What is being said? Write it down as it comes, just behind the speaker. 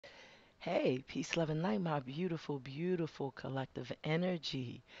Hey, peace, love, and light, my beautiful, beautiful collective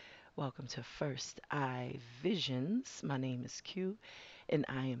energy. Welcome to First Eye Visions. My name is Q, and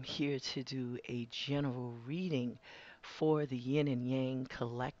I am here to do a general reading for the Yin and Yang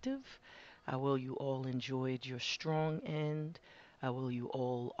collective. I will you all enjoyed your strong end. I will you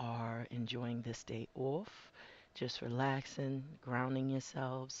all are enjoying this day off, just relaxing, grounding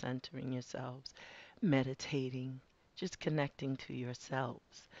yourselves, centering yourselves, meditating, just connecting to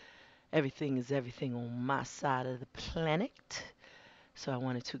yourselves. Everything is everything on my side of the planet. So I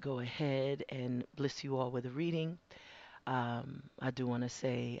wanted to go ahead and bless you all with a reading. I do want to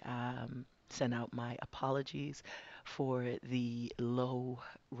say, send out my apologies for the low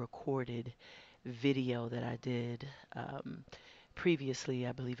recorded video that I did previously.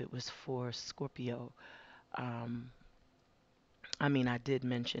 I believe it was for Scorpio. Um, I did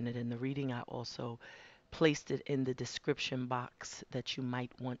mention it in the reading. I also placed it in the description box that you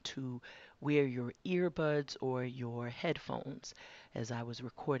might want to wear your earbuds or your headphones, as I was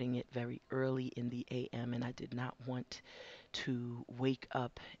recording it very early in the AM and I did not want to wake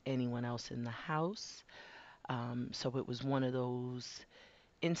up anyone else in the house. So it was one of those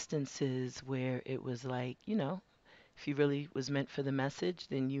instances where it was like, if you really was meant for the message,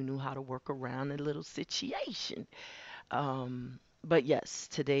 then you knew how to work around a little situation. But yes,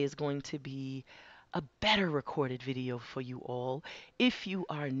 today is going to be a better recorded video for you all. If you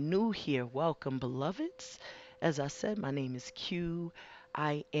are new here, welcome, beloveds. As I said, my name is Q.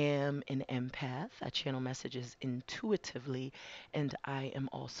 I am an empath. I channel messages intuitively, and I am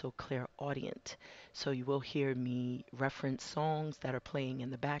also clairaudient. So you will hear me reference songs that are playing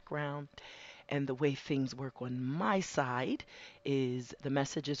in the background. And the way things work on my side is the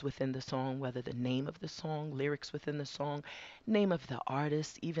messages within the song, whether the name of the song, lyrics within the song, name of the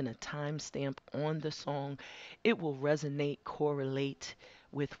artist, even a timestamp on the song, it will resonate, correlate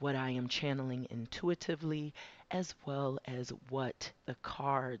with what I am channeling intuitively, as well as what the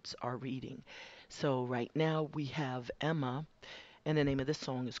cards are reading. So right now we have Emma, and the name of the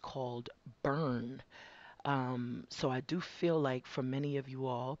song is called Burn. So I do feel like for many of you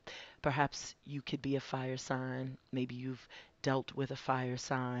all, perhaps you could be a fire sign. Maybe you've dealt with a fire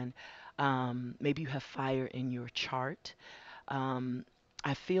sign. Maybe you have fire in your chart. Um,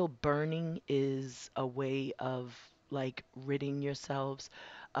 I feel burning is a way of like ridding yourselves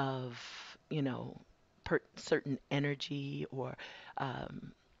of, you know, certain energy or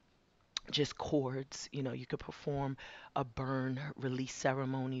um, just chords. You could perform a burn release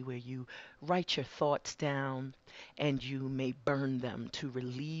ceremony where you write your thoughts down and you may burn them to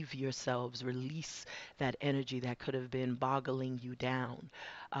relieve yourselves, release that energy that could have been boggling you down.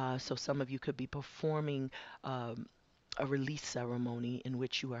 So some of you could be performing um, a release ceremony in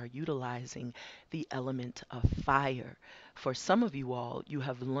which you are utilizing the element of fire. For some of you all, you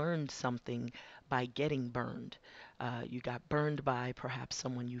have learned something by getting burned. You got burned by perhaps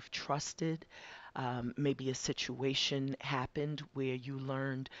someone you've trusted. Maybe a situation happened where you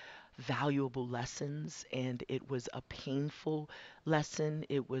learned valuable lessons and it was a painful lesson.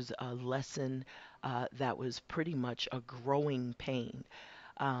 It was a lesson that was pretty much a growing pain.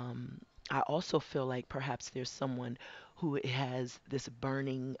 Um, I also feel like perhaps there's someone who has this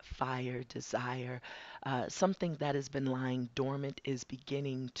burning fire desire. Something that has been lying dormant is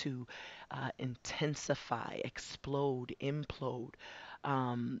beginning to intensify, explode, implode.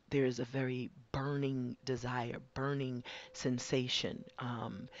 There's a very burning desire, burning sensation.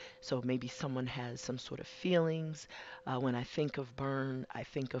 So maybe someone has some sort of feelings. When I think of burn, I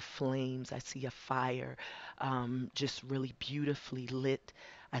think of flames. I see a fire just really beautifully lit.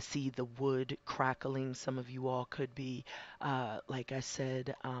 I see the wood crackling. Some of you all could be, like I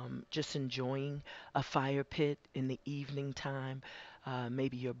said, just enjoying a fire pit in the evening time.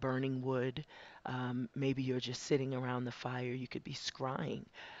 Maybe you're burning wood. Maybe you're just sitting around the fire. You could be scrying.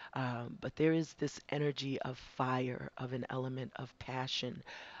 But there is this energy of fire, of an element of passion.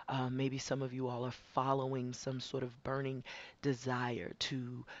 Maybe some of you all are following some sort of burning desire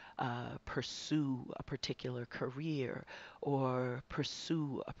to pursue a particular career or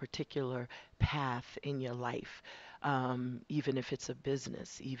pursue a particular path in your life. Even if it's a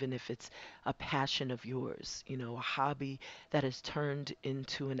business, even if it's a passion of yours, a hobby that has turned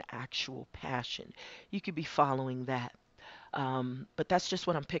into an actual passion. You could be following that. But that's just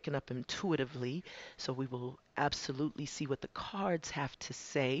what I'm picking up intuitively. So we will absolutely see what the cards have to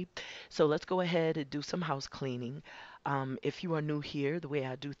say. So let's go ahead and do some house cleaning. If you are new here, the way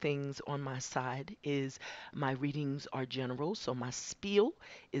I do things on my side is my readings are general. So my spiel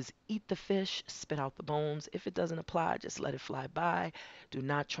is eat the fish, spit out the bones. If it doesn't apply, just let it fly by. Do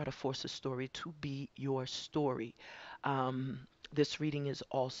not try to force a story to be your story. Um, This reading is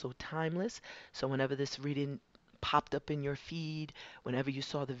also timeless. So whenever this reading popped up in your feed, whenever you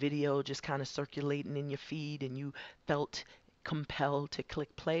saw the video just kind of circulating in your feed and you felt compelled to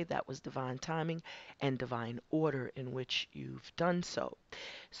click play, that was divine timing and divine order in which you've done so.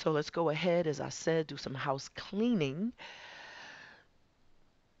 So let's go ahead, as I said, do some house cleaning.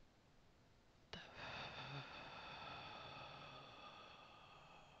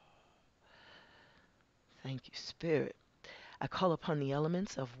 Thank you, Spirit. I call upon the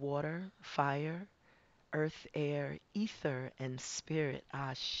elements of water, fire, earth, air, ether, and spirit.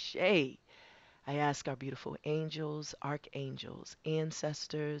 Ashe. I ask our beautiful angels, archangels,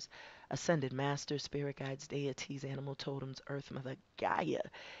 ancestors, ascended masters, spirit guides, deities, animal totems, earth mother, Gaia,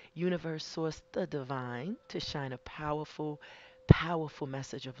 universe source, the divine, to shine a powerful, powerful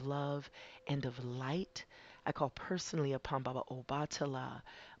message of love and of light. I call personally upon Baba Obatala,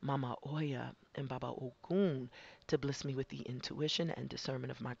 Mama Oya, and Baba Ogun to bless me with the intuition and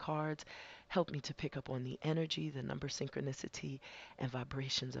discernment of my cards. Help me to pick up on the energy, the number synchronicity, and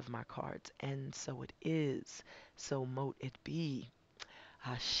vibrations of my cards. And so it is. So mote it be.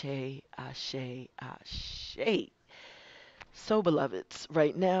 Ashe, ashe, ashe. So, beloveds,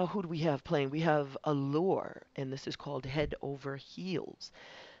 right now, who do we have playing? We have Allure, and this is called Head Over Heels.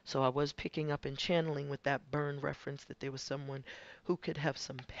 So I was picking up and channeling with that burn reference that there was someone who could have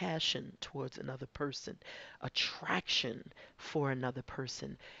some passion towards another person, attraction for another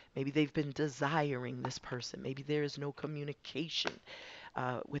person. Maybe they've been desiring this person. Maybe there is no communication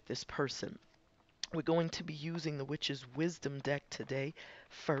with this person. We're going to be using the Witch's Wisdom deck today.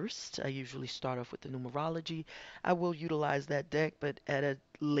 First, I usually start off with the numerology. I will utilize that deck, but at a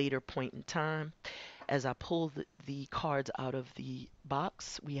later point in time. As I pull the cards out of the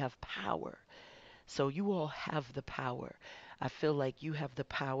box, we have power. So you all have the power. I feel like you have the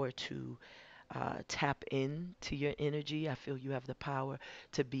power to tap in to your energy. I feel you have the power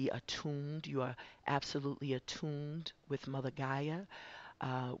to be attuned. You are absolutely attuned with Mother Gaia,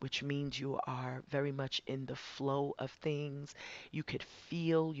 which means you are very much in the flow of things. You could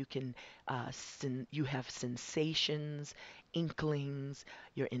feel, you can, you have sensations, inklings.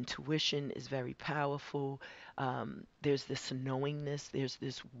 Your intuition is very powerful. There's this knowingness, there's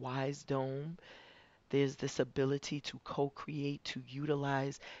this wise dome. There's this ability to co-create, to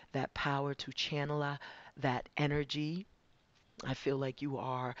utilize that power, to channel that energy. I feel like you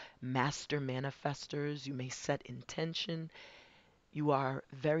are master manifestors. You may set intention. You are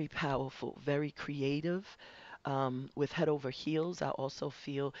very powerful, very creative. With Head Over Heels, I also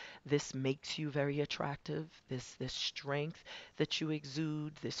feel this makes you very attractive. This strength that you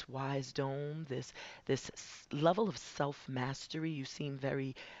exude, this wise dome, this level of self mastery. You seem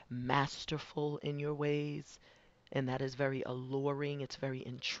very masterful in your ways, and that is very alluring. It's very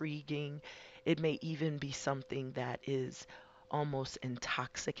intriguing. It may even be something that is almost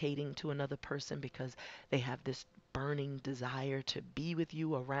intoxicating to another person because they have this burning desire to be with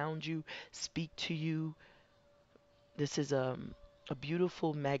you, around you, speak to you. This is a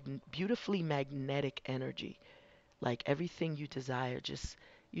beautiful, beautifully magnetic energy. Like everything you desire,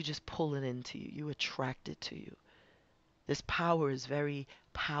 you just pull it into you. You attract it to you. This power is very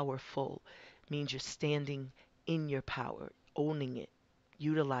powerful. It means you're standing in your power, owning it,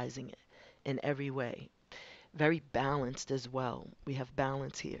 utilizing it in every way. Very balanced as well. We have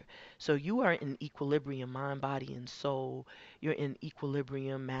balance here. So you are in equilibrium, mind, body, and soul. You're in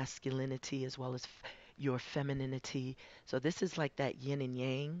equilibrium, masculinity, as well as your femininity. So this is like that yin and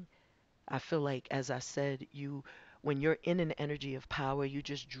yang. I feel like, as I said, when you're in an energy of power, you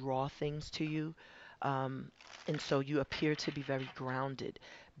just draw things to you. Um, and so you appear to be very grounded,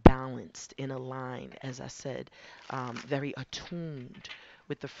 balanced, in a line, as I said, very attuned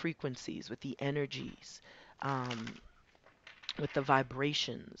with the frequencies, with the energies, um, with the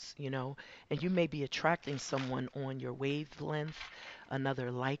vibrations, and you may be attracting someone on your wavelength,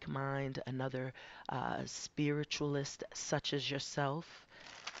 another like mind, another spiritualist such as yourself.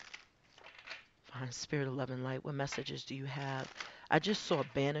 Fine, Spirit of Love and Light, what messages do you have? I just saw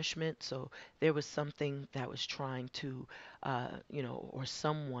banishment, so there was something that was trying to, or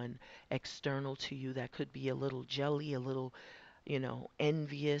someone external to you that could be a little jelly, a little,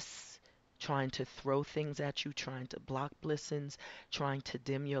 envious, trying to throw things at you, trying to block blessings, trying to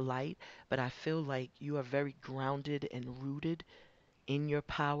dim your light. But I feel like you are very grounded and rooted in your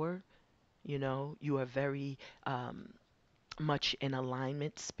power. You are very much in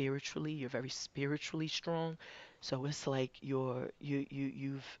alignment spiritually. You're very spiritually strong. So it's like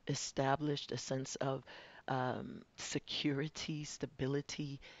you've established a sense of security,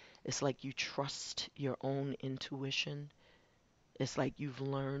 stability. It's like you trust your own intuition. It's like you've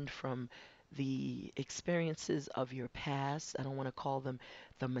learned from the experiences of your past. I don't want to call them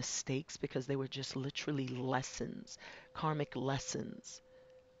the mistakes because they were just literally lessons, karmic lessons.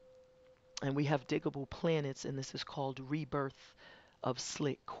 And we have diggable planets, and this is called rebirth of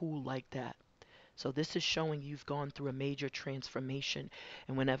slick, cool like that. So this is showing you've gone through a major transformation.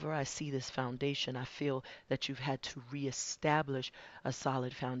 And whenever I see this foundation, I feel that you've had to reestablish a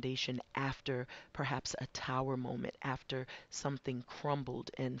solid foundation after perhaps a tower moment, after something crumbled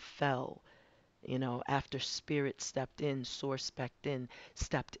and fell. You know, after spirit stepped in, source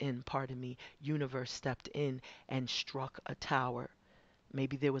stepped in, pardon me, universe stepped in and struck a tower.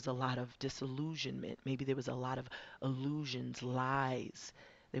 Maybe there was a lot of disillusionment. Maybe there was a lot of illusions, lies.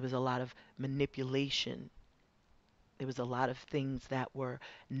 There was a lot of manipulation. There was a lot of things that were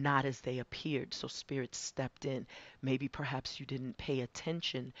not as they appeared. So spirit stepped in. Maybe perhaps you didn't pay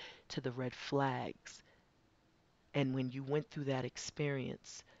attention to the red flags. And when you went through that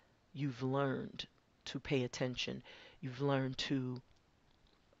experience, you've learned to pay attention. You've learned to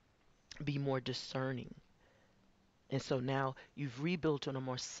be more discerning. And so now you've rebuilt on a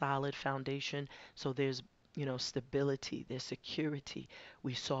more solid foundation. So there's, you know, stability, there's security.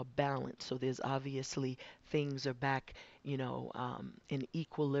 We saw balance. So there's obviously things are back, you know, in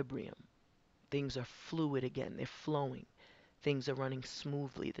equilibrium. Things are fluid again. They're flowing. Things are running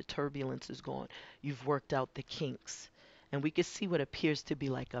smoothly. The turbulence is gone. You've worked out the kinks. And we can see what appears to be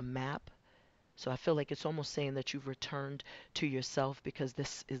like a map. So I feel like it's almost saying that you've returned to yourself because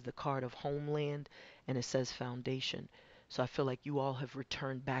this is the card of homeland and it says foundation. So I feel like you all have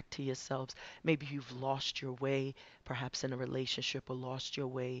returned back to yourselves. Maybe you've lost your way, perhaps in a relationship, or lost your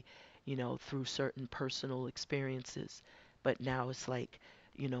way, you know, through certain personal experiences. But now it's like,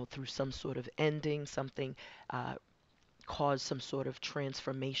 you know, through some sort of ending, something caused some sort of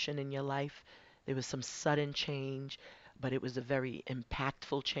transformation in your life. There was some sudden change, but it was a very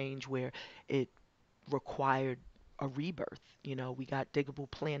impactful change where it required a rebirth. You know, we got diggable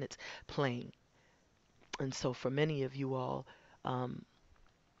planets playing. And so for many of you all, um,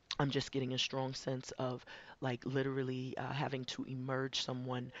 I'm just getting a strong sense of like literally having to emerge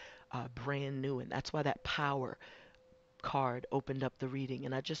someone brand new. And that's why that power card opened up the reading,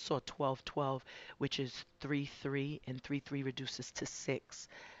 and I just saw 1212, which is 3 3, and 3 3 reduces to 6.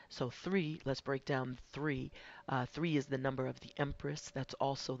 So 3, let's break down 3. 3 is the number of the Empress. That's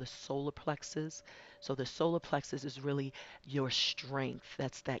also the solar plexus. So the solar plexus is really your strength.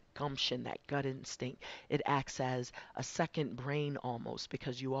 That's that gumption, that gut instinct. It acts as a second brain almost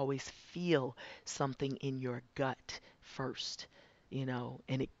because you always feel something in your gut first, you know,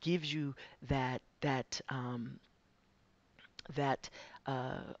 and it gives you that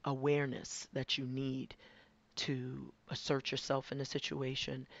awareness that you need to assert yourself in a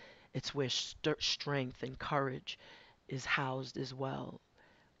situation. It's where strength and courage is housed as well.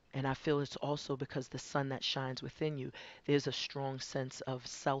 And I feel it's also because the sun that shines within you, there's a strong sense of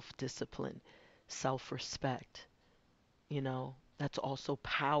self discipline, self respect. You know, that's also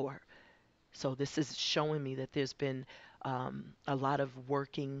power. So this is showing me that there's been a lot of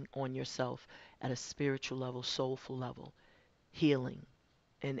working on yourself at a spiritual level, soulful level, healing,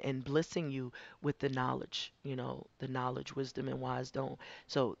 and blessing you with the knowledge, you know, the knowledge, wisdom, and wisdom.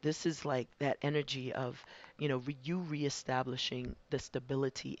 So this is like that energy of, you know, you reestablishing the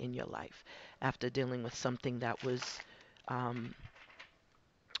stability in your life after dealing with something that was, um,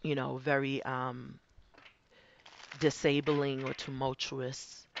 you know, very disabling or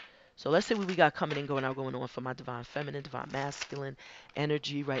tumultuous. So let's see what we got coming and going out, going on for my divine feminine, divine masculine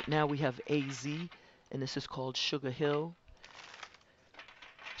energy. Right now we have AZ, and this is called Sugar Hill.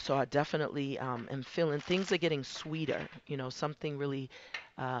 So I definitely am feeling things are getting sweeter. You know, something really,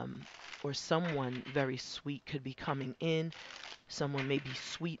 um, or someone very sweet could be coming in. Someone may be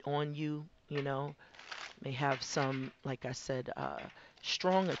sweet on you, you know, may have some, like I said,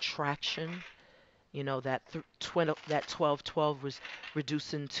 strong attraction. You know, that 1212 was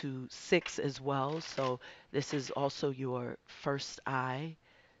reducing to 6 as well. So this is also your first eye.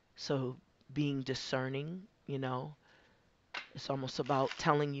 So being discerning, you know. It's almost about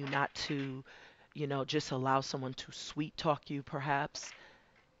telling you not to, you know, just allow someone to sweet talk you, perhaps,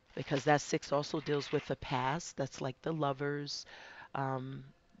 because that 6 also deals with the past. That's like the lovers. Um,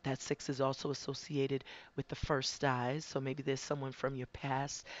 that 6 is also associated with the first eyes. So maybe there's someone from your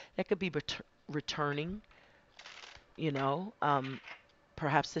past that could be returning, you know.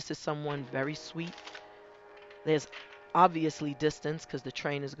 Perhaps this is someone very sweet. There's obviously distance because the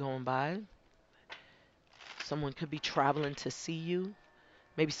train is going by. Someone could be traveling to see you.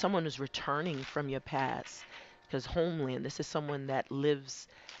 Maybe someone is returning from your past because homeland, this is someone that lives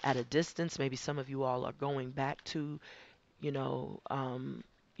at a distance. Maybe some of you all are going back to, you know,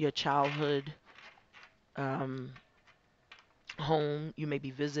 your childhood um, home. You may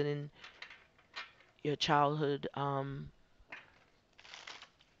be visiting your childhood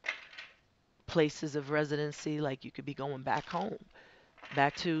places of residency. Like you could be going back home,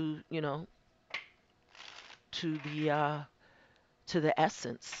 back to, to the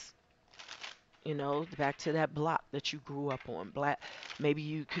essence, back to that block that you grew up on. Black, maybe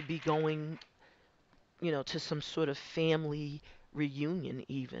you could be going, to some sort of family reunion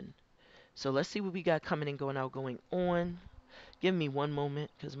even. So let's see what we got coming and going out, going on. Give me one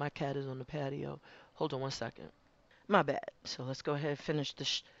moment because my cat is on the patio. Hold on one second. My bad. So let's go ahead and finish the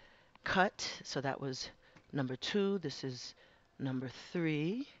cut. So that was number 2. This is number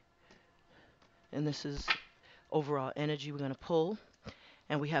 3. And this is overall energy we're going to pull.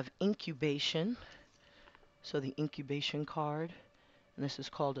 And we have incubation. So the incubation card. And this is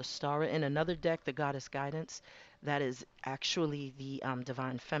called Astara. In another deck, the Goddess Guidance. That is actually the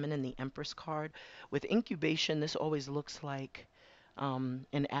Divine Feminine, the Empress card. With incubation, this always looks like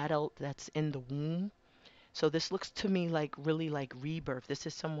an adult that's in the womb. So this looks to me like really like rebirth. This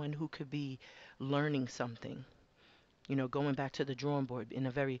is someone who could be learning something, going back to the drawing board in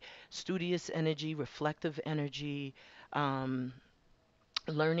a very studious energy, reflective energy, um,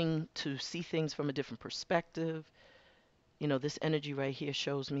 learning to see things from a different perspective. This energy right here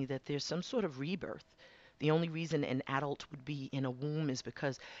shows me that there's some sort of rebirth. The only reason an adult would be in a womb is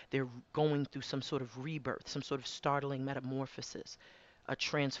because they're going through some sort of rebirth, some sort of startling metamorphosis, a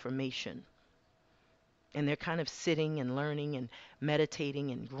transformation. And they're kind of sitting and learning and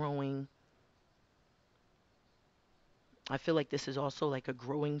meditating and growing. I feel like this is also like a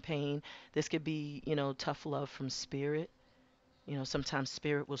growing pain. This could be, tough love from spirit. Sometimes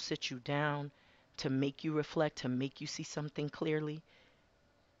spirit will sit you down to make you reflect, to make you see something clearly.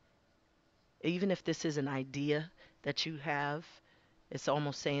 Even if this is an idea that you have, it's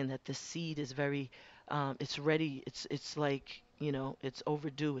almost saying that the seed is very, it's ready. It's like, it's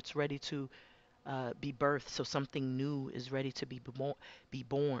overdue. It's ready to be birthed. So something new is ready to be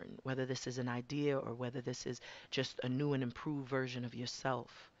born, whether this is an idea or whether this is just a new and improved version of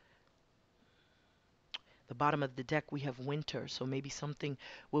yourself. The bottom of the deck, we have winter. So maybe something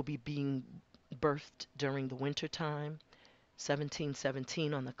will be being birthed during the winter time.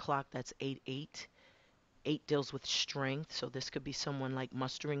 1717 on the clock, that's 8-8. 8 deals with strength. So this could be someone like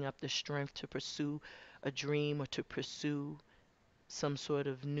mustering up the strength to pursue a dream or to pursue some sort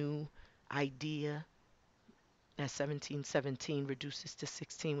of new idea. That 1717 reduces to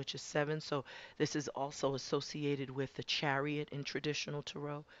 16, which is 7. So this is also associated with the chariot in traditional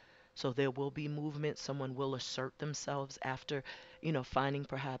tarot. So there will be movement. Someone will assert themselves after, finding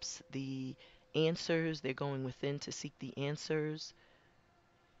perhaps the answers. They're going within to seek the answers.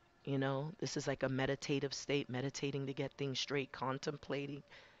 This is like a meditative state, meditating to get things straight, contemplating,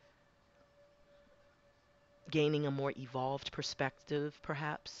 gaining a more evolved perspective,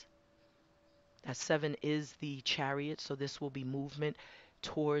 perhaps. That 7 is the chariot, so this will be movement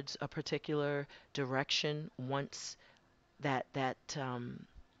towards a particular direction once that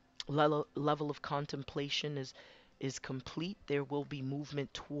level of contemplation is complete. There will be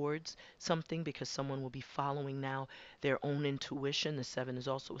movement towards something because someone will be following now their own intuition. The 7 is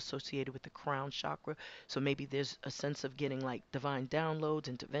also associated with the crown chakra, so maybe there's a sense of getting like divine downloads,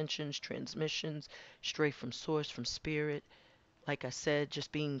 interventions, transmissions straight from source, from spirit. Like I said,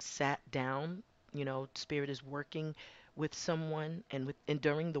 just being sat down, spirit is working with someone, and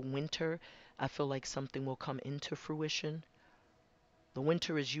during the winter, I feel like something will come into fruition. The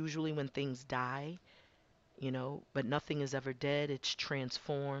winter is usually when things die, but nothing is ever dead. It's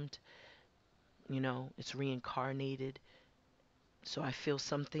transformed, it's reincarnated. So I feel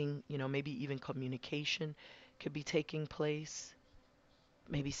something, maybe even communication could be taking place.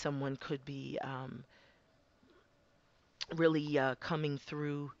 Maybe someone could be really coming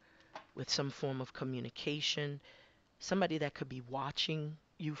through with some form of communication. Somebody that could be watching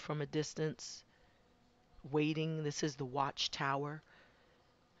you from a distance, waiting. This is the watchtower.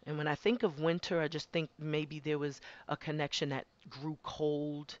 And when I think of winter, I just think maybe there was a connection that grew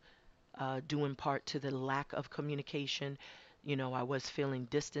cold, due in part to the lack of communication. I was feeling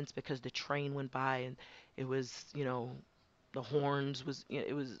distance because the train went by and it was, the horns was,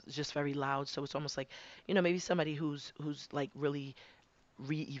 it was just very loud. So it's almost like, maybe somebody who's like really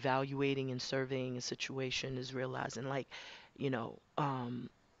reevaluating and surveying a situation is realizing like, you know, um,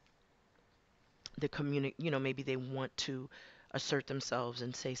 maybe they want to assert themselves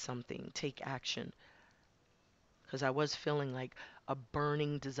and say something, take action. Because I was feeling like a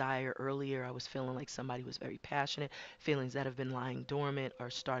burning desire earlier. I was feeling like somebody was very passionate. Feelings that have been lying dormant are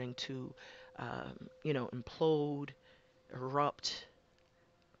starting to, implode, erupt.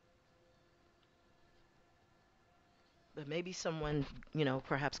 But maybe someone,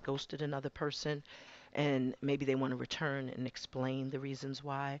 perhaps ghosted another person and maybe they want to return and explain the reasons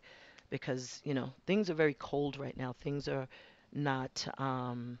why. Because, things are very cold right now. Things are not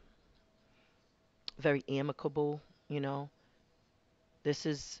very amicable, you know. This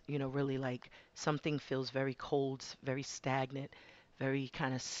is, really like something feels very cold, very stagnant, very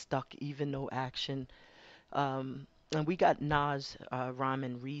kind of stuck, even no action. And we got Nas, Rhyme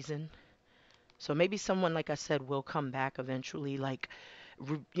and Reason. So maybe someone, like I said, will come back eventually, like,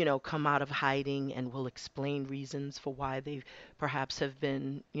 come out of hiding and will explain reasons for why they perhaps have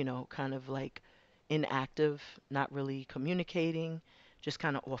been, kind of like inactive, not really communicating, just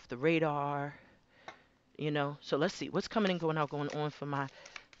kind of off the radar. So let's see what's coming and going on for my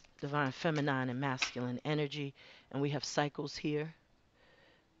divine feminine and masculine energy. And we have cycles here.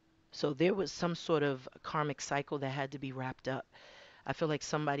 So there was some sort of karmic cycle that had to be wrapped up. I feel like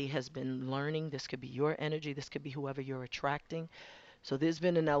somebody has been learning. This could be your energy. This could be whoever you're attracting. So there's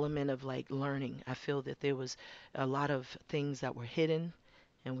been an element of like learning. I feel that there was a lot of things that were hidden.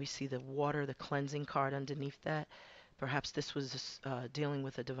 And we see the water, the cleansing card underneath that. Perhaps this was dealing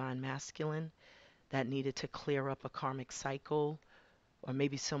with a divine masculine that needed to clear up a karmic cycle, or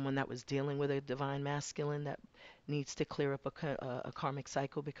maybe someone that was dealing with a divine masculine that needs to clear up a karmic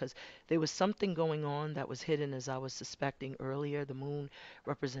cycle, because there was something going on that was hidden, as I was suspecting earlier. The moon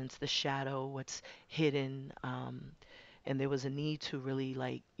represents the shadow, what's hidden, and there was a need to really,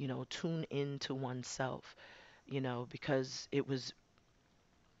 like, tune into oneself, because it was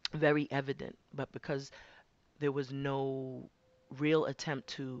very evident, but because there was no real attempt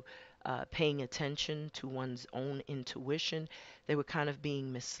to paying attention to one's own intuition. They were kind of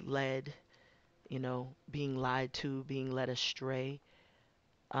being misled, being lied to, being led astray.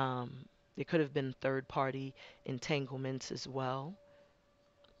 Um, there could have been third party entanglements as well.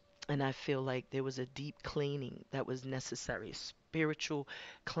 And I feel like there was a deep cleaning that was necessary, spiritual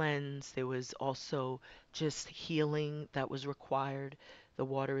cleanse. There was also just healing that was required. The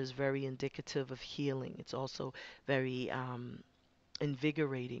water is very indicative of healing. It's also very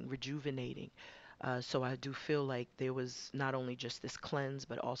invigorating, rejuvenating. So I do feel like there was not only just this cleanse,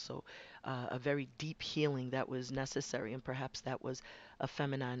 but also a very deep healing that was necessary. And perhaps that was a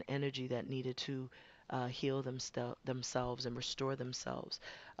feminine energy that needed to heal themselves and restore themselves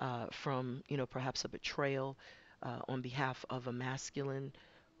from, perhaps a betrayal on behalf of a masculine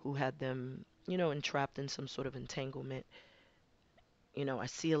who had them, entrapped in some sort of entanglement. I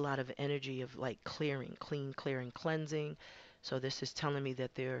see a lot of energy of like clearing, clean, clearing, cleansing. So this is telling me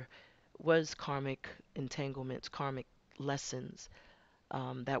that there was karmic entanglements, karmic lessons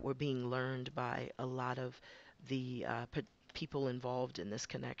that were being learned by a lot of the people involved in this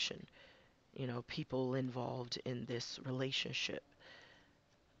connection, people involved in this relationship.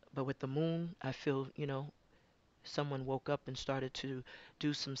 But with the moon, I feel, someone woke up and started to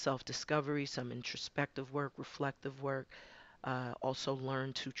do some self-discovery, some introspective work, reflective work, also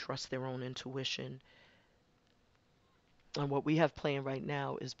learn to trust their own intuition. And what we have playing right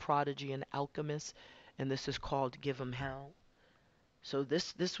now is Prodigy and Alchemist, and this is called Give 'Em Hell. So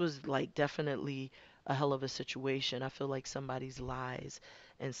this was like definitely a hell of a situation. I feel like somebody's lies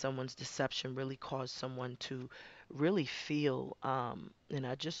and someone's deception really caused someone to really feel and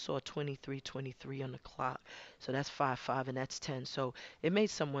I just saw 23:23 on the clock. So that's 5:5 and that's 10. So it made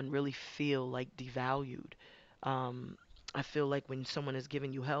someone really feel like devalued. Um I feel like when someone is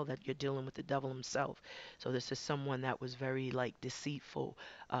giving you hell, that you're dealing with the devil himself. So this is someone that was very like deceitful,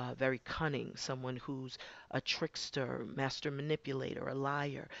 very cunning, someone who's a trickster, master manipulator, a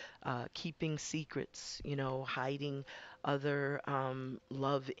liar, keeping secrets, hiding other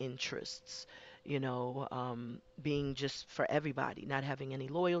love interests, being just for everybody, not having any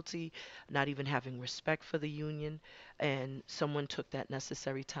loyalty, not even having respect for the union. And someone took that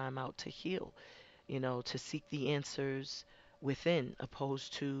necessary time out to heal, to seek the answers within,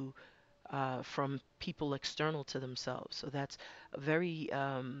 opposed to from people external to themselves. So that's a very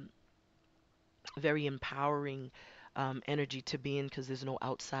empowering energy to be in, because there's no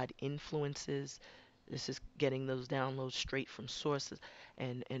outside influences. This is getting those downloads straight from sources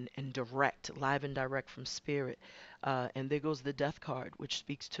and direct, live and direct from spirit. And there goes the death card, which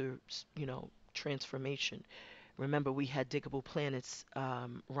speaks to, transformation. Remember, we had Diggable Planets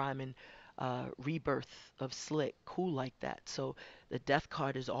rhyming rebirth of Slick, cool like that. So the death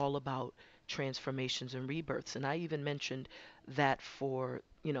card is all about transformations and rebirths. And I even mentioned that for,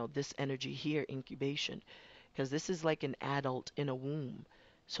 this energy here, incubation, because this is like an adult in a womb.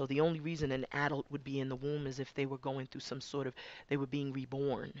 So the only reason an adult would be in the womb is if they were going through some sort of, they were being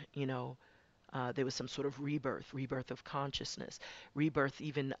reborn, there was some sort of rebirth, rebirth of consciousness, rebirth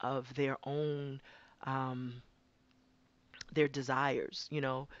even of their own um, their desires,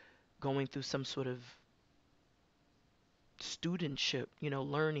 going through some sort of studentship,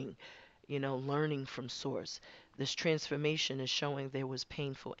 learning from source. This transformation is showing there was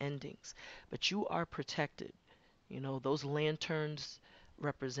painful endings, but you are protected. Those lanterns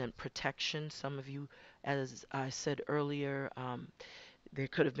represent protection. Some of you, as I said earlier, there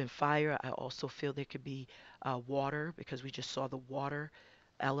could have been fire. I also feel there could be water, because we just saw the water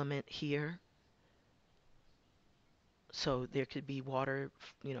element here. So there could be water,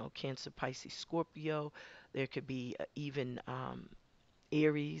 Cancer, Pisces, Scorpio. There could be even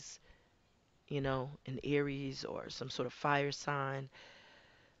Aries, an Aries or some sort of fire sign.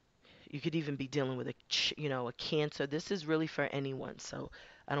 You could even be dealing with a Cancer. This is really for anyone. So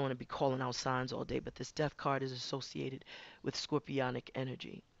I don't want to be calling out signs all day, but this death card is associated with scorpionic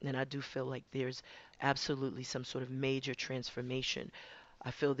energy. And I do feel like there's absolutely some sort of major transformation. I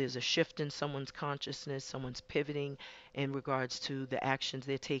feel there's a shift in someone's consciousness, someone's pivoting in regards to the actions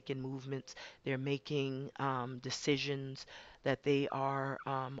they're taking, movements they're making, decisions that they are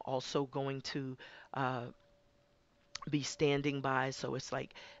also going to uh, be standing by. So it's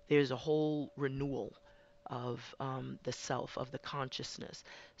like there's a whole renewal of the self, of the consciousness.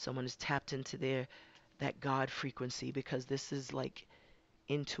 Someone is tapped into that God frequency, because this is like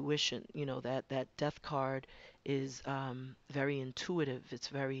intuition. That death card is very intuitive.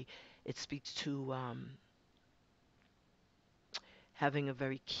 It speaks to having a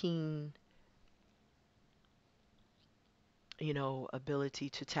very keen, ability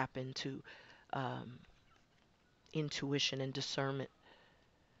to tap into um, intuition and discernment.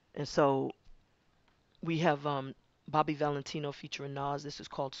 And so we have Bobby Valentino featuring Nas. This is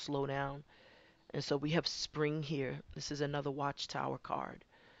called Slow Down. And so we have spring here. This is another Watchtower card.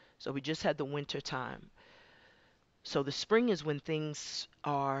 So we just had the winter time. So the spring is when things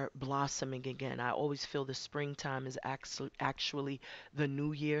are blossoming again. I always feel the springtime is actually the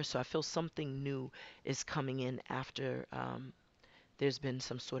new year. So I feel something new is coming in after there's been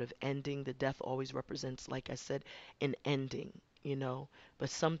some sort of ending. The death always represents, like I said, an ending,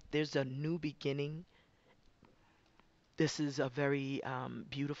 but there's a new beginning. This is a very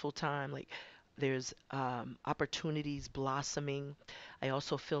beautiful time. Like there's opportunities blossoming. I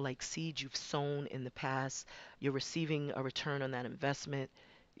also feel like seeds you've sown in the past, you're receiving a return on that investment.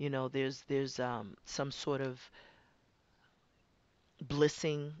 There's some sort of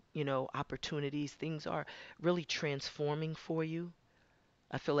blissing, opportunities. Things are really transforming for you.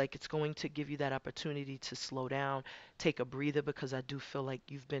 I feel like it's going to give you that opportunity to slow down, take a breather, because I do feel like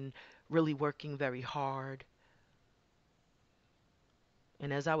you've been really working very hard.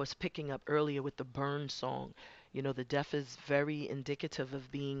 And as I was picking up earlier with the burn song, the deaf is very indicative of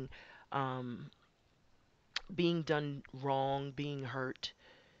um, being done wrong, being hurt,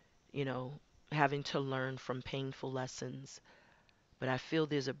 you know, having to learn from painful lessons. But I feel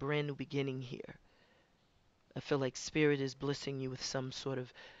there's a brand new beginning here. I feel like Spirit is blessing you with some sort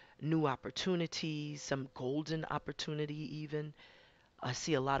of new opportunities, some golden opportunity even. I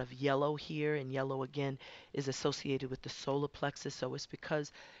see a lot of yellow here, and yellow again is associated with the solar plexus. So it's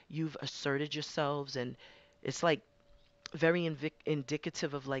because you've asserted yourselves, and it's like very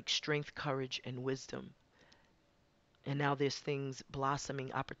indicative of like strength, courage, and wisdom. And now there's things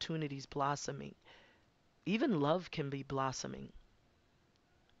blossoming, opportunities blossoming. Even love can be blossoming.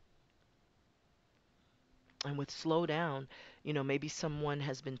 And with slow down, maybe someone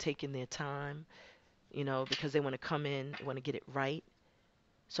has been taking their time, because they want to come in, they want to get it right.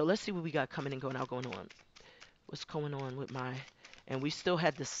 So let's see what we got coming and going on. What's going on with and we still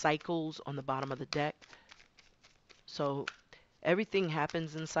had the cycles on the bottom of the deck. So everything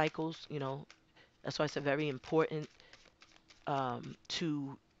happens in cycles, that's why it's a very important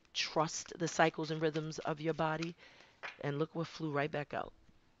to trust the cycles and rhythms of your body. And look what flew right back out.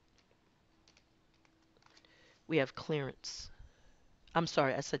 We have clearance. I'm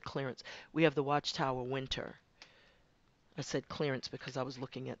sorry, I said clearance. We have the Watchtower Winter. I said clearance because I was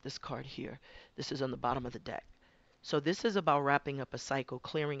looking at this card here. This is on the bottom of the deck. So this is about wrapping up a cycle,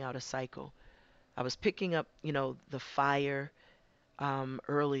 clearing out a cycle. I was picking up, the fire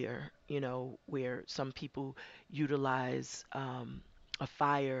earlier, where some people utilize a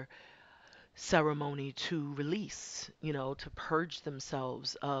fire ceremony to release, to purge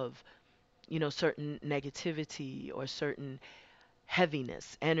themselves of, certain negativity or certain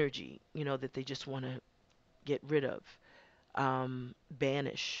heaviness, energy, that they just want to get rid of,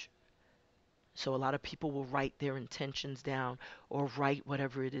 banish. So a lot of people will write their intentions down, or write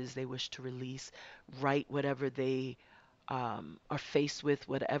whatever it is they wish to release, write whatever they are faced with,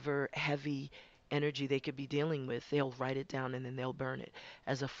 whatever heavy energy they could be dealing with, they'll write it down and then they'll burn it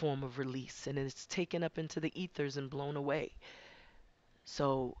as a form of release. And it's taken up into the ethers and blown away.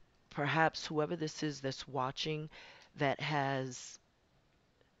 So perhaps whoever this is that's watching that has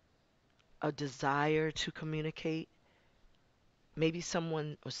a desire to communicate, maybe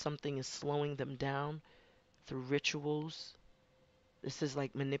someone or something is slowing them down through rituals. This is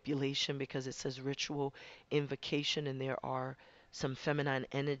like manipulation because it says ritual invocation, and there are some feminine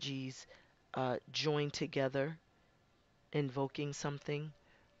energies joined together invoking something.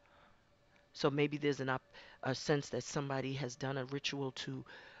 So maybe there's a sense that somebody has done a ritual to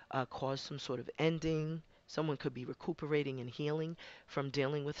cause some sort of ending. Someone could be recuperating and healing from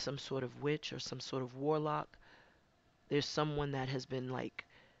dealing with some sort of witch or some sort of warlock. There's someone that has been like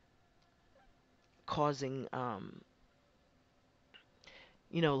causing,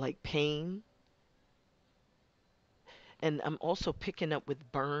 like pain. And I'm also picking up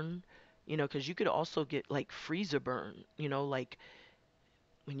with burn, because you could also get like freezer burn, like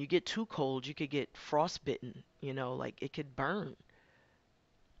when you get too cold, you could get frostbitten, like it could burn.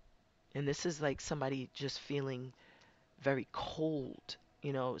 And this is like somebody just feeling very cold.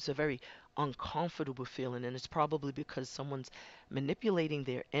 It's a very uncomfortable feeling, and it's probably because someone's manipulating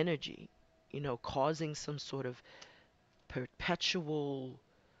their energy, causing some sort of perpetual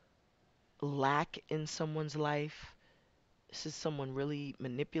lack in someone's life. This is someone really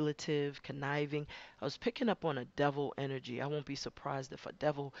manipulative, conniving. I was picking up on a devil energy. I won't be surprised if a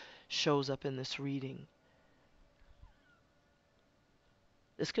devil shows up in this reading.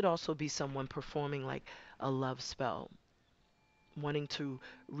 This could also be someone performing like a love spell, wanting to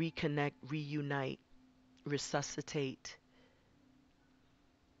reconnect, reunite, resuscitate.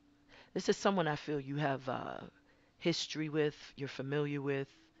 This is someone I feel you have history with, you're familiar with,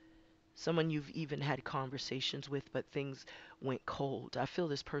 someone you've even had conversations with, but things went cold. I feel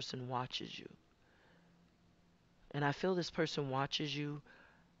this person watches you. And I feel this person watches you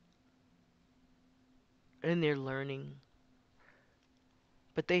and they're learning,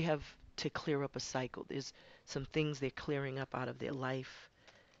 but they have to clear up a cycle. There's some things they're clearing up out of their life.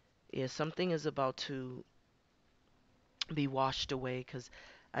 Yeah, something is about to be washed away because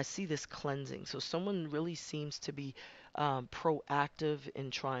I see this cleansing. So someone really seems to be proactive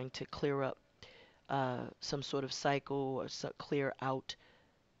in trying to clear up some sort of cycle or clear out,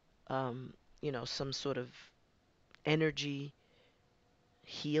 some sort of energy,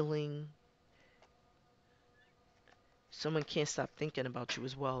 healing. Someone can't stop thinking about you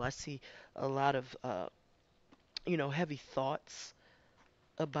as well. I see a lot of, heavy thoughts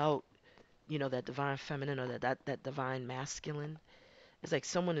about, that divine feminine or that divine masculine. It's like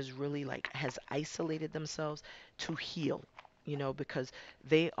someone is really like has isolated themselves to heal, because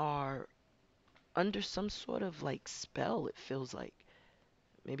they are under some sort of like spell, it feels like.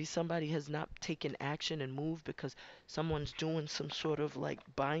 Maybe somebody has not taken action and moved because someone's doing some sort of like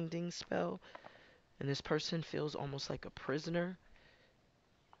binding spell, and this person feels almost like a prisoner.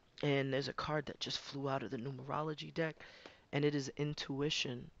 And there's a card that just flew out of the numerology deck, and it is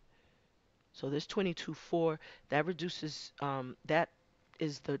intuition. So this 22-4, that reduces, that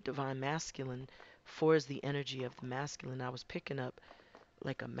is the divine masculine. 4 is the energy of the masculine. I was picking up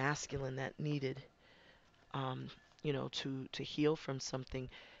like a masculine that needed, to heal from something.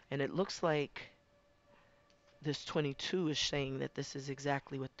 And it looks like this 22 is saying that this is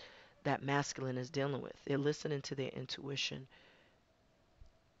exactly what that masculine is dealing with. They're listening to their intuition.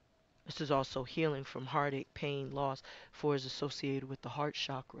 This is also healing from heartache, pain, loss. 4 is associated with the heart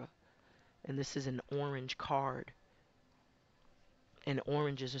chakra. And this is an orange card. And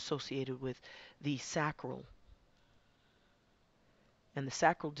orange is associated with the sacral. And the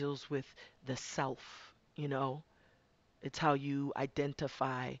sacral deals with the self, It's how you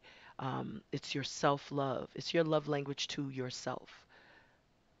identify. It's your self-love. It's your love language to yourself.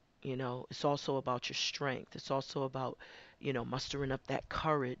 It's also about your strength. It's also about, mustering up that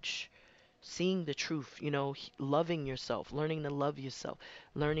courage, seeing the truth, loving yourself, learning to love yourself,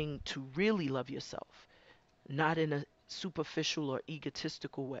 learning to really love yourself, not in a superficial or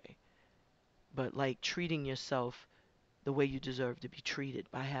egotistical way, but like treating yourself the way you deserve to be treated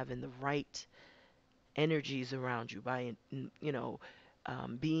by having the right energies around you, by,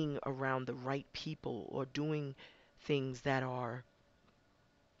 being around the right people or doing things that are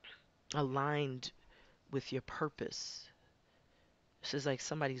aligned with your purpose. This is like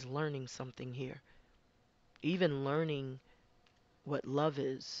somebody's learning something here. Even learning what love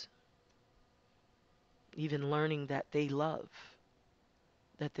is. Even learning that they love.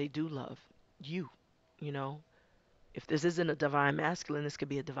 That they do love you, you know. If this isn't a divine masculine, this could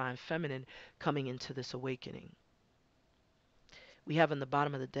be a divine feminine coming into this awakening. We have in the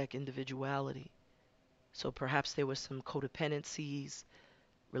bottom of the deck individuality. So perhaps there was some codependencies,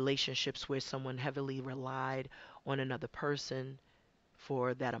 relationships where someone heavily relied on another person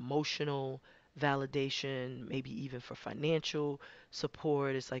for that emotional validation, maybe even for financial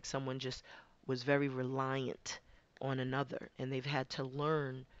support. It's like someone just was very reliant on another, and they've had to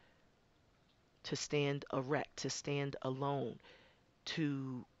learn to stand erect, to stand alone,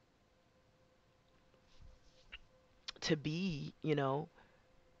 to be,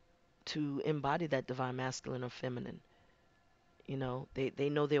 to embody that divine masculine or feminine. They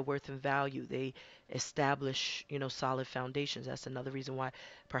know their worth and value. They establish, solid foundations. That's another reason why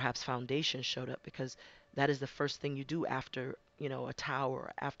perhaps foundation showed up, because that is the first thing you do after, a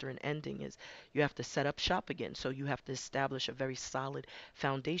tower, after an ending, is you have to set up shop again. So you have to establish a very solid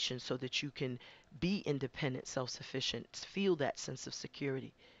foundation so that you can be independent, self-sufficient, feel that sense of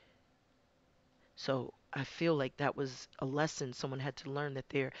security. So I feel like that was a lesson someone had to learn, that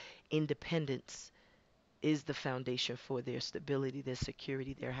their independence is the foundation for their stability, their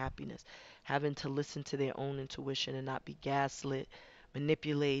security, their happiness. Having to listen to their own intuition and not be gaslit,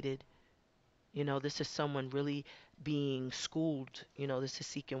 manipulated. This is someone really being schooled. This is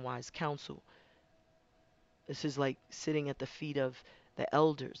seeking wise counsel. This is like sitting at the feet of the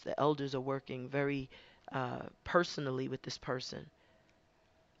elders. The elders are working very personally with this person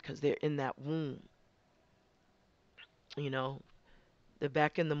because they're in that womb. You know, they're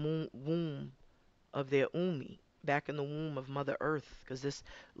back in the womb of their umi, back in the womb of Mother Earth, because this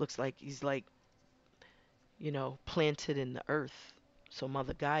looks like he's like, planted in the earth. So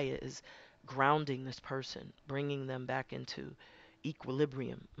Mother Gaia is grounding this person, bringing them back into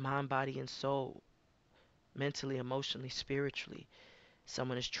equilibrium, mind, body, and soul, mentally, emotionally, spiritually.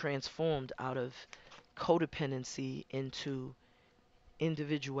 Someone is transformed out of codependency into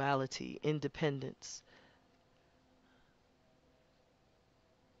individuality, independence.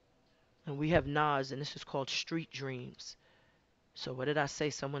 And we have Nas, and this is called Street Dreams. So what did I say?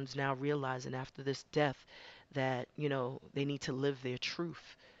 Someone's now realizing after this death that, they need to live their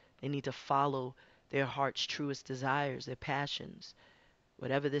truth. They need to follow their heart's truest desires, their passions.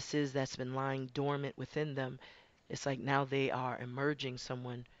 Whatever this is that's been lying dormant within them, it's like now they are emerging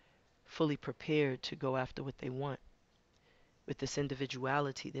someone fully prepared to go after what they want. With this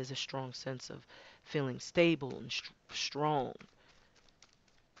individuality, there's a strong sense of feeling stable and strong.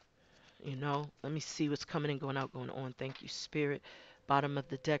 Let me see what's coming and going out, going on. Thank you, Spirit. Bottom of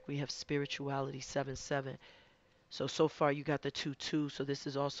the deck, we have spirituality 7-7. So far you got the 2-2. So this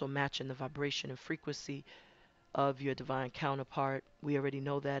is also matching the vibration and frequency of your divine counterpart. We already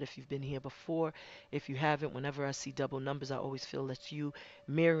know that if you've been here before. If you haven't, whenever I see double numbers, I always feel that's you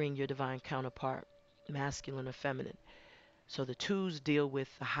mirroring your divine counterpart, masculine or feminine. So the twos deal with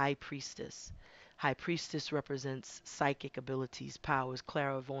the high priestess. High priestess represents psychic abilities, powers,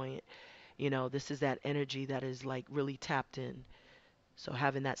 clairvoyant. This is that energy that is like really tapped in. So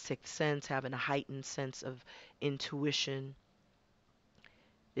having that sixth sense, having a heightened sense of intuition.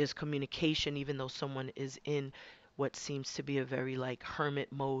 There's communication, even though someone is in what seems to be a very like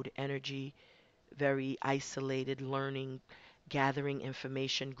hermit mode energy, very isolated, learning, gathering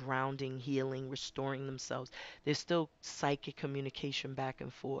information, grounding, healing, restoring themselves. There's still psychic communication back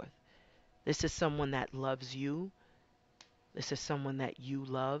and forth. This is someone that loves you. This is someone that you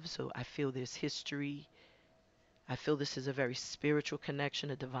love. So I feel there's history. I feel this is a very spiritual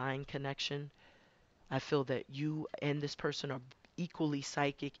connection, a divine connection. I feel that you and this person are equally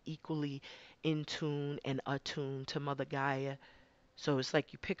psychic, equally in tune and attuned to Mother Gaia. So it's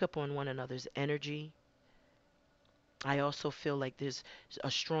like you pick up on one another's energy. I also feel like there's a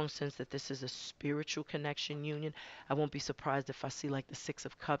strong sense that this is a spiritual connection union. I won't be surprised if I see like the Six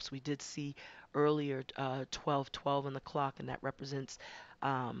of Cups. We did see earlier 12:12 on the clock, and that represents,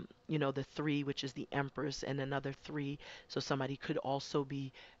 the three, which is the Empress, and another three. So somebody could also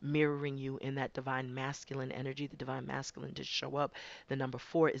be mirroring you in that divine masculine energy. The divine masculine did show up. The number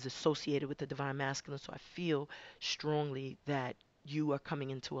 4 is associated with the divine masculine. So I feel strongly that you are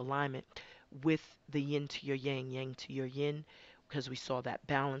coming into alignment with the yin to your yang, yang to your yin, because we saw that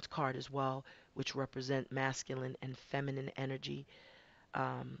balance card as well, which represent masculine and feminine energy.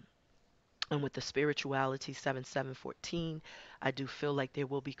 Um, and with the spirituality 7714, I do feel like there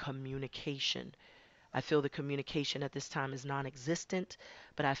will be communication. I feel the communication at this time is non-existent,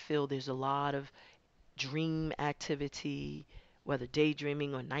 but I feel there's a lot of dream activity, whether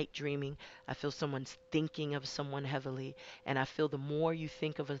daydreaming or night dreaming. I feel someone's thinking of someone heavily. And I feel the more you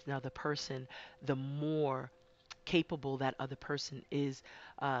think of another person, the more capable that other person is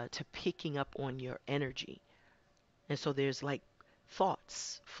to picking up on your energy. And so there's like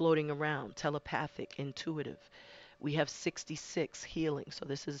thoughts floating around, telepathic, intuitive. We have 66 healing. So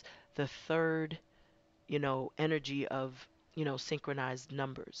this is the third, energy of, synchronized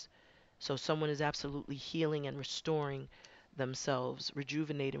numbers. So someone is absolutely healing and restoring themselves,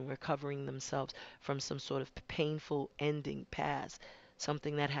 rejuvenating, recovering themselves from some sort of painful ending past,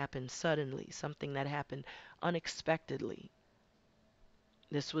 something that happened suddenly, something that happened unexpectedly.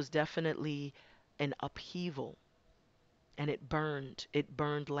 This was definitely an upheaval, and it burned. It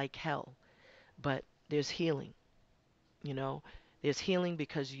burned like hell. But there's healing, you know. There's healing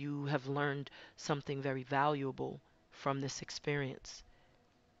because you have learned something very valuable from this experience.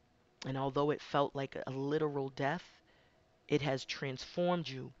 And although it felt like a literal death, it has transformed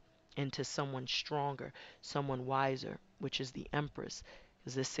you into someone stronger, someone wiser, which is the Empress.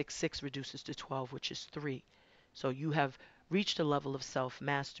 Because the 6 6 reduces to 12, which is 3. So you have reached a level of self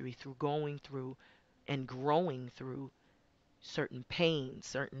mastery through going through and growing through certain pain,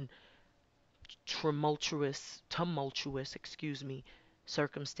 certain tumultuous,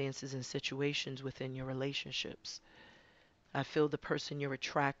 circumstances and situations within your relationships. I feel the person you're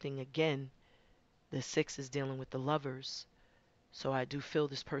attracting, again, the 6 is dealing with the lovers. So I do feel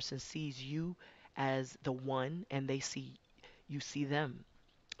this person sees you as the one, and you see them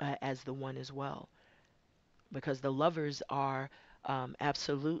as the one as well. Because the lovers are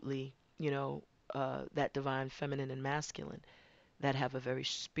absolutely, that divine feminine and masculine that have a very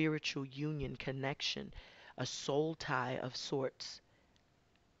spiritual union connection, a soul tie of sorts.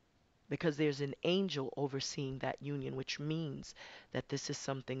 Because there's an angel overseeing that union, which means that this is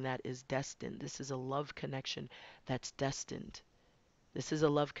something that is destined. This is a love connection that's destined. This is a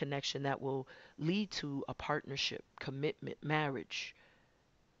love connection that will lead to a partnership, commitment, marriage,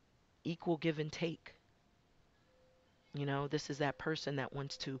 equal give and take. This is that person that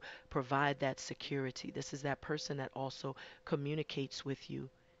wants to provide that security. This is that person that also communicates with you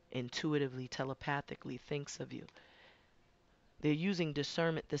intuitively, telepathically, thinks of you. They're using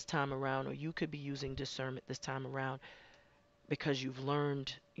discernment this time around, or you could be using discernment this time around because you've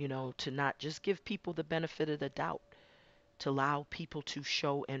learned, to not just give people the benefit of the doubt, to allow people to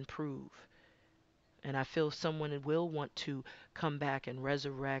show and prove. And I feel someone will want to come back and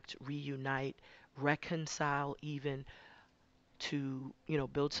resurrect, reunite, reconcile, even to,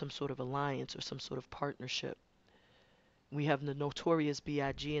 build some sort of alliance or some sort of partnership. We have the Notorious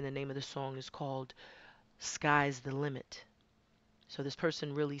B.I.G., and the name of the song is called Sky's the Limit. So this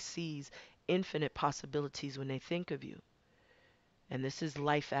person really sees infinite possibilities when they think of you. And this is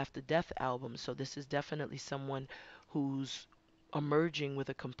Life After Death album. So this is definitely someone who's emerging with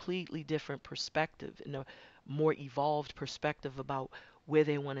a completely different perspective and a more evolved perspective about where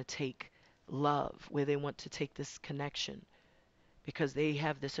they want to take love, where they want to take this connection, because they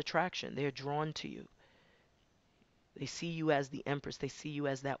have this attraction. They're drawn to you. They see you as the Empress. They see you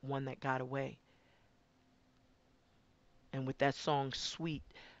as that one that got away. And with that song, Sweet,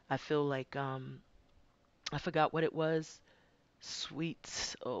 I feel like, I forgot what it was.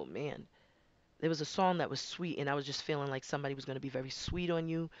 Sweet. Oh man. There was a song that was sweet, and I was just feeling like somebody was going to be very sweet on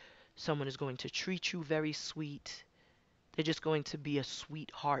you. Someone is going to treat you very sweet. They're just going to be a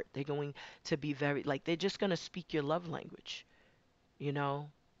sweetheart. They're going to be very, like, they're just going to speak your love language. You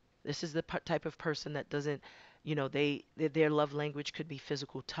know, this is the type of person that doesn't, their love language could be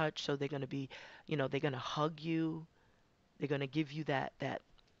physical touch. So they're going to be, they're going to hug you. They're going to give you that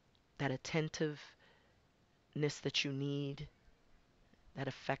attentiveness that you need, that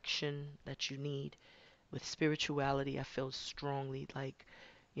affection that you need. With spirituality, I feel strongly like,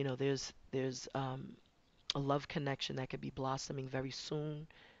 there's a love connection that could be blossoming very soon,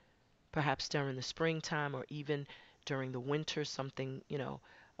 perhaps during the springtime or even during the winter. Something,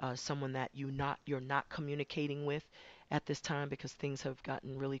 someone that you're not communicating with at this time because things have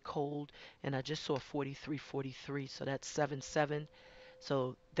gotten really cold. And I just saw 4343, so that's 7 7.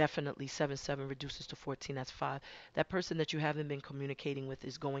 So definitely 7 7 reduces to 14, that's 5. That person that you haven't been communicating with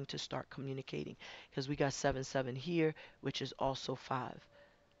is going to start communicating, because we got 7 7 here, which is also 5.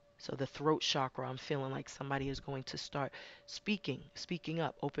 So the throat chakra, I'm feeling like somebody is going to start speaking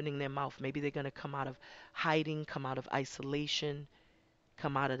up, opening their mouth. Maybe they're going to come out of hiding, come out of isolation,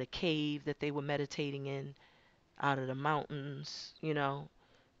 come out of the cave that they were meditating in, out of the mountains.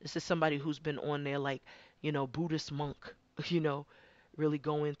 This is somebody who's been on there like, Buddhist monk, you know, really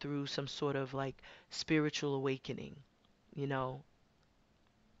going through some sort of like spiritual awakening, you know,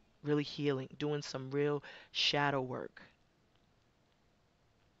 really healing, doing some real shadow work.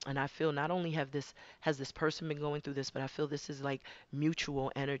 And I feel not only has this person been going through this, but I feel this is like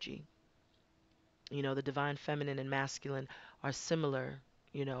mutual energy. The divine feminine and masculine are similar,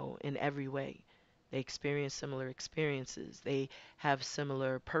 in every way. They experience similar experiences. They have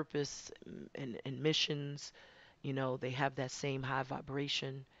similar purpose and missions. They have that same high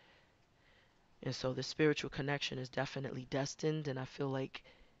vibration. And so the spiritual connection is definitely destined, and I feel like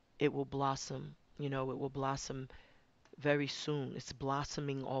it will blossom. It will blossom very soon. It's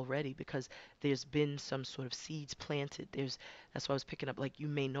blossoming already because there's been some sort of seeds planted. That's why I was picking up, like, you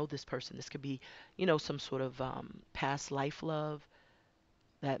may know this person. This could be, some sort of past life love.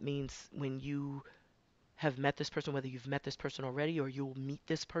 That means when you have met this person, whether you've met this person already or you'll meet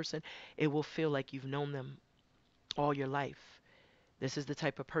this person, it will feel like you've known them all your life. This is the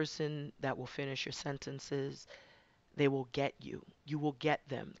type of person that will finish your sentences. They will get you. You will get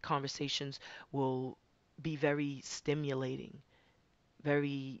them. Conversations will be very stimulating,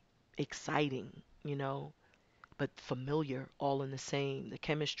 very exciting, but familiar, all in the same. The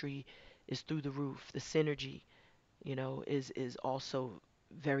chemistry is through the roof. The synergy, is also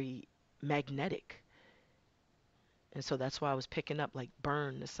very magnetic. And so that's why I was picking up like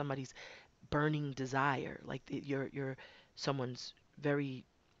burn as somebody's burning desire. Like you're someone's very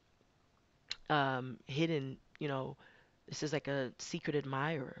hidden. This is like a secret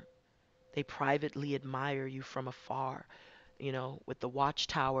admirer. They privately admire you from afar, with the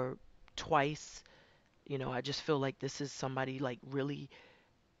watchtower twice. I just feel like this is somebody like really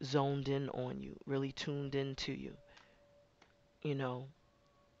zoned in on you, really tuned into you know,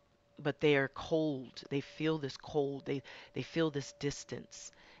 but they are cold. They feel this cold. They feel this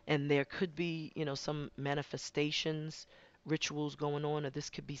distance. And there could be, some manifestations, rituals going on, or this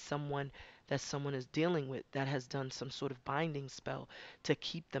could be someone that someone is dealing with that has done some sort of binding spell to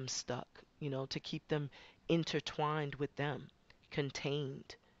keep them stuck, to keep them intertwined with them,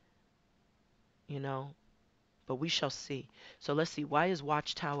 contained. But we shall see. So let's see. Why is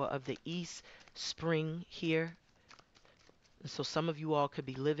Watchtower of the East Spring here? And so some of you all could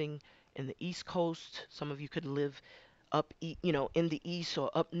be living in the East Coast. Some of you could live in the East or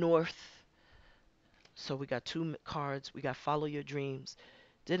up north. So we got two cards. We got Follow Your Dreams.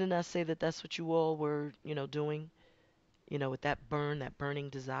 Didn't I say that that's what you all were, doing, with that burning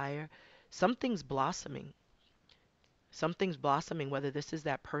desire? Something's blossoming. Something's blossoming, whether this is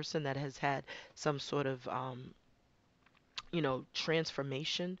that person that has had some sort of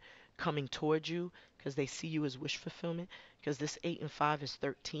transformation coming towards you because they see you as wish fulfillment. Because this 8 and 5 is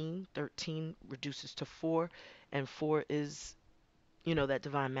 13. 13 reduces to 4, and 4 is, that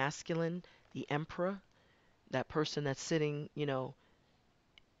divine masculine, the emperor, that person that's sitting,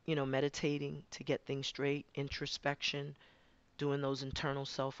 meditating to get things straight, introspection, doing those internal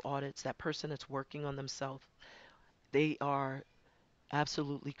self audits, that person that's working on themselves. They are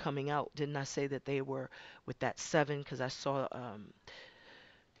absolutely coming out. Didn't I say that they were with that 7? Because I saw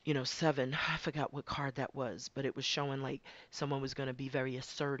 7, I forgot what card that was, but it was showing like someone was going to be very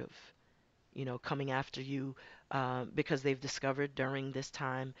assertive, coming after you because they've discovered during this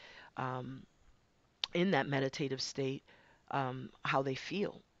time um, in that meditative state how they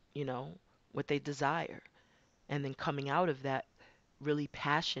feel, what they desire, and then coming out of that really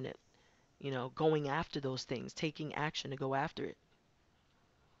passionate, going after those things, taking action to go after it.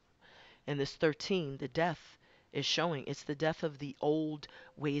 And this 13, the death, is showing it's the death of the old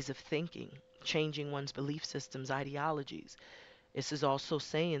ways of thinking, changing one's belief systems, ideologies. This is also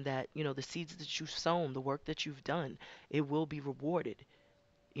saying that, the seeds that you've sown, the work that you've done, it will be rewarded.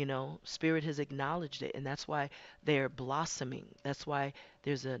 Spirit has acknowledged it, and that's why they're blossoming. That's why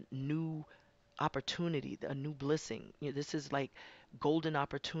there's a new opportunity, a new blessing. This is like golden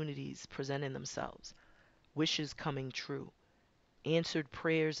opportunities presenting themselves, wishes coming true, answered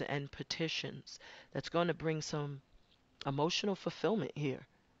prayers and petitions. That's going to bring some emotional fulfillment here.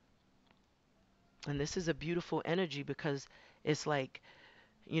 And this is a beautiful energy because it's like,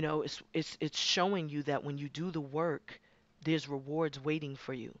 it's showing you that when you do the work, there's rewards waiting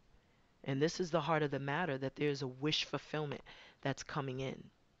for you. And this is the heart of the matter, that there's a wish fulfillment that's coming in.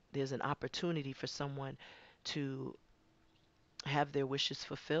 There's an opportunity for someone to have their wishes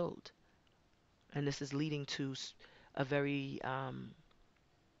fulfilled. And this is leading to a very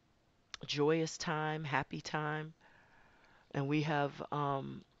joyous time, happy time. And we have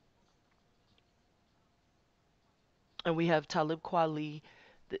Talib Kweli,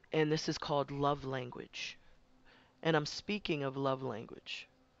 and this is called Love Language. And I'm speaking of love language,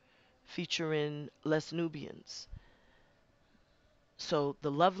 featuring Les Nubians. So the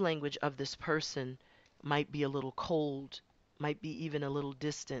love language of this person might be a little cold, might be even a little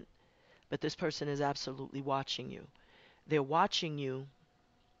distant, but this person is absolutely watching you. They're watching you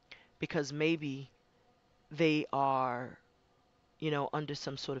because maybe they are, under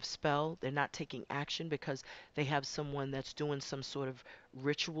some sort of spell. They're not taking action because they have someone that's doing some sort of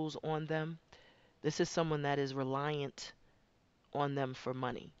rituals on them. This is someone that is reliant on them for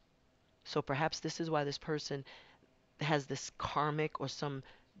money. So perhaps this is why this person has this karmic or some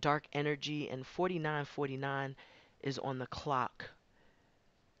dark energy, and 4949 is on the clock.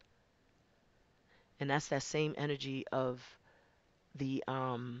 And that's that same energy of the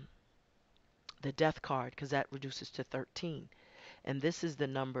um the death card, because that reduces to 13. And this is the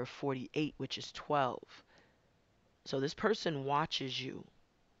number 48, which is 12. So this person watches you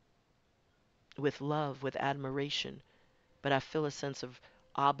with love, with admiration, but I feel a sense of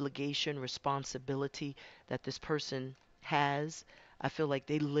obligation, responsibility that this person has. I feel like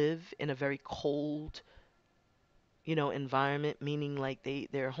they live in a very cold, environment, meaning like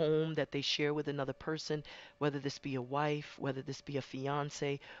their home that they share with another person, whether this be a wife, whether this be a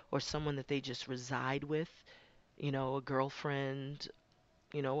fiance, or someone that they just reside with, a girlfriend,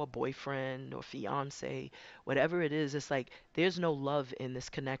 a boyfriend or fiance, whatever it is. It's like there's no love in this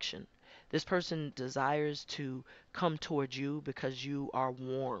connection. This person desires to come towards you because you are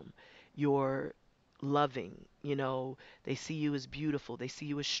warm, you're loving, they see you as beautiful, they see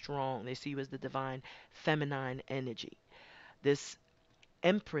you as strong, they see you as the divine feminine energy. This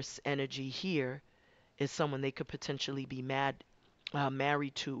Empress energy here is someone they could potentially be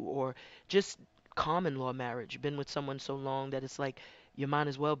married to, or just common law marriage. You've been with someone so long that it's like you might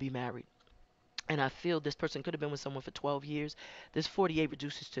as well be married. And I feel this person could have been with someone for 12 years. This 48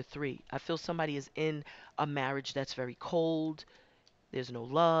 reduces to 3. I feel somebody is in a marriage that's very cold. There's no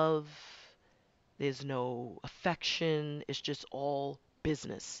love. There's no affection. It's just all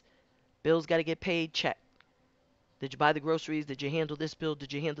business. Bills got to get paid. Check. Did you buy the groceries? Did you handle this bill?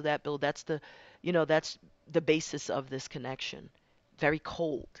 Did you handle that bill? That's the basis of this connection. Very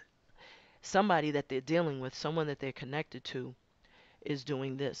cold. Somebody that they're dealing with, someone that they're connected to, is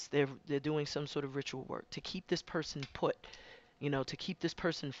doing this. They're doing some sort of ritual work to keep this person put, to keep this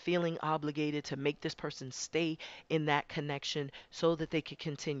person feeling obligated, to make this person stay in that connection so that they can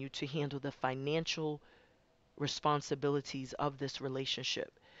continue to handle the financial responsibilities of this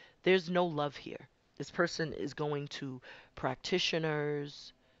relationship. There's no love here. This person is going to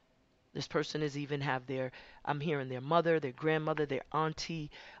practitioners. This person is even have I'm hearing their mother, their grandmother, their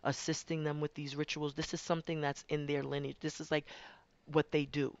auntie assisting them with these rituals. This is something that's in their lineage. This is like what they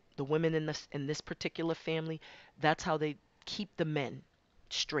do. The women in this particular family, that's how they keep the men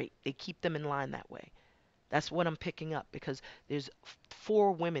straight. They keep them in line that way. That's what I'm picking up, because there's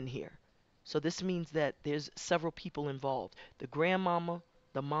 4 women here. So this means that there's several people involved. The grandmama,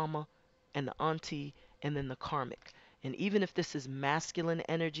 the mama, and the auntie, and then the KaRmIc. And even if this is masculine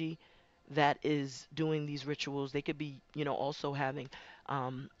energy that is doing these rituals, they could be, also having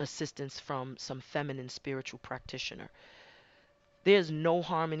assistance from some feminine spiritual practitioner. There's no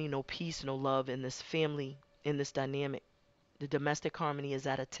harmony, no peace, no love in this family, in this dynamic. The domestic harmony is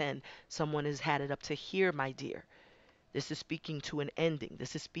at a 10. Someone has had it up to here, my dear. This is speaking to an ending.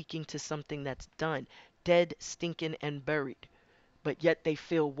 This is speaking to something that's done, dead, stinking, and buried. But yet they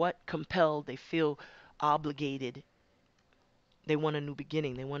feel what? Compelled. They feel obligated. They want a new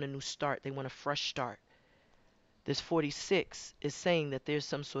beginning. They want a new start. They want a fresh start. This 46 is saying that there's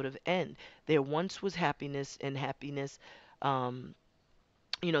some sort of end. There once was happiness and happiness. Um,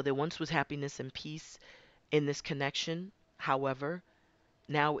 there once was happiness and peace in this connection. However,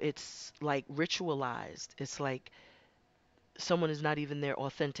 now it's like ritualized. It's like someone is not even their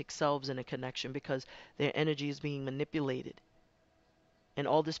authentic selves in a connection because their energy is being manipulated. And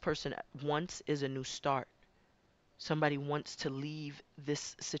all this person wants is a new start. Somebody wants to leave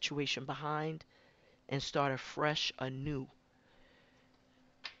this situation behind and start afresh, anew.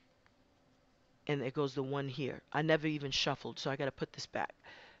 And there goes the one here. I never even shuffled, so I got to put this back.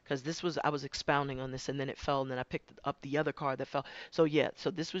 Because I was expounding on this, and then it fell, and then I picked up the other card that fell. So yeah, so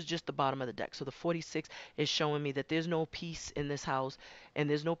this was just the bottom of the deck. So the 46 is showing me that there's no peace in this house, and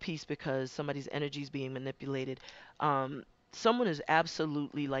there's no peace because somebody's energy is being manipulated. Someone is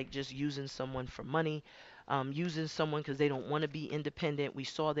absolutely like just using someone for money, using someone because they don't want to be independent. We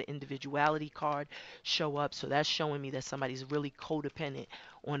saw the individuality card show up, so that's showing me that somebody's really codependent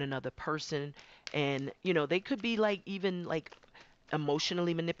on another person. And they could be like even like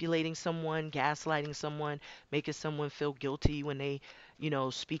emotionally manipulating someone, gaslighting someone, making someone feel guilty when they,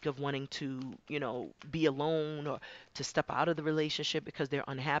 speak of wanting to, be alone or to step out of the relationship because they're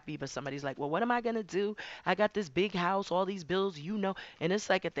unhappy. But somebody's like, well, what am I going to do? I got this big house, all these bills, and it's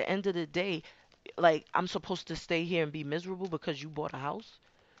like at the end of the day, like I'm supposed to stay here and be miserable because you bought a house,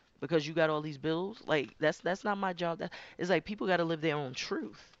 because you got all these bills. Like that's not my job. It's like people got to live their own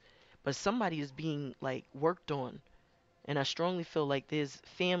truth. But somebody is being like worked on, and I strongly feel like there's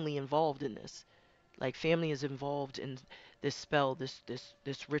family involved in this. Like family is involved in this spell, this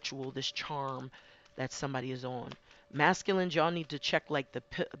ritual, this charm that somebody is on. Masculines, y'all need to check like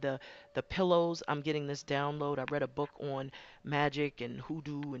the pillows. I'm getting this download. I read a book on magic and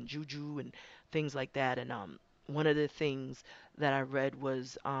hoodoo and juju and things like that. And one of the things that I read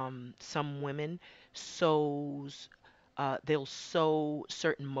was some women sews they'll sew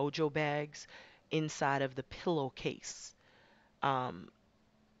certain mojo bags inside of the pillowcase, um,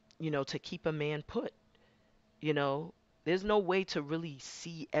 to keep a man put. You know, there's no way to really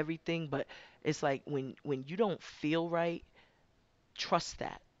see everything, but it's like when you don't feel right, trust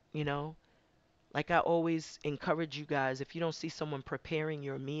that, you know? Like I always encourage you guys, if you don't see someone preparing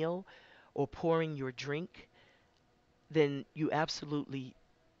your meal or pouring your drink, then you absolutely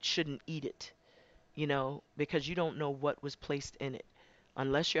shouldn't eat it, because you don't know what was placed in it.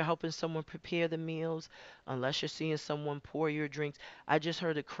 Unless you're helping someone prepare the meals, unless you're seeing someone pour your drinks. I just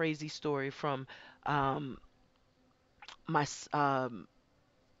heard a crazy story from um, my a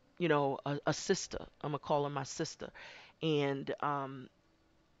sister. I'm gonna call her my sister, and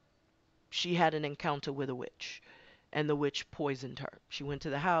she had an encounter with a witch, and the witch poisoned her. She went to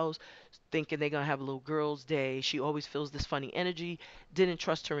the house thinking they're gonna have a little girls' day. She always feels this funny energy. Didn't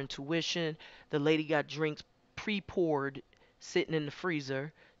trust her intuition. The lady got drinks pre-poured, sitting in the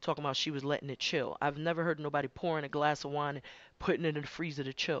freezer, talking about she was letting it chill. I've never heard nobody pouring a glass of wine and putting it in the freezer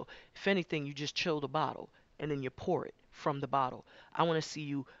to chill. If anything, you just chill the bottle and then you pour it from the bottle. I want to see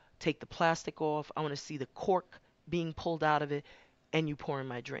you take the plastic off. I want to see the cork being pulled out of it, and you pouring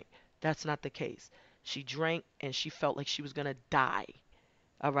my drink. That's not the case. She drank and she felt like she was gonna die.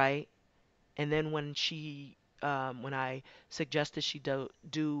 All right. And then when I suggested she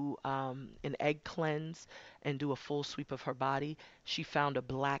do an egg cleanse and do a full sweep of her body, she found a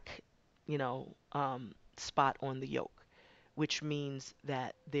black, spot on the yolk, which means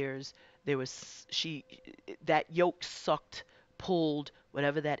that there was she that yolk sucked, pulled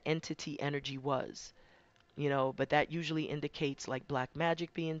whatever that entity energy was, but that usually indicates like black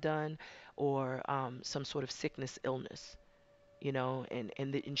magic being done or some sort of sickness, illness,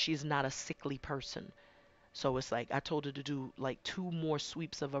 and she's not a sickly person. So it's like I told her to do like two more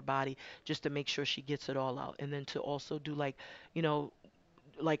sweeps of her body just to make sure she gets it all out. And then to also do like, you know,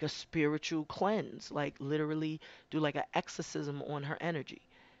 like a spiritual cleanse, like literally do like an exorcism on her energy,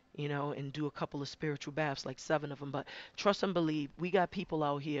 and do a couple of spiritual baths, like 7 of them. But trust and believe, we got people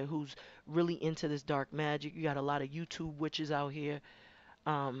out here who's really into this dark magic. You got a lot of YouTube witches out here,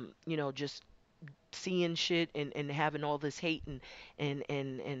 just seeing shit and having all this hate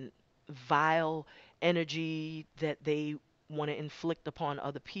and vile energy that they want to inflict upon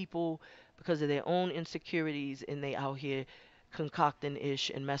other people because of their own insecurities, and they out here concocting ish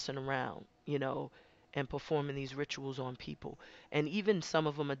and messing around, and performing these rituals on people. And even some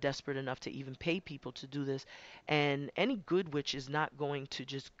of them are desperate enough to even pay people to do this. And any good witch is not going to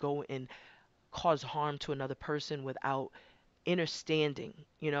just go and cause harm to another person without understanding.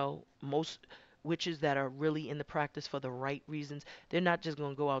 Most witches that are really in the practice for the right reasons, they're not just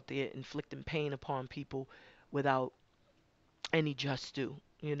going to go out there inflicting pain upon people without any just due,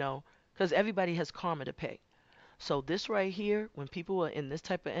 because everybody has karma to pay. So this right here, when people are in this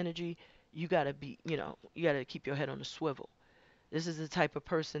type of energy, you got to be, you got to keep your head on a swivel. This is the type of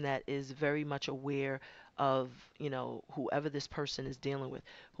person that is very much aware of, whoever this person is dealing with,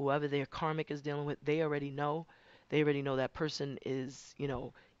 whoever their karmic is dealing with. They already know. They already know that person is,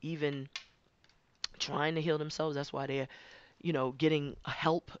 even trying to heal themselves. That's why they're, getting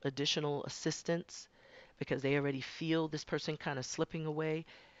help, additional assistance, because they already feel this person kind of slipping away.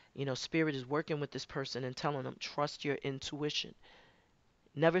 Spirit is working with this person and telling them, trust your intuition.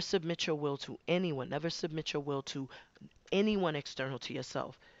 Never submit your will to anyone. Never submit your will to anyone external to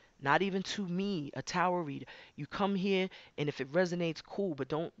yourself. Not even to me, a tower reader. You come here, and if it resonates, cool, but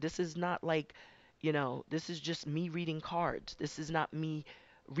don't, this is not like, this is just me reading cards. This is not me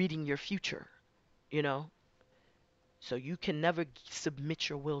reading your future, you know? So you can never submit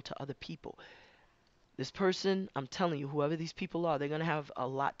your will to other people. This person, I'm telling you, whoever these people are, they're going to have a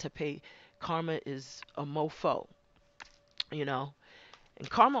lot to pay. Karma is a mofo, you know? And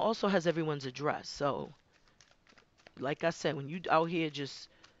karma also has everyone's address. So, like I said, when you out here just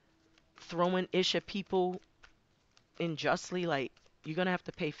throwing ish at people unjustly, like, you're going to have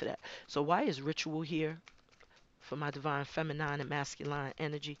to pay for that. So why is ritual here for my divine feminine and masculine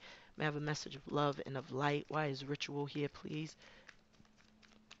energy? May I have a message of love and of light? Why is ritual here, please?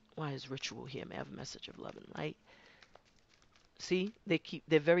 Why is ritual here? May I have a message of love and light? See,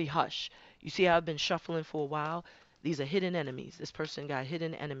 they're very hush. You see how I've been shuffling for a while? These are hidden enemies. This person got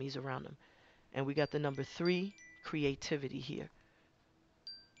hidden enemies around them. And we got the number 3, creativity here.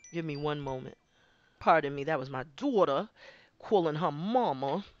 Give me one moment. Pardon me, that was my daughter calling her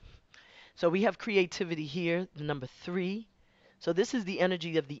mama. So we have creativity here, the number 3. So this is the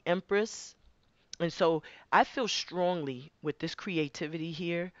energy of the Empress. And so I feel strongly with this creativity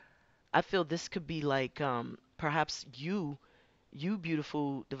here. I feel this could be like perhaps you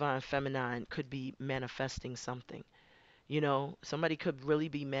beautiful divine feminine could be manifesting something. You know, somebody could really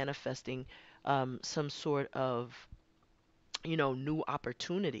be manifesting some sort of, new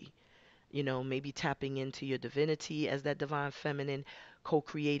opportunity. You know, maybe tapping into your divinity as that divine feminine,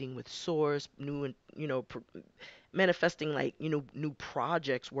 co-creating with source, new and, manifesting like, new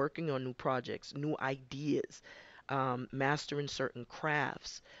projects, working on new projects, new ideas, mastering certain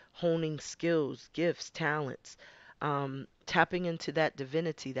crafts, honing skills, gifts, talents, tapping into that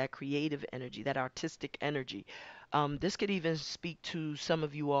divinity, that creative energy, that artistic energy. This could even speak to some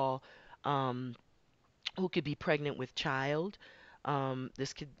of you all who could be pregnant with child.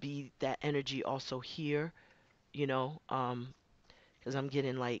 This could be that energy also here, you know, because I'm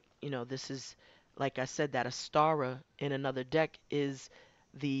getting like, this is, like I said, that Astara in another deck is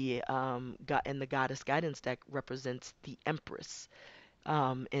the God, and the Goddess Guidance deck represents the Empress.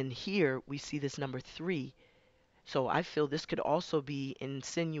 And here we see this number 3. So I feel this could also be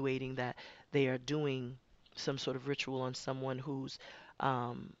insinuating that they are doing some sort of ritual on someone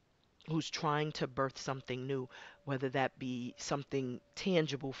um, who's trying to birth something new, whether that be something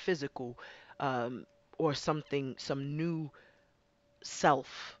tangible, physical, um, or something, some new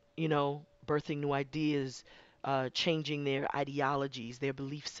self, birthing new ideas, changing their ideologies, their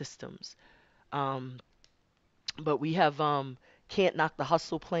belief systems. Um, but we have Can't Knock the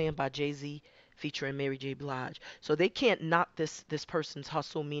Hustle playing by Jay-Z featuring Mary J. Blige. So they can't knock this person's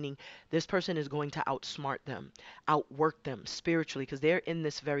hustle, meaning this person is going to outsmart them, outwork them spiritually, because they're in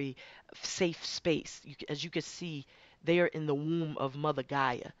this very safe space. As you can see, they are in the womb of Mother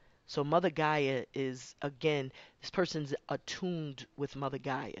Gaia. So Mother Gaia is, again, this person's attuned with Mother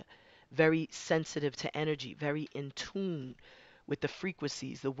Gaia, very sensitive to energy, very in tune with the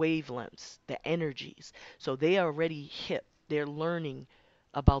frequencies, the wavelengths, the energies. So they are already hip. They're learning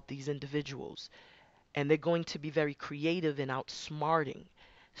about these individuals. And they're going to be very creative in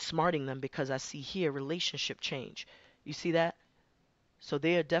smarting them, because I see here relationship change. You see that? So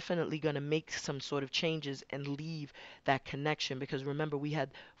they are definitely going to make some sort of changes and leave that connection, because remember we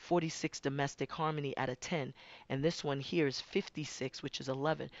had 46 domestic harmony out of 10, and this one here is 56, which is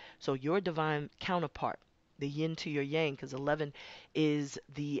 11. So your divine counterpart, the yin to your yang, because 11 is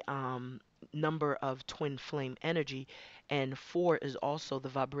the number of twin flame energy, and 4 is also the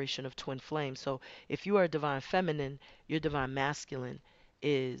vibration of twin flame. So if you are a divine feminine, your divine masculine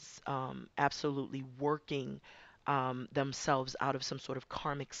is absolutely working themselves out of some sort of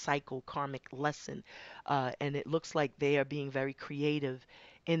karmic cycle, karmic lesson. And it looks like they are being very creative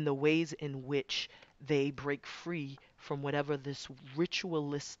in the ways in which they break free from whatever this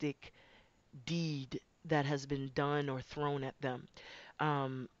ritualistic deed that has been done or thrown at them.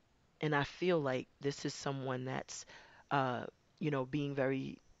 Um, and I feel like this is someone that's, uh, being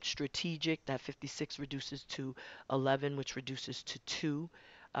very strategic. That 56 reduces to 11, which reduces to 2.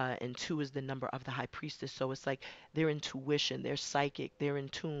 And 2 is the number of the high priestess. So it's like their intuition, they're psychic, they're in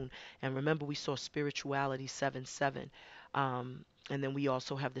tune. And remember, we saw spirituality 7 7. And then we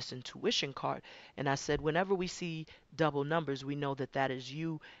also have this intuition card. And I said, whenever we see double numbers, we know that that is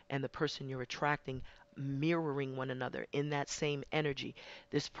you and the person you're attracting mirroring one another in that same energy.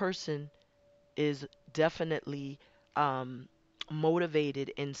 This person is definitely um, motivated,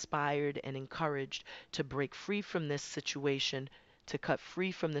 inspired, and encouraged to break free from this situation, to cut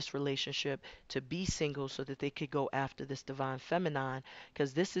free from this relationship, to be single so that they could go after this divine feminine,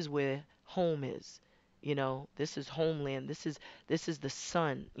 because this is where home is. This is homeland. This is the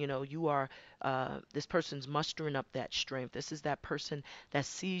sun. You are this person's mustering up that strength. This is that person that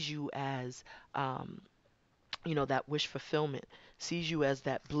sees you as that wish fulfillment, sees you as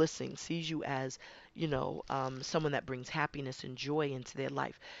that blessing, sees you as, someone that brings happiness and joy into their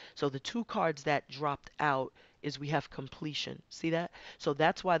life. So the 2 cards that dropped out is we have completion. See that? So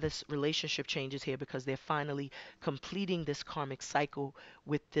that's why this relationship changes here, because they're finally completing this karmic cycle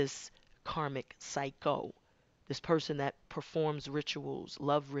with this karmic psycho. This person that performs rituals,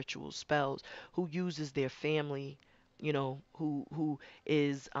 love rituals, spells, who uses their family, who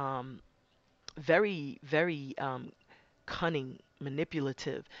is very, very cunning,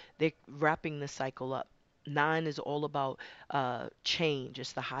 manipulative. They're wrapping the cycle up. 9 is all about change.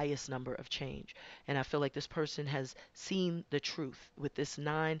 It's the highest number of change. And I feel like this person has seen the truth. With this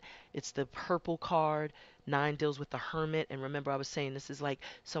 9, it's the purple card. 9 deals with the hermit. And remember, I was saying this is like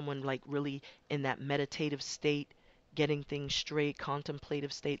someone like really in that meditative state, getting things straight,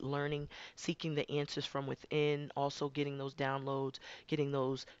 contemplative state, learning, seeking the answers from within, also getting those downloads, getting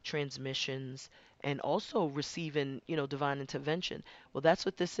those transmissions, and also receiving, divine intervention. Well, that's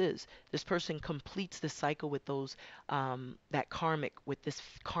what this is. This person completes the cycle with those, that karmic, with this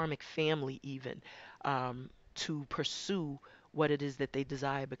karmic family, even, to pursue what it is that they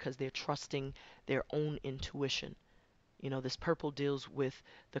desire because they're trusting their own intuition. This purple deals with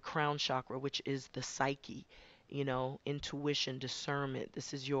the crown chakra, which is the psyche, intuition, discernment.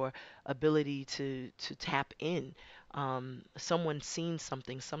 This is your ability to tap in. Someone seen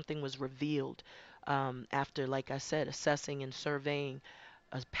something, something was revealed after, like I said, assessing and surveying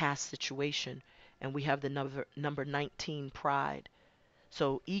a past situation. And we have the number 19, pride.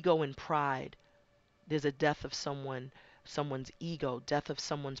 So ego and pride. There's a death of someone's ego, death of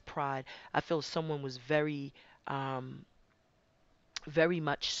someone's pride. I feel someone was um, very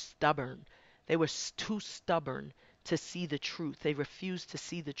much stubborn. They were too stubborn to see the truth. They refused to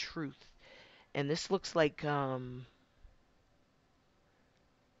see the truth. And this looks like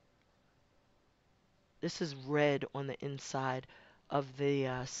this is red on the inside of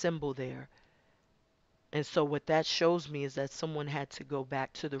the symbol there. And so what that shows me is that someone had to go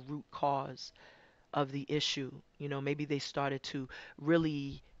back to the root cause of the issue. Maybe they started to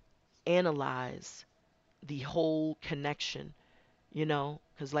really analyze the whole connection,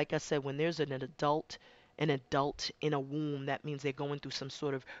 because like I said, when there's an adult in a womb, that means they're going through some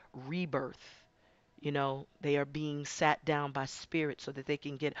sort of rebirth. They are being sat down by spirit so that they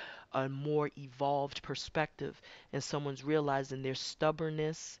can get a more evolved perspective. And someone's realizing their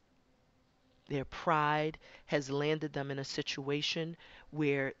stubbornness, their pride has landed them in a situation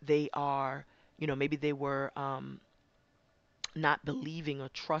where they are, maybe they were not believing or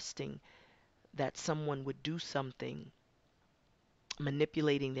trusting that someone would do something,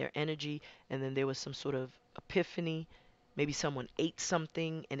 manipulating their energy, and then there was some sort of epiphany. Maybe someone ate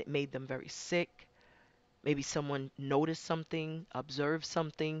something and it made them very sick. Maybe someone noticed something, observed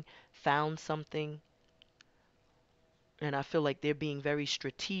something, found something. And I feel like they're being very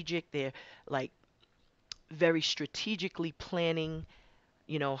strategic. They're like very strategically planning,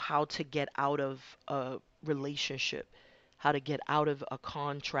 how to get out of a relationship, how to get out of a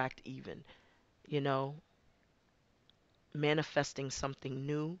contract, even, you know, manifesting something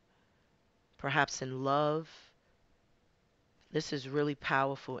new, perhaps in love. This is really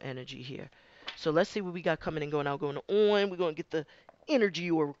powerful energy here. So let's see what we got coming and going out, going on. We're going to get the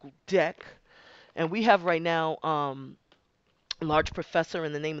energy oracle deck. And we have right now Large Professor,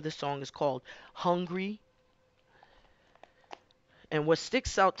 and the name of the song is called Hungry. And what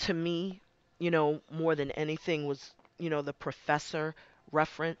sticks out to me, more than anything was, the professor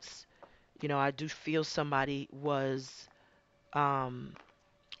reference. I do feel somebody um,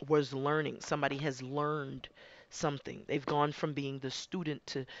 was learning. Somebody has learned something. They've gone from being the student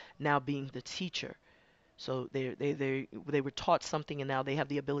to now being the teacher. So they were taught something and now they have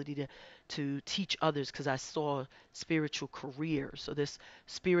the ability to teach others, because I saw spiritual career. So this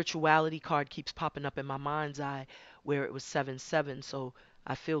spirituality card keeps popping up in my mind's eye where it was 7-7. So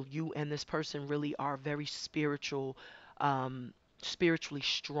I feel you and this person really are very spiritual, spiritually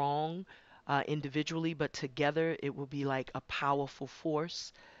strong individually, but together it will be like a powerful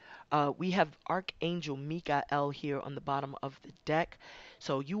force. We have Archangel Michael here on the bottom of the deck.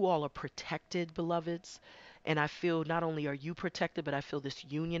 So you all are protected, beloveds. And I feel not only are you protected, but I feel this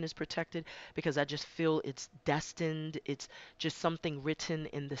union is protected, because I just feel it's destined. It's just something written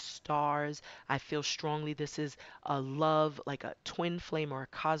in the stars. I feel strongly this is a love, like a twin flame or a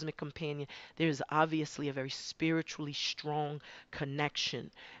cosmic companion. There's obviously a very spiritually strong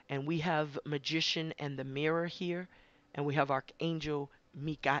connection. And we have Magician and the Mirror here. And we have Archangel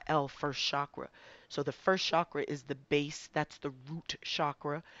Mikael, first chakra. So the first chakra is the base, that's the root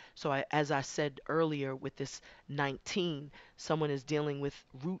chakra. So as I said earlier with this 19, someone is dealing with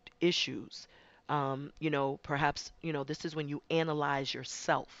root issues. Perhaps, this is when you analyze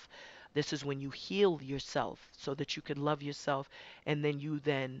yourself. This is when you heal yourself so that you could love yourself, and then you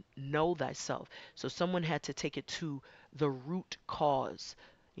then know thyself. So someone had to take it to the root cause.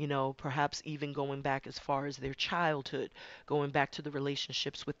 Perhaps even going back as far as their childhood, going back to the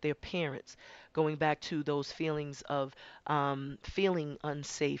relationships with their parents, going back to those feelings of feeling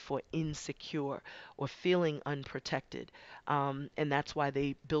unsafe or insecure or feeling unprotected. And that's why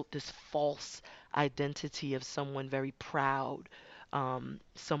they built this false identity of someone very proud,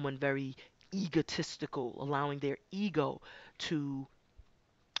 someone very egotistical, allowing their ego to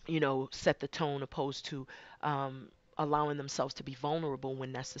set the tone, opposed to allowing themselves to be vulnerable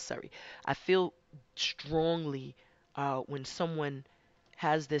when necessary. I feel strongly when someone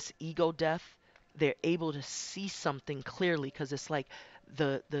has this ego death, they're able to see something clearly because it's like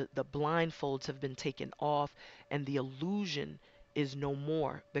the blindfolds have been taken off and the illusion is no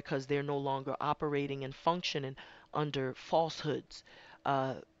more because they're no longer operating and functioning under falsehoods,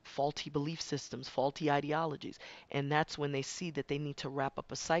 faulty belief systems, faulty ideologies. And that's when they see that they need to wrap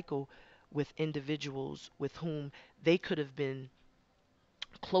up a cycle with individuals with whom they could have been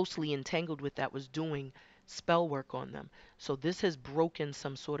closely entangled with that was doing spell work on them. So this has broken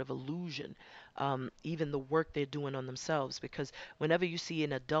some sort of illusion, even the work they're doing on themselves. Because whenever you see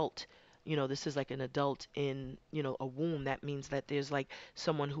an adult, this is like an adult in, a womb, that means that there's like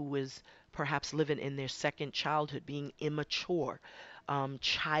someone who is perhaps living in their second childhood, being immature,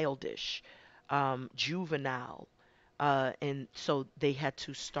 childish, juvenile. And so they had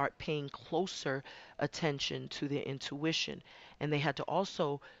to start paying closer attention to their intuition. And they had to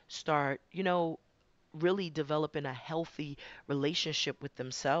also start, really developing a healthy relationship with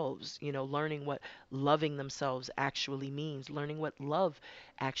themselves, learning what loving themselves actually means, learning what love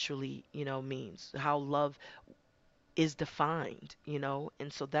actually, means, how love is defined,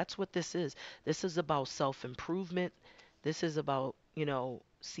 and so that's what this is. This is about self improvement. This is about,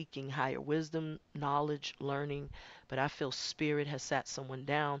 seeking higher wisdom, knowledge, learning. But I feel spirit has sat someone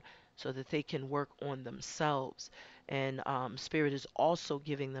down so that they can work on themselves. And spirit is also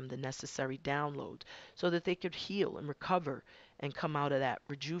giving them the necessary download so that they could heal and recover and come out of that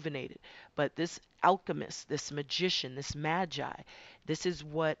rejuvenated. But this alchemist, this magician, this magi, this is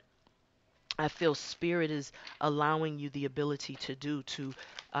what I feel spirit is allowing you the ability to do to,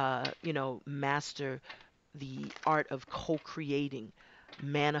 master the art of co-creating,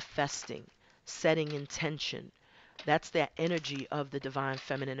 manifesting, setting intention. That's that energy of the divine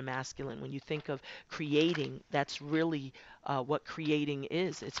feminine and masculine. When you think of creating, that's really what creating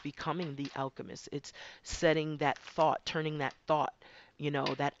is. It's becoming the alchemist. It's setting that thought, turning that thought,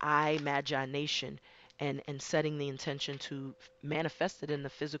 that I imagination, and setting the intention to manifest it in the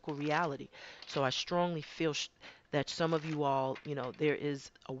physical reality. So I strongly feel that some of you all, there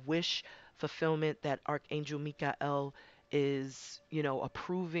is a wish fulfillment that Archangel Michael is,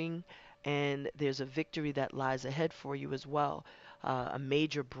 approving, and there's a victory that lies ahead for you as well. A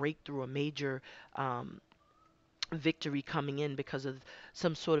major breakthrough, a major victory coming in because of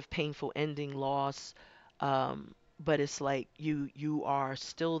some sort of painful ending, loss. But it's like you are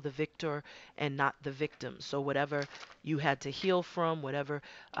still the victor and not the victim. So whatever you had to heal from, whatever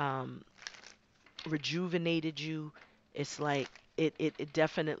um, rejuvenated you, it's like it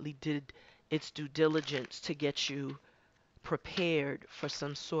definitely did its due diligence to get you prepared for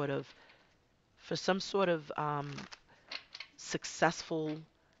some sort of successful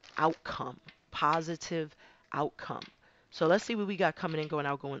outcome, positive outcome. So let's see what we got coming in, going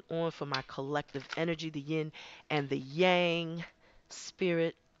out, going on for my collective energy, the yin and the yang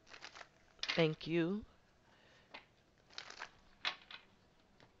spirit. Thank you.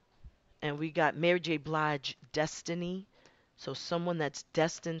 And we got Mary J. Blige, Destiny. So someone that's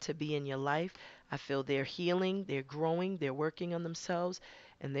destined to be in your life. I feel they're healing, they're growing, they're working on themselves,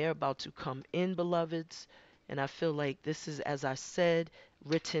 and they're about to come in, beloveds. And I feel like this is, as I said,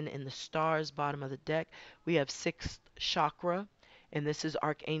 written in the stars, bottom of the deck. We have sixth chakra, and this is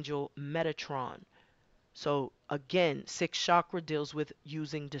Archangel Metatron. So again, sixth chakra deals with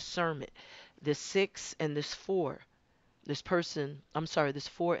using discernment. This six and this four, this person, I'm sorry, this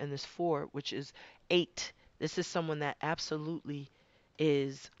four and this four, which is eight. This is someone that absolutely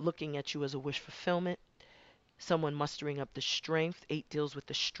is looking at you as a wish fulfillment, someone mustering up the strength. Eight deals with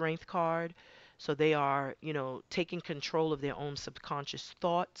the strength card. So they are, taking control of their own subconscious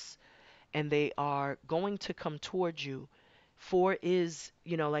thoughts, and they are going to come towards you. Four is,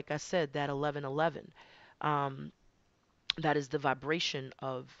 like I said, that 1111. Um, that is the vibration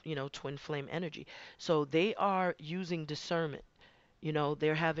of, twin flame energy. So they are using discernment.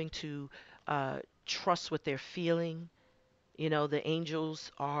 They're having to trust what they're feeling. The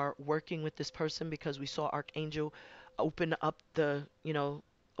angels are working with this person because we saw Archangel open up the,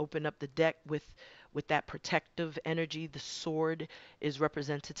 open up the deck with that protective energy. The sword is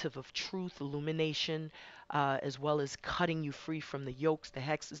representative of truth, illumination, as well as cutting you free from the yokes, the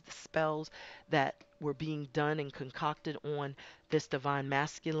hexes, the spells that were being done and concocted on this divine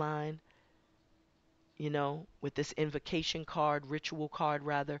masculine, with this invocation card, ritual card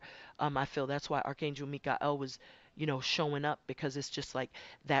rather. I feel that's why Archangel Michael was, showing up, because it's just like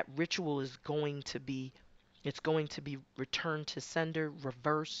that ritual is going to be, it's going to be returned to sender,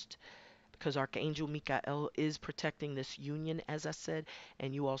 reversed, because Archangel Michael is protecting this union, as I said,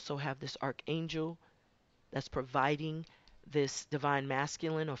 and you also have this archangel that's providing this divine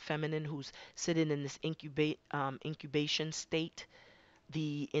masculine or feminine who's sitting in this incubation state.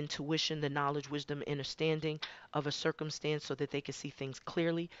 the intuition, the knowledge, wisdom, understanding of a circumstance so that they can see things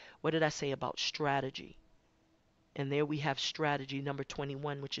clearly. What did I say about strategy? And there we have strategy number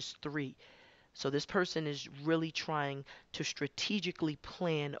 21, which is 3. So this person is really trying to strategically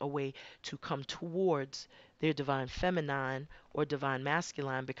plan a way to come towards their divine feminine or divine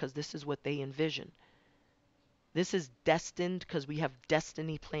masculine, because this is what they envision. This is destined because we have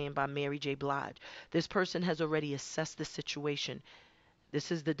Destiny playing by Mary J. Blige. This person has already assessed the situation.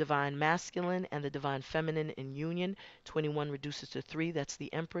 This is the divine masculine and the divine feminine in union. 21 reduces to 3. That's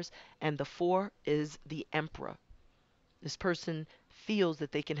the Empress. And the 4 is the Emperor. This person feels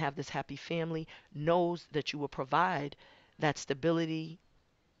that they can have this happy family, knows that you will provide that stability,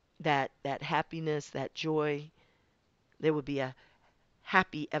 that happiness, that joy. There would be a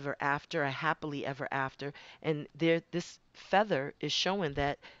happy ever after, a happily ever after. And there, this feather is showing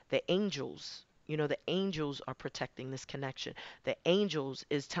that the angels, the angels are protecting this connection. The angels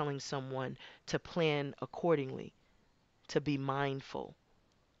is telling someone to plan accordingly, to be mindful,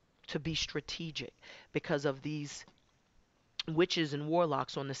 to be strategic, because of these witches and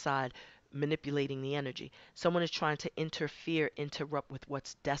warlocks on the side manipulating the energy. Someone is trying to interfere, interrupt with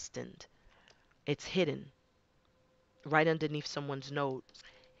what's destined. It's hidden right underneath someone's nose.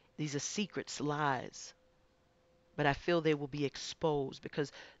 These are secrets, lies. But I feel they will be exposed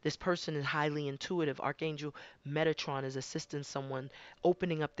because this person is highly intuitive. Archangel Metatron is assisting someone,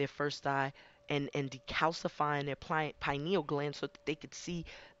 opening up their first eye and decalcifying their pineal gland so that they could see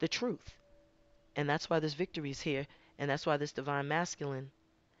the truth. And that's why this victory is here. And that's why this divine masculine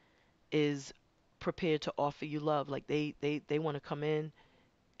is prepared to offer you love. Like they want to come in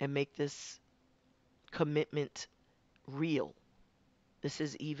and make this commitment real. This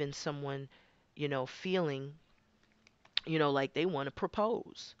is even someone, feeling, like they want to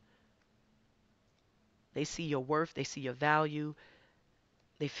propose. They see your worth, they see your value,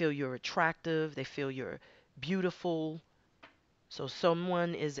 they feel you're attractive, they feel you're beautiful. So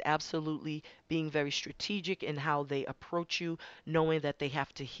someone is absolutely being very strategic in how they approach you, knowing that they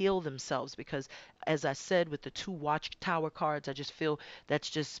have to heal themselves. Because as I said, with the 2 Watchtower cards, I just feel that's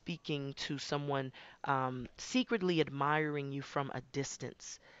just speaking to someone secretly admiring you from a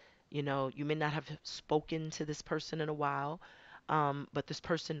distance. You may not have spoken to this person in a while, but this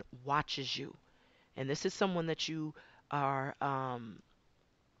person watches you. And this is someone that you are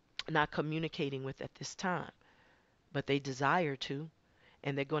not communicating with at this time, but they desire to,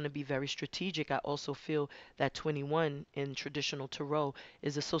 and they're going to be very strategic. I also feel that 21 in traditional tarot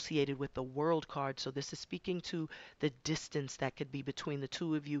is associated with the World card. So this is speaking to the distance that could be between the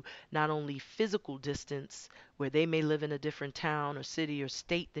two of you, not only physical distance, where they may live in a different town or city or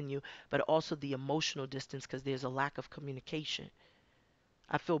state than you, but also the emotional distance, because there's a lack of communication.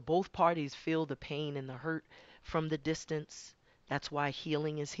 I feel both parties feel the pain and the hurt from the distance. That's why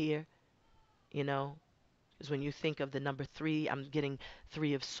healing is here, you know. Because when you think of the number 3, I'm getting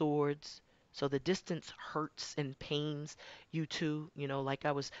 3 of swords. So the distance hurts and pains you too. Like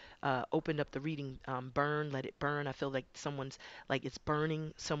I was opened up the reading, burn, let it burn. I feel like someone's, like it's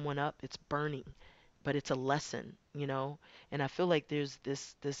burning someone up. It's burning, but it's a lesson. And I feel like there's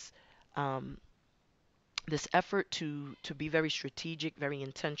um, this effort to be very strategic, very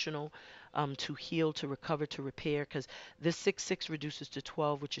intentional, to heal, to recover, to repair, because this 6 reduces to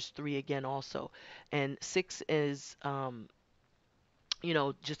 12, which is 3 again also. And 6 is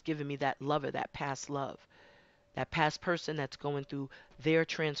just giving me that lover, that past love, that past person that's going through their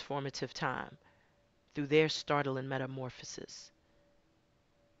transformative time, through their startling metamorphosis.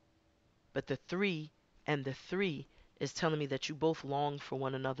 But the 3 and the 3 is telling me that you both long for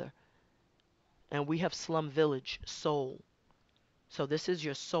one another. And we have Slum Village, soul. So this is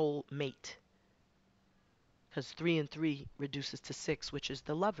your soul mate. Because 3 and 3 reduces to 6, which is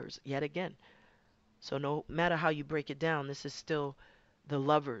the lovers, yet again. So no matter how you break it down, this is still the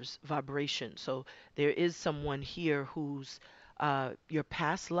lovers vibration. So there is someone here who's your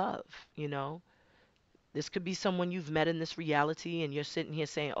past love. This could be someone you've met in this reality and you're sitting here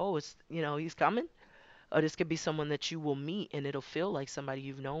saying, oh, he's coming. Or this could be someone that you will meet and it'll feel like somebody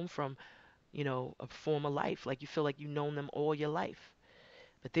you've known from, a former life. Like you feel like you've known them all your life.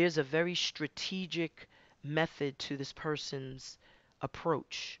 But there's a very strategic method to this person's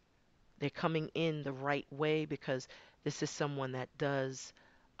approach. They're coming in the right way because this is someone that does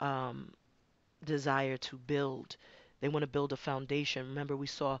desire to build. They want to build a foundation. Remember, we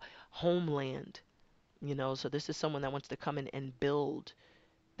saw homeland, so this is someone that wants to come in and build.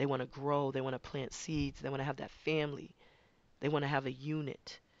 They want to grow. They want to plant seeds. They want to have that family. They want to have a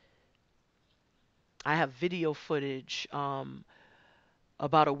unit. I have video footage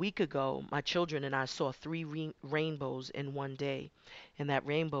About a week ago, my children and I saw three rainbows in one day, and that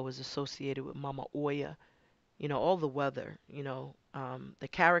rainbow is associated with Mama Oya. You know, all the weather. You know, the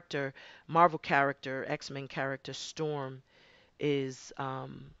character, Marvel character, X-Men character Storm is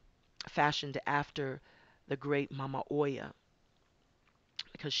fashioned after the great Mama Oya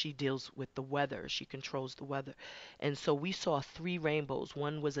because she deals with the weather. She controls the weather. And so we saw three rainbows.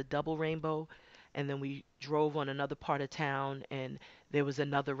 One was a double rainbow, and then we drove on another part of town, and there was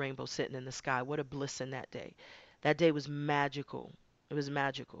another rainbow sitting in the sky. What a bliss in that day. That day was magical. It was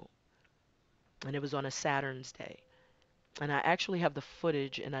magical. And it was on a Saturn's day. And I actually have the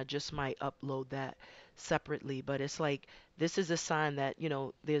footage, and I just might upload that separately. But it's like, this is a sign that, you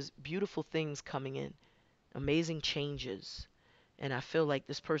know, there's beautiful things coming in, amazing changes. And I feel like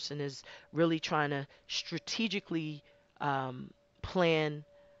this person is really trying to strategically plan,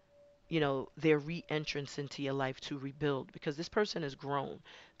 you know, their re-entrance into your life to rebuild, because this person has grown.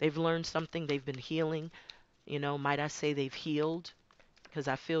 They've learned something. They've been healing. You know, might I say they've healed? Because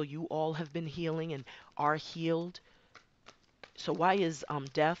I feel you all have been healing and are healed. So why is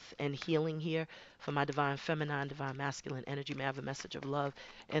death and healing here for my divine feminine, divine masculine energy? May I have a message of love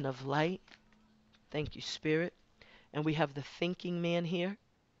and of light? Thank you, Spirit. And we have the thinking man here.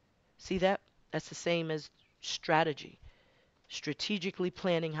 See that? That's the same as strategy. Strategically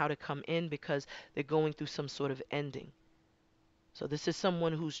planning how to come in because they're going through some sort of ending. So this is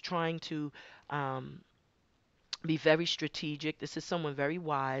someone who's trying to be very strategic. This is someone very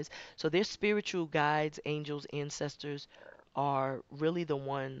wise. So their spiritual guides, angels, ancestors are really the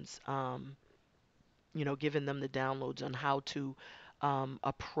ones, you know, giving them the downloads on how to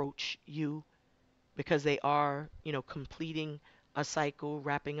approach you, because they are, you know, completing a cycle,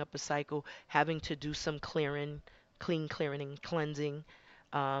 wrapping up a cycle, having to do some clearing, clearing and cleansing,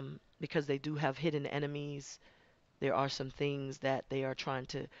 because they do have hidden enemies. There are some things that they are trying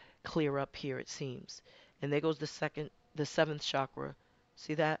to clear up here, it seems. And there goes the seventh chakra.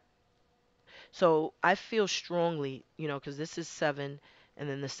 See that? So I feel strongly, you know, because this is seven and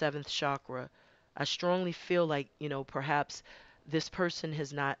then the seventh chakra. I strongly feel like, you know, perhaps this person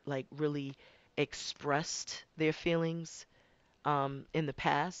has not like really expressed their feelings in the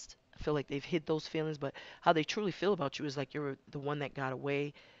past. I feel like they've hid those feelings, but how they truly feel about you is like you're the one that got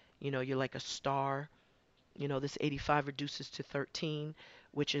away. You know, you're like a star. You know, this 85 reduces to 13,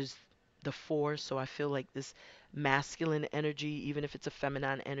 which is the force. So I feel like this masculine energy, even if it's a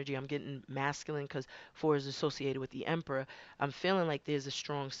feminine energy, I'm getting masculine because 4 is associated with the emperor. I'm feeling like there's a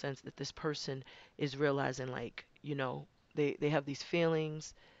strong sense that this person is realizing, like, you know, they have these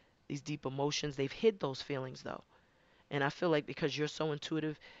feelings, these deep emotions. They've hid those feelings though. And I feel like because you're so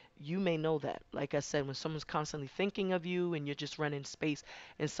intuitive, you may know that. Like I said, when someone's constantly thinking of you and you're just running space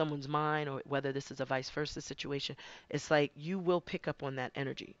in someone's mind, or whether this is a vice versa situation, it's like you will pick up on that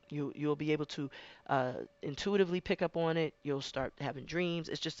energy. You'll be able to intuitively pick up on it. You'll start having dreams.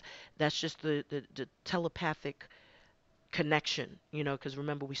 It's just that's just the telepathic connection, you know, because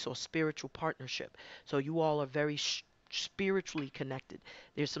remember we saw spiritual partnership. So you all are very spiritually connected.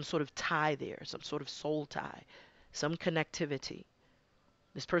 There's some sort of tie there, some sort of soul tie, some connectivity.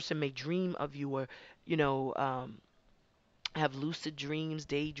 This person may dream of you, or, you know, have lucid dreams,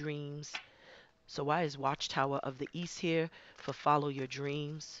 daydreams. So why is Watchtower of the East here for follow your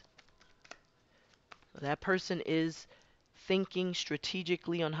dreams? That person is thinking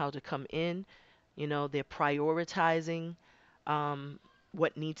strategically on how to come in. You know, they're prioritizing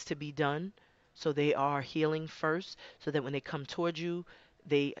what needs to be done. So they are healing first so that when they come towards you,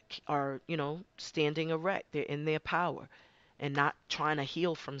 they are, you know, standing erect. They're in their power and not trying to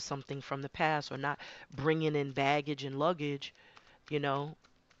heal from something from the past, or not bringing in baggage and luggage. You know,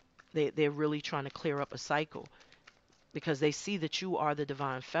 they're really trying to clear up a cycle because they see that you are the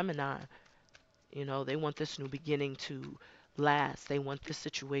divine feminine. You know, they want this new beginning to last. They want this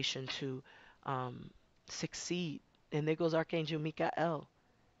situation to succeed. And there goes Archangel Michael.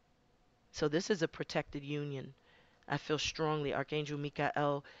 So this is a protected union. I feel strongly, Archangel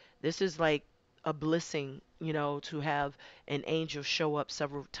Michael, this is like a blessing, you know, to have an angel show up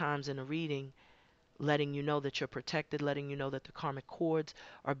several times in a reading, letting you know that you're protected, letting you know that the karmic cords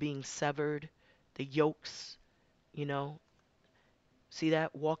are being severed, the yokes, you know. See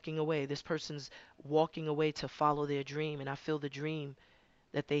that? Walking away. This person's walking away to follow their dream, and I feel the dream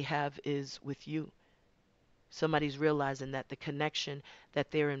that they have is with you. Somebody's realizing that the connection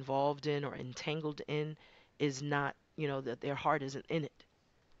that they're involved in or entangled in is not, you know, that their heart isn't in it.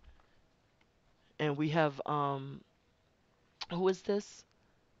 And we have who is this?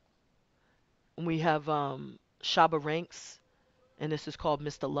 We have Shaba Ranks, and this is called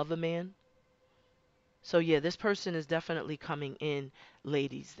Mr. Loverman. So yeah, this person is definitely coming in,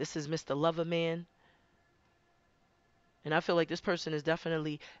 ladies. This is Mr. Lover Man, and I feel like this person is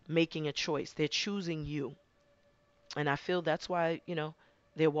definitely making a choice. They're choosing you. And I feel that's why,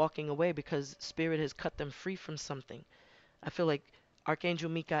 they're walking away because spirit has cut them free from something. I feel like Archangel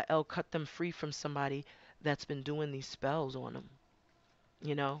Michael cut them free from somebody that's been doing these spells on them.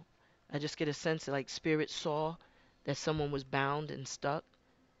 You know, I just get a sense that like spirit saw that someone was bound and stuck,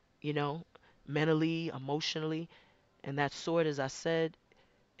 you know, mentally, emotionally, and that sword, as I said,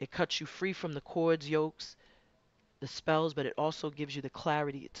 it cuts you free from the cords, yokes, the spells, but it also gives you the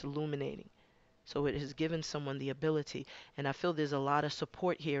clarity. It's illuminating. So it has given someone the ability, and I feel there's a lot of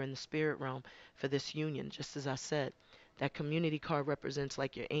support here in the spirit realm for this union. Just as I said, that community card represents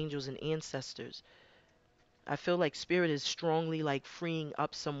like your angels and ancestors. I feel like spirit is strongly like freeing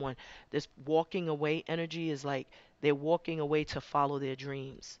up someone. This walking away energy is like they're walking away to follow their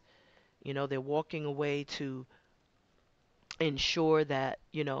dreams. They're walking away to ensure that,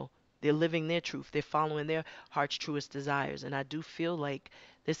 they're living their truth. They're following their heart's truest desires. And I do feel like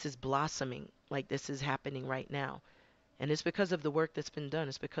this is blossoming, like this is happening right now. And it's because of the work that's been done.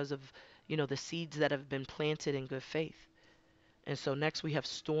 It's because of, the seeds that have been planted in good faith. And so next we have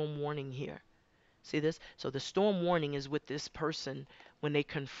storm warning here. See this? So the storm warning is with this person when they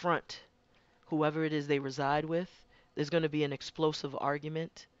confront whoever it is they reside with. There's going to be an explosive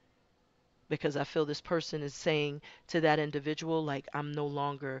argument because I feel this person is saying to that individual, like, I'm no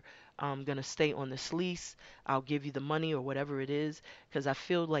longer going to stay on this lease. I'll give you the money or whatever it is. Because I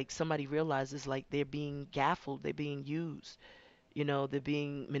feel like somebody realizes like they're being gaffled, they're being used, they're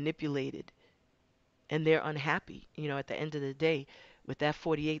being manipulated and they're unhappy. At the end of the day, with that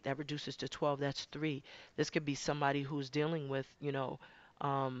 48, that reduces to 12, that's 3. This could be somebody who's dealing with,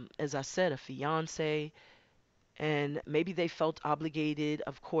 as I said, a fiance, and maybe they felt obligated,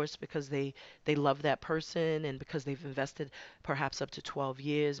 of course, because they love that person and because they've invested perhaps up to 12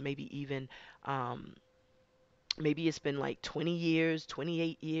 years, um, maybe it's been like 20 years,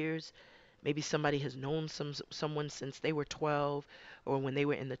 28 years. Maybe somebody has known someone since they were 12 or when they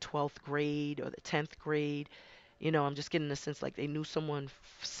were in the 12th grade or the 10th grade. I'm just getting the sense like they knew someone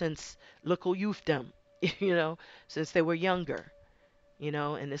since little youthdom, since they were younger.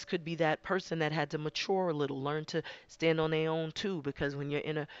 And this could be that person that had to mature a little, learn to stand on their own too, because when you're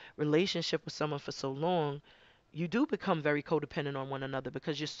in a relationship with someone for so long, you do become very codependent on one another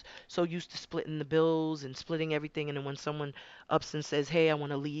because you're so used to splitting the bills and splitting everything. And then when someone ups and says, hey, I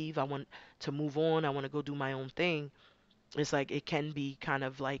want to leave, I want to move on, I want to go do my own thing, it's like it can be kind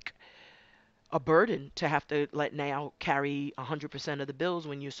of like a burden to have to let now carry 100% of the bills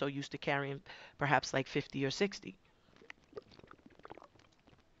when you're so used to carrying perhaps like 50 or 60.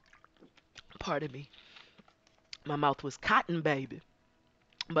 Pardon me. My mouth was cotton, baby.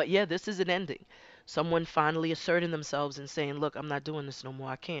 But yeah, this is an ending. Someone finally asserting themselves and saying, look, I'm not doing this no more.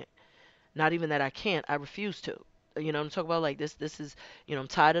 I can't. Not even that I can't, I refuse to. I'm talking about like this is, I'm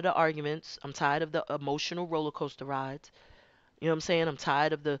tired of the arguments. I'm tired of the emotional roller coaster rides. You know what I'm saying? I'm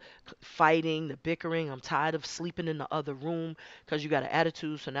tired of the fighting, the bickering. I'm tired of sleeping in the other room because you got an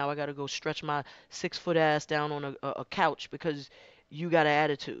attitude. So now I got to go stretch my 6 foot ass down on a couch because you got an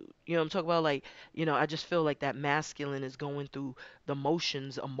attitude. You know what I'm talking about? Like, I just feel like that masculine is going through the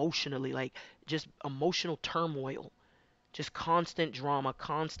motions emotionally, like just emotional turmoil, just constant drama,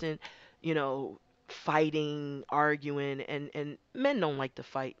 constant, you know, fighting, arguing, and men don't like to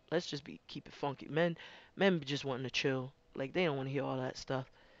fight. Let's just keep it funky. Men just wanting to chill. Like they don't want to hear all that stuff,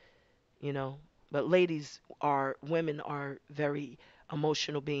 you know. But women are very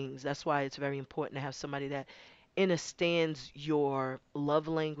emotional beings. That's why it's very important to have somebody that understands your love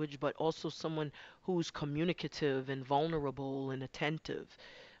language, but also someone who's communicative and vulnerable and attentive.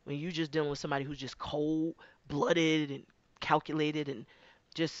 When you're just dealing with somebody who's just cold blooded and calculated and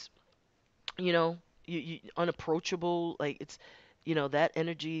just, you unapproachable, like it's, that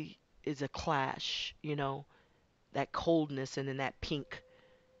energy is a clash, that coldness and then that pink,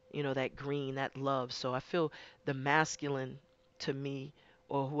 that green, that love. So I feel the masculine to me,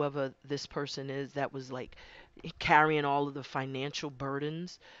 or whoever this person is that was like carrying all of the financial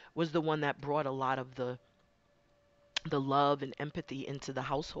burdens, was the one that brought a lot of the love and empathy into the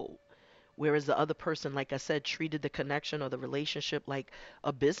household. Whereas the other person, like I said, treated the connection or the relationship like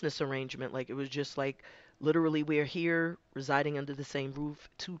a business arrangement. Like it was just like literally we're here residing under the same roof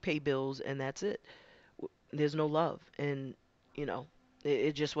to pay bills and that's it. There's no love. And, you know,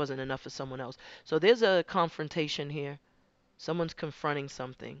 it just wasn't enough for someone else. So there's a confrontation here. Someone's confronting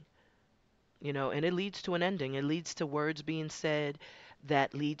something, and it leads to an ending. It leads to words being said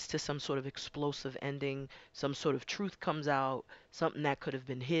that leads to some sort of explosive ending. Some sort of truth comes out, something that could have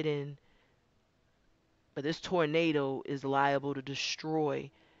been hidden. or this tornado is liable to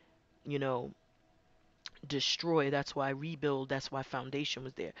destroy, you know, destroy. That's why rebuild, that's why foundation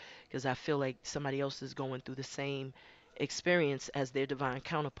was there. Because I feel like somebody else is going through the same experience as their divine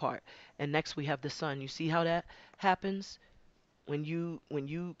counterpart. And next we have the sun. You see how that happens? When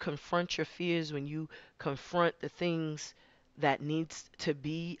you confront your fears, when you confront the things that needs to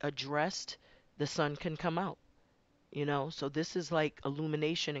be addressed, the sun can come out. So this is like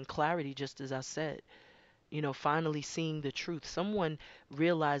illumination and clarity, just as I said. Finally seeing the truth. Someone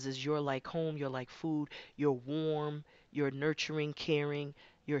realizes you're like home, you're like food, you're warm, you're nurturing, caring,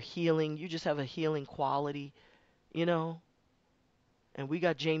 you're healing. You just have a healing quality, you know. And we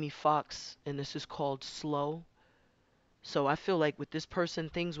got Jamie Foxx, and this is called Slow. So I feel like with this person,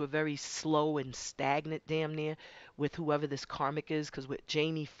 things were very slow and stagnant, damn near, with whoever this KaRmIc is. Because with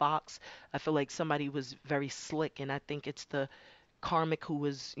Jamie Foxx, I feel like somebody was very slick, and I think it's the KaRmIc who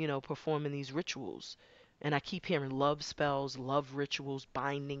was, performing these rituals. And I keep hearing love spells, love rituals,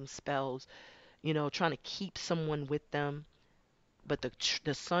 binding spells, trying to keep someone with them. But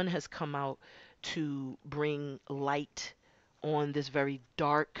the sun has come out to bring light on this very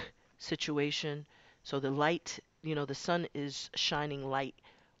dark situation. So the light, the sun is shining light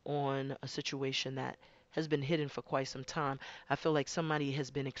on a situation that has been hidden for quite some time. I feel like somebody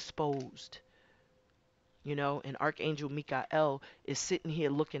has been exposed, and Archangel Michael is sitting here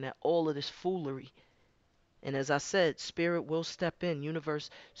looking at all of this foolery. And as I said, spirit will step in. Universe,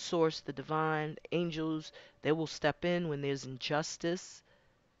 source, the divine, angels, they will step in when there's injustice.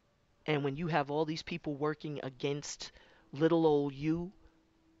 And when you have all these people working against little old you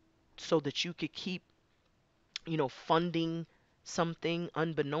so that you could keep, funding something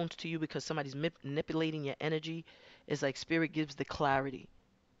unbeknownst to you because somebody's manipulating your energy, it's like spirit gives the clarity.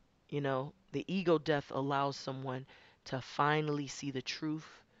 The ego death allows someone to finally see the truth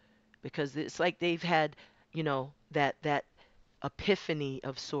because it's like they've had, that epiphany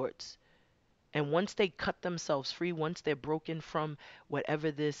of sorts. And once they cut themselves free, once they're broken from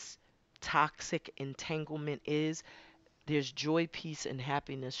whatever this toxic entanglement is, there's joy, peace, and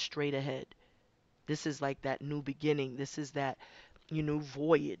happiness straight ahead. This is like that new beginning. This is that,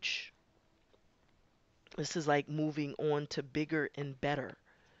 voyage. This is like moving on to bigger and better.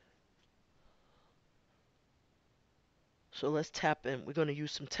 So let's tap in. We're going to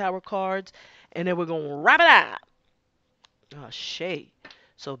use some tarot cards and then we're going to wrap it up. Oh, Shay.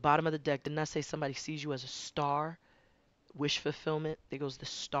 So bottom of the deck, didn't I say somebody sees you as a star? Wish fulfillment. There goes the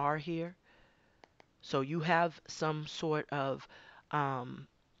star here. So you have some sort of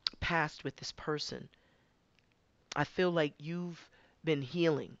past with this person. I feel like you've been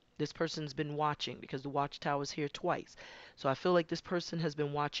healing. This person's been watching because the watchtower's here twice. So I feel like this person has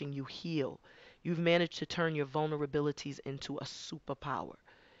been watching you heal. You've managed to turn your vulnerabilities into a superpower.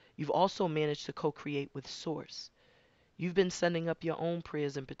 You've also managed to co-create with Source. You've been sending up your own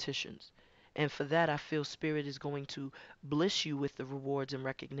prayers and petitions. And for that, I feel Spirit is going to bliss you with the rewards and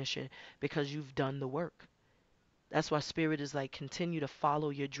recognition because you've done the work. That's why Spirit is like, continue to follow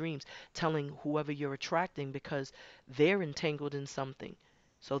your dreams, telling whoever you're attracting because they're entangled in something.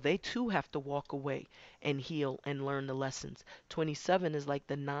 So they too have to walk away and heal and learn the lessons. 27 is like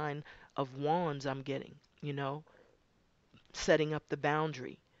the 9 of Wands I'm getting, setting up the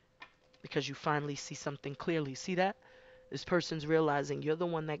boundary because you finally see something clearly. See that? This person's realizing you're the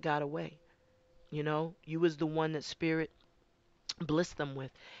one that got away. You was the one that Spirit blessed them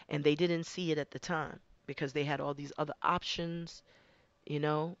with, and they didn't see it at the time because they had all these other options. You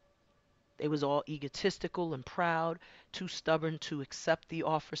know, they was all egotistical and proud, too stubborn to accept the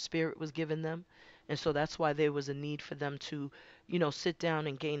offer Spirit was giving them. And so that's why there was a need for them to, sit down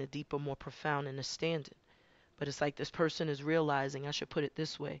and gain a deeper, more profound understanding. But it's like this person is realizing, I should put it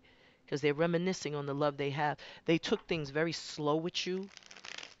this way, because they're reminiscing on the love they have. They took things very slow with you,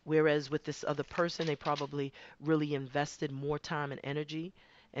 whereas with this other person, they probably really invested more time and energy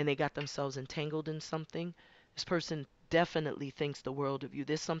and they got themselves entangled in something. This person definitely thinks the world of you.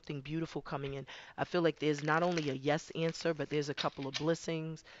 There's something beautiful coming in. I feel like there's not only a yes answer, but there's a couple of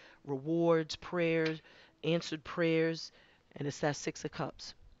blessings, rewards, prayers, answered prayers, and it's that 6 of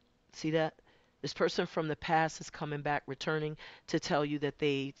Cups. See that? This person from the past is coming back, returning to tell you that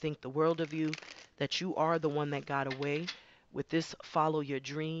they think the world of you, that you are the one that got away. With this, follow your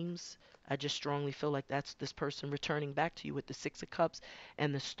dreams. I just strongly feel like that's this person returning back to you with the 6 of Cups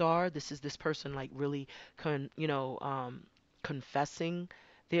and the Star. This is this person like really, confessing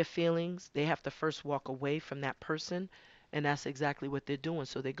their feelings. They have to first walk away from that person, and that's exactly what they're doing.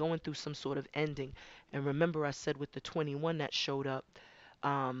 So they're going through some sort of ending. And remember, I said with the 21 that showed up,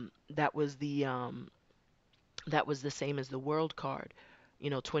 that was the same as the World card.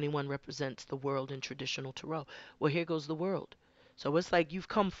 21 represents the world in traditional tarot. Well, here goes the world. So it's like you've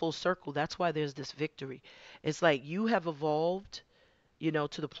come full circle. That's why there's this victory. It's like you have evolved,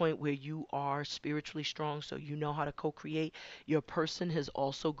 to the point where you are spiritually strong, so you know how to co-create. Your person has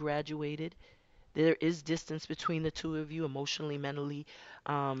also graduated. There is distance between the two of you, emotionally, mentally,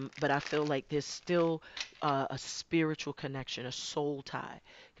 but I feel like there's still a spiritual connection, a soul tie,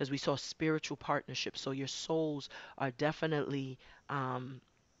 because we saw spiritual partnership. So your souls are definitely um,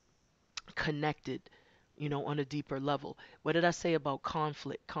 connected, on a deeper level. What did I say about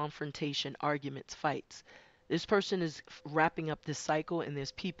conflict, confrontation, arguments, fights? This person is wrapping up this cycle, and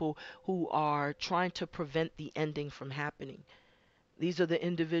there's people who are trying to prevent the ending from happening. These are the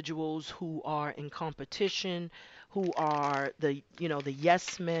individuals who are in competition, who are the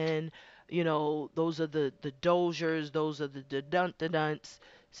yes men, those are the dozers, those are the dunts.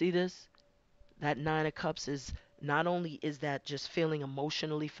 See this? That Nine of Cups is not only is that just feeling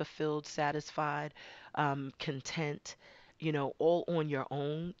emotionally fulfilled, satisfied, content, all on your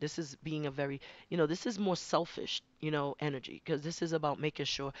own. This is being a very, this is more selfish, energy, because this is about making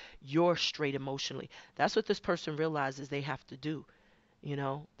sure you're straight emotionally. That's what this person realizes they have to do.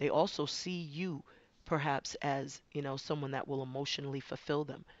 They also see you perhaps as, someone that will emotionally fulfill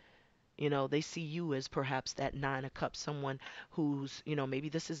them. They see you as perhaps that Nine of Cups, someone who's, maybe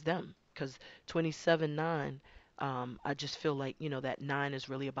this is them. Because 27-9, I just feel like, that 9 is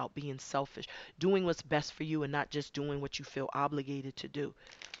really about being selfish, doing what's best for you and not just doing what you feel obligated to do.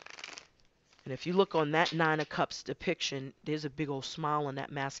 And if you look on that Nine of Cups depiction, there's a big old smile on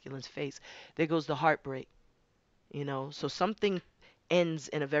that masculine's face. There goes the heartbreak, So something ends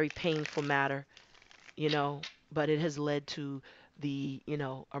in a very painful matter, you know, but it has led to the,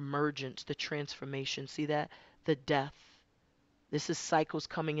 emergence, the transformation. See that? The death. This is cycles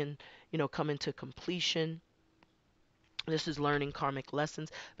coming in, coming to completion. This is learning karmic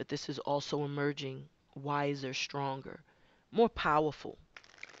lessons, but this is also emerging wiser, stronger, more powerful.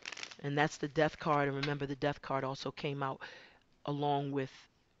 And that's the death card. And remember, the death card also came out along with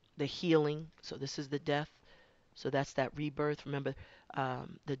the healing. So this is the death. So that's that rebirth. Remember,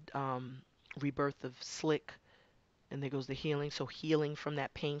 the rebirth of Slick. And there goes the healing. So healing from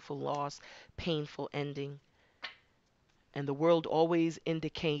that painful loss, painful ending. And the world always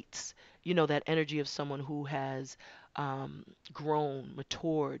indicates, that energy of someone who has grown,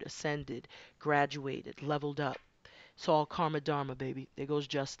 matured, ascended, graduated, leveled up. It's all karma dharma, baby. There goes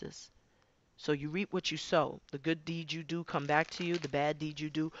justice. So you reap what you sow. The good deeds you do come back to you. The bad deeds you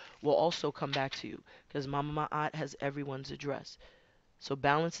do will also come back to you. Because Mama Ma'at has everyone's address. So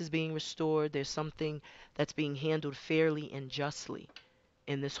balance is being restored. There's something that's being handled fairly and justly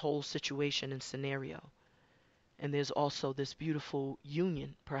in this whole situation and scenario. And there's also this beautiful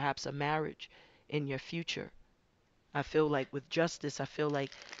union, perhaps a marriage in your future. I feel like with justice, I feel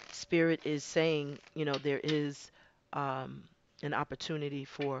like Spirit is saying, there is an opportunity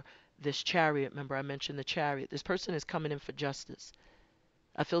for this chariot. Remember, I mentioned the chariot. This person is coming in for justice.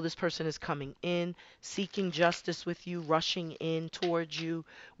 I feel this person is coming in, seeking justice with you, rushing in towards you,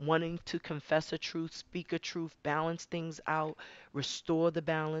 wanting to confess a truth, speak a truth, balance things out, restore the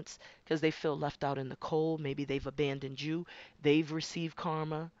balance, because they feel left out in the cold. Maybe they've abandoned you. They've received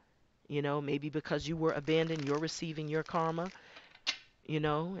karma. Maybe because you were abandoned, you're receiving your karma.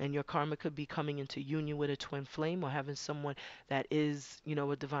 And your karma could be coming into union with a twin flame or having someone that is,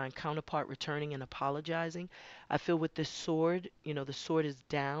 a divine counterpart returning and apologizing. I feel with this sword, the sword is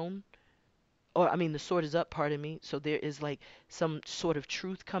down, or I mean, the sword is up, pardon me. So there is like some sort of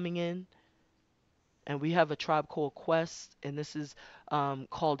truth coming in. And we have a tribe called Quest, and this is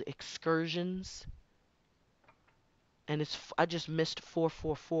called Excursions. And I just missed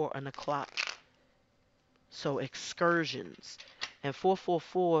 444 on the clock. So excursions. And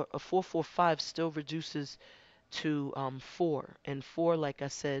 444, 445 still reduces to 4. And 4, like I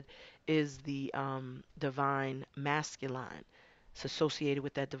said, is the divine masculine. It's associated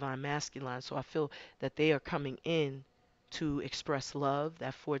with that divine masculine. So I feel that they are coming in to express love.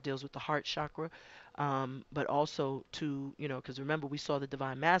 That 4 deals with the heart chakra. But also to, because remember, we saw the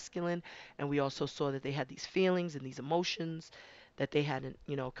divine masculine, and we also saw that they had these feelings and these emotions that they hadn't,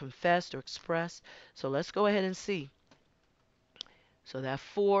 confessed or expressed. So let's go ahead and see. So that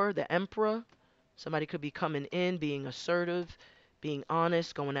 4, the emperor, somebody could be coming in, being assertive, being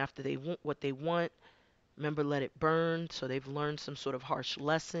honest, going after what they want. Remember, let it burn. So they've learned some sort of harsh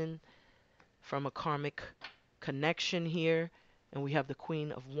lesson from a karmic connection here. And we have the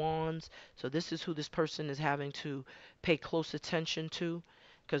Queen of Wands. So this is who this person is having to pay close attention to,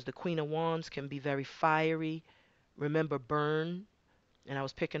 because the Queen of Wands can be very fiery. Remember, burn. And I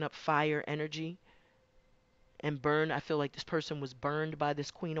was picking up fire energy. and burn. I feel like this person was burned by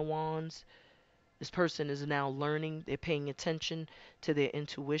this Queen of Wands. This person is now learning. They're paying attention to their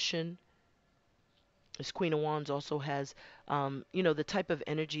intuition. This Queen of Wands also has, the type of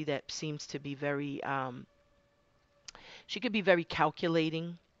energy that seems to be very, she could be very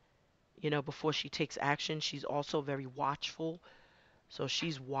calculating, before she takes action. She's also very watchful. So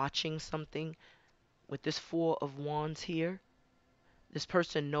she's watching something. With this Four of Wands here, this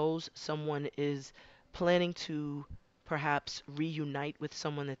person knows someone is planning to perhaps reunite with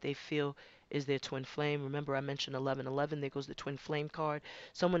someone that they feel is their twin flame. Remember, I mentioned 1111. There goes the twin flame card.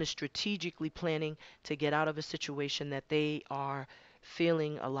 Someone is strategically planning to get out of a situation that they are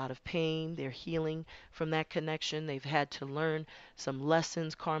feeling a lot of pain. They're healing from that connection. They've had to learn some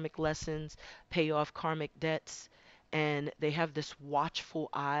lessons, karmic lessons, pay off karmic debts, and they have this watchful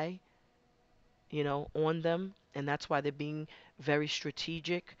eye, on them, and that's why they're being very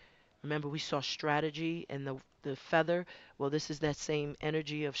strategic. Remember, we saw strategy and the feather. Well, this is that same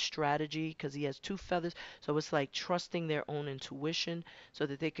energy of strategy because he has two feathers. So it's like trusting their own intuition so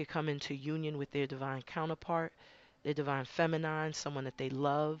that they could come into union with their divine counterpart, their divine feminine, someone that they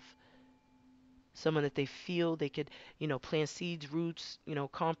love, someone that they feel they could, plant seeds, roots,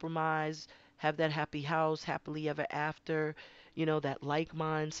 compromise, have that happy house, happily ever after, that like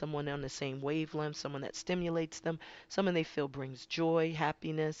mind, someone on the same wavelength, someone that stimulates them, someone they feel brings joy,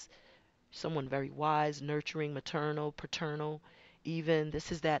 happiness, someone very wise, nurturing, maternal, paternal, even.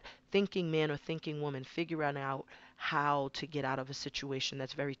 This is that thinking man or thinking woman figuring out how to get out of a situation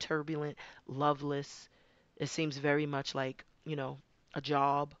that's very turbulent, loveless. It seems very much like, a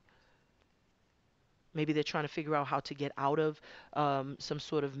job. Maybe they're trying to figure out how to get out of some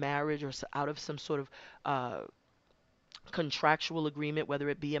sort of marriage or out of some sort of contractual agreement, whether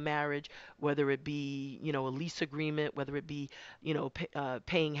it be a marriage, whether it be, a lease agreement, whether it be,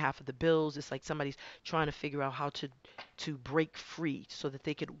 paying half of the bills. It's like somebody's trying to figure out how to break free so that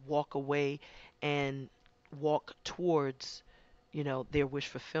they could walk away and walk towards, their wish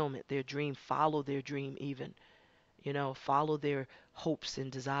fulfillment, their dream, follow their dream even, follow their hopes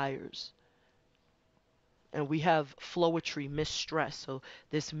and desires. And we have flowetry, mistress. So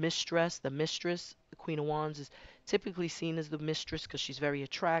this mistress, the mistress, the Queen of Wands, is typically seen as the mistress because she's very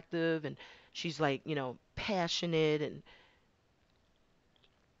attractive and she's like, passionate and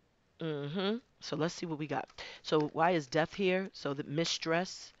So let's see what we got. So why is death here? So the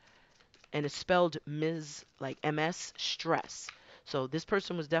mistress, and it's spelled Ms. like MS, stress. So this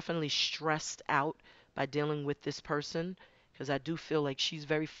person was definitely stressed out by dealing with this person because I do feel like she's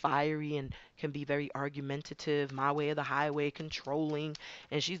very fiery and can be very argumentative, my way or the highway, controlling,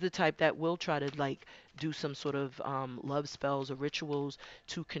 and she's the type that will try to like do some sort of love spells or rituals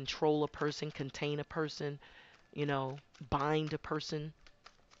to control a person, contain a person, you know, bind a person.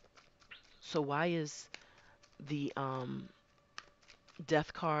 So why is the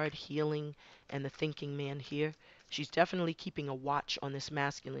death card, healing, and the thinking man here? She's definitely keeping a watch on this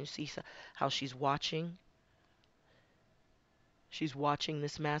masculine. You see how she's watching? She's watching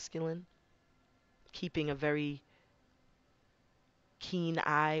this masculine, keeping a very keen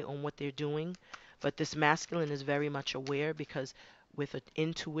eye on what they're doing. But this masculine is very much aware because with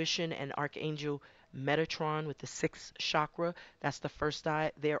intuition and Archangel Metatron with the sixth chakra, that's the first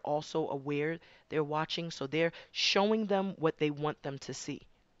eye, they're also aware, they're watching, so they're showing them what they want them to see.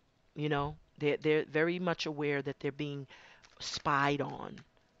 They're very much aware that they're being spied on,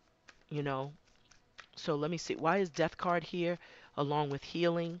 you know. So let me see. Why is death card here along with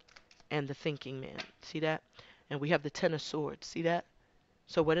healing and the thinking man? See that? And we have the Ten of Swords. See that?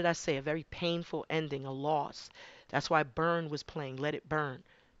 So what did I say? A very painful ending, a loss. That's why burn was playing. Let it burn.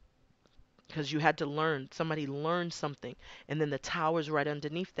 Because you had to learn. Somebody learned something. And then the tower's right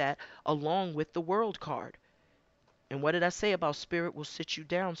underneath that along with the world card. And what did I say about spirit will sit you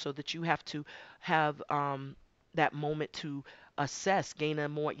down so that you have to have that moment to assess, gain a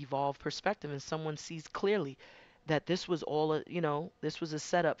more evolved perspective, and someone sees clearly that this was all this was a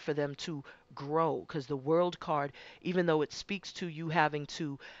setup for them to grow, because the world card, even though it speaks to you having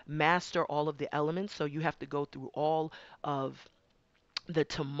to master all of the elements, so you have to go through all of the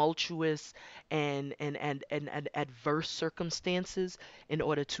tumultuous and adverse circumstances in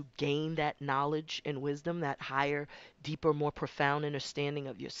order to gain that knowledge and wisdom, that higher, deeper, more profound understanding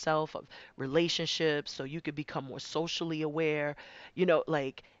of yourself, of relationships, so you could become more socially aware,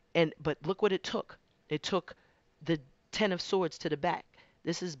 but look what it took. It took the Ten of Swords to the back.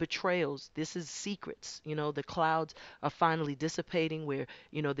 This is betrayals. This is secrets. The clouds are finally dissipating where,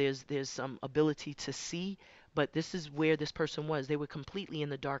 there's some ability to see, but this is where this person was. They were completely in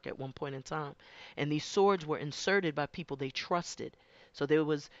the dark at one point in time. And these swords were inserted by people they trusted. So there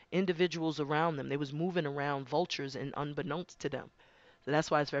was individuals around them. They was moving around vultures and unbeknownst to them. So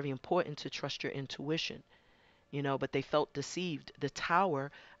that's why it's very important to trust your intuition, you know, but they felt deceived. The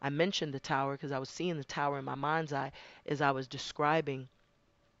tower, I mentioned the tower because I was seeing the tower in my mind's eye as I was describing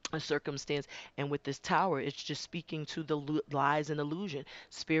a circumstance. And with this tower, it's just speaking to the lies and illusion,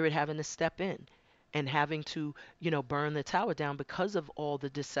 spirit having to step in and having to, you know, burn the tower down because of all the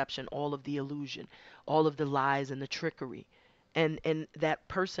deception, all of the illusion, all of the lies and the trickery. And that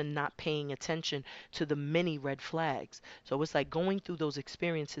person not paying attention to the many red flags. So it's like going through those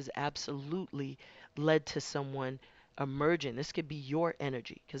experiences absolutely led to someone emerging. This could be your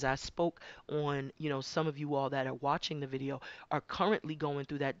energy because I spoke on, you know, some of you all that are watching the video are currently going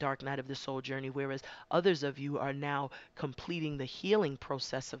through that dark night of the soul journey, whereas others of you are now completing the healing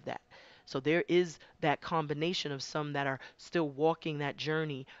process of that. So there is that combination of some that are still walking that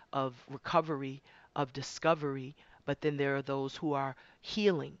journey of recovery, of discovery, but then there are those who are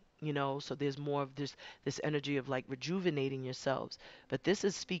healing, you know. So there's more of this energy of like rejuvenating yourselves. But this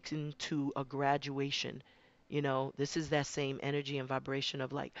is speaking to a graduation. You know, this is that same energy and vibration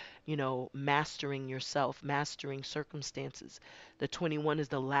of like, you know, mastering yourself, mastering circumstances. The 21 is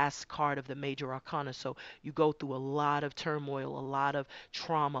the last card of the major arcana. So you go through a lot of turmoil, a lot of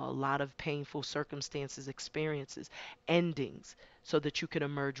trauma, a lot of painful circumstances, experiences, endings, so that you can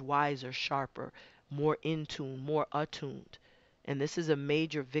emerge wiser, sharper, more in tune, more attuned. And this is a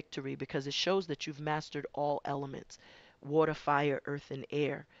major victory because it shows that you've mastered all elements: water, fire, earth, and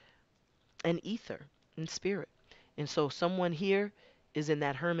air, and ether, and spirit. And so someone here is in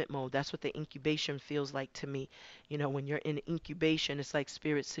that hermit mode. That's what the incubation feels like to me. You know, when you're in incubation, it's like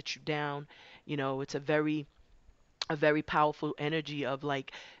spirit sits you down. You know, it's a very powerful energy of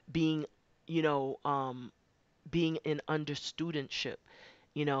like being, you know, being in under studentship,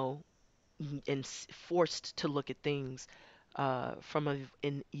 you know, and forced to look at things from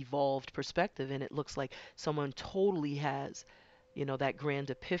an evolved perspective. And it looks like someone totally has, you know, that grand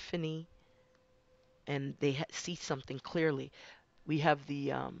epiphany, and they see something clearly. We have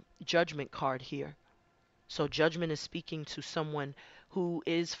the judgment card here. So judgment is speaking to someone who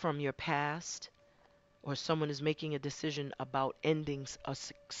is from your past, or someone is making a decision about ending a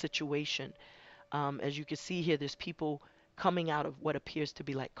situation. As you can see here, there's people coming out of what appears to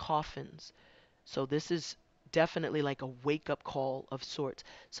be like coffins. So this is definitely like a wake-up call of sorts.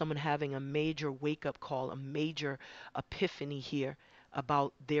 Someone having a major wake-up call, a major epiphany here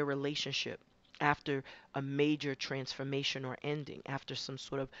about their relationship after a major transformation or ending, after some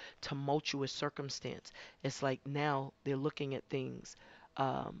sort of tumultuous circumstance. It's like now they're looking at things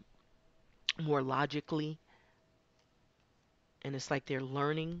um, more logically, and it's like they're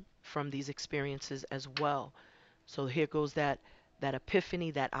learning from these experiences as well. So here goes that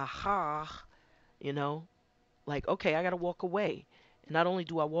epiphany, that aha, you know, like, okay, I got to walk away. And not only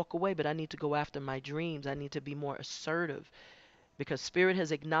do I walk away, but I need to go after my dreams. I need to be more assertive because spirit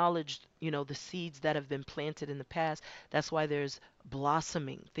has acknowledged, you know, the seeds that have been planted in the past. That's why there's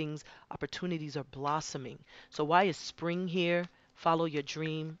blossoming. Things, opportunities are blossoming. So why is spring here? Follow your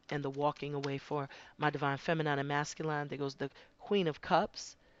dream and the walking away for my divine feminine and masculine. There goes the Queen of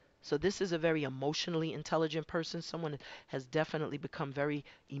Cups. So this is a very emotionally intelligent person. Someone has definitely become very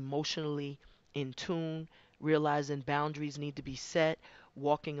emotionally in tune, realizing boundaries need to be set.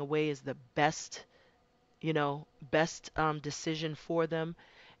 Walking away is the best, you know, best decision for them.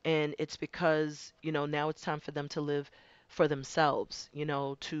 And it's because, you know, now it's time for them to live for themselves, you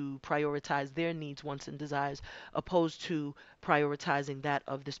know, to prioritize their needs, wants, and desires, opposed to prioritizing that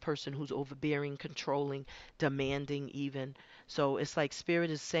of this person who's overbearing, controlling, demanding, even. So it's like spirit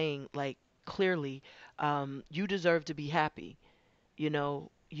is saying, like, clearly, you deserve to be happy. You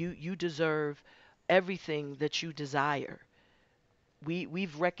know, you deserve everything that you desire.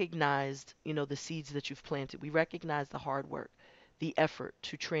 We've recognized, you know, the seeds that you've planted. We recognize the hard work, the effort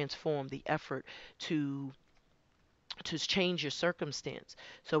to transform, the effort to change your circumstance.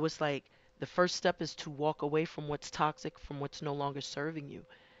 So it's like the first step is to walk away from what's toxic, from what's no longer serving you.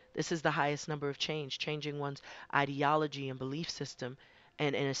 This is the highest number of change, changing one's ideology and belief system,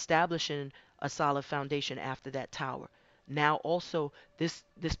 and establishing a solid foundation after that tower. Now also this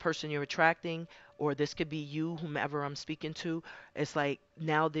person you're attracting, or this could be you, whomever I'm speaking to, it's like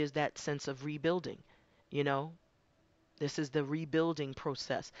now there's that sense of rebuilding, you know? This is the rebuilding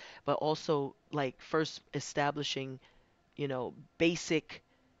process, but also like first establishing, you know, basic,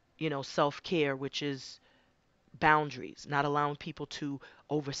 you know, self-care, which is boundaries, not allowing people to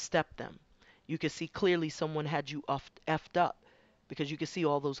overstep them. You can see clearly someone had you effed up because you can see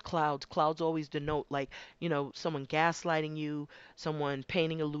all those clouds. Clouds always denote like, someone gaslighting you, someone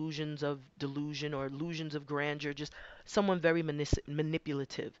painting illusions of delusion or illusions of grandeur, just someone very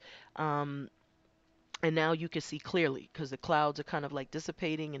manipulative. Um, and now you can see clearly because the clouds are kind of like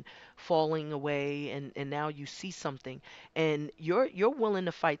dissipating and falling away, and now you see something, and you're willing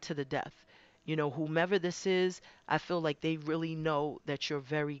to fight to the death. Whomever this is, I feel like they really know that you're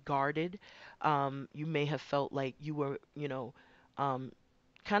very guarded. You may have felt like you were, um,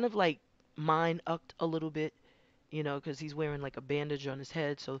 kind of like mind ucked a little bit, because he's wearing like a bandage on his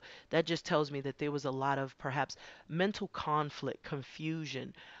head. So that just tells me that there was a lot of perhaps mental conflict,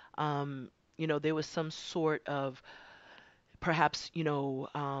 confusion. Um, there was some sort of perhaps,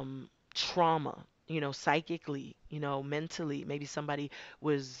 trauma, psychically, mentally. Maybe somebody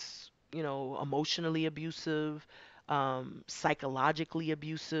was, emotionally abusive, psychologically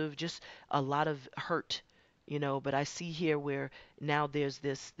abusive, just a lot of hurt. But I see here where now there's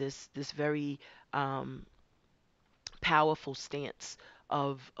this very powerful stance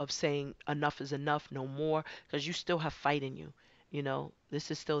of saying enough is enough, no more, because you still have fight in you.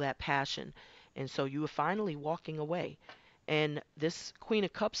 This is still that passion, and so you are finally walking away. And this Queen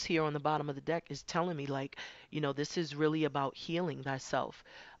of Cups here on the bottom of the deck is telling me, like, this is really about healing thyself,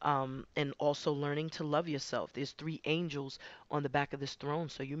 and also learning to love yourself. There's three angels on the back of this throne,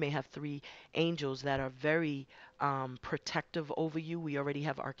 so you may have three angels that are very protective over you. We already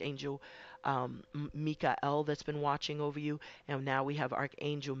have Archangel Michael that's been watching over you, and now we have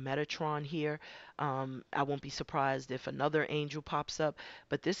Archangel Metatron here. I won't be surprised if another angel pops up,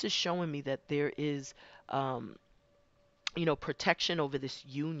 but this is showing me that there is, protection over this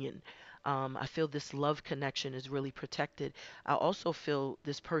union. I feel this love connection is really protected. I also feel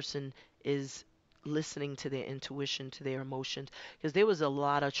this person is listening to their intuition, to their emotions, because there was a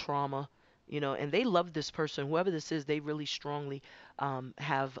lot of trauma, and they love this person. Whoever this is, they really strongly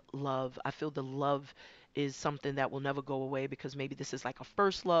have love. I feel the love is something that will never go away because maybe this is like a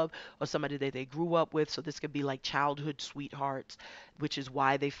first love or somebody that they grew up with. So this could be like childhood sweethearts, which is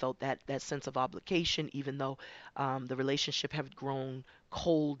why they felt that sense of obligation, even though the relationship had grown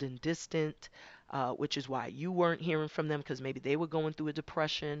cold and distant, which is why you weren't hearing from them because maybe they were going through a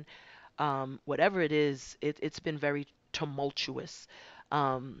depression. Whatever it is, it's been very tumultuous,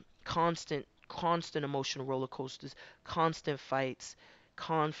 constant emotional roller coasters, constant fights,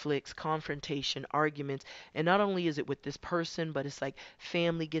 conflicts, confrontation, arguments. And not only is it with this person, but it's like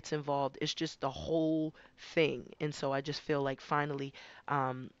family gets involved. It's just the whole thing. And so I just feel like finally,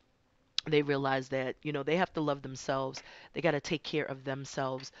 they realize that they have to love themselves. They got to take care of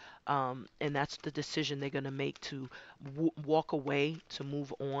themselves, and that's the decision they're going to make to walk away, to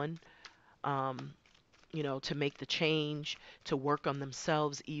move on, um, to make the change, to work on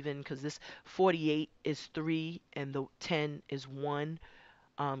themselves, even because this 48 is 3 and the 10 is 1,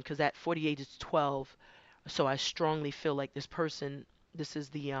 because that 48 is 12. So I strongly feel like this person, this is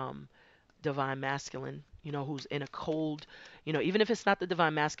the divine masculine, who's in a cold, even if it's not the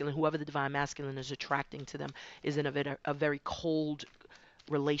divine masculine, whoever the divine masculine is attracting to them is in a very cold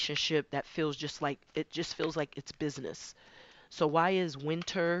relationship that feels just like it just feels like it's business. So why is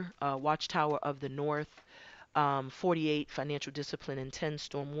winter, watchtower of the north, 48 financial discipline, and 10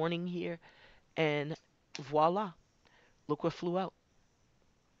 storm warning here? And voila, look what flew out.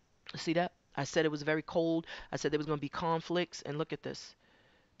 See that? I said it was very cold. I said there was going to be conflicts, and look at this.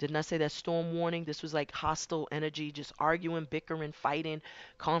 Didn't I say that storm warning? This was like hostile energy, just arguing, bickering, fighting,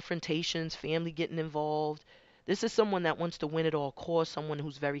 confrontations, family getting involved. This is someone that wants to win at all costs, someone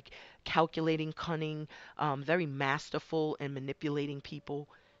who's very calculating, cunning, very masterful and manipulating people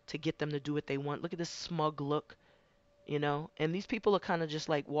to get them to do what they want. Look at this smug look, and these people are kind of just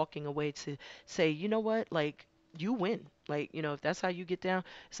like walking away to say, you know what, like, you win. Like, if that's how you get down,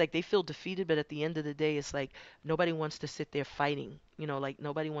 it's like they feel defeated, but at the end of the day, it's like nobody wants to sit there fighting, like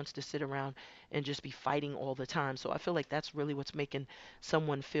nobody wants to sit around and just be fighting all the time. So I feel like that's really what's making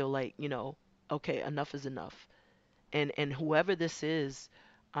someone feel like, okay, enough is enough. And whoever this is,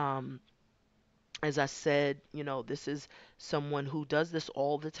 um, as I said, this is someone who does this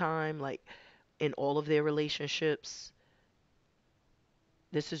all the time, like in all of their relationships.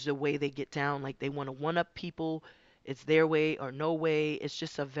 This is the way they get down. Like they want to one up people. It's their way or no way. It's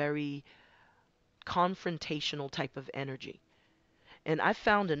just a very confrontational type of energy. And I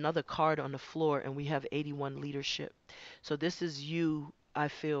found another card on the floor, and we have 81 leadership. So this is you, I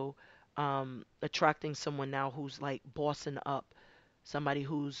feel, attracting someone now who's like bossing up, somebody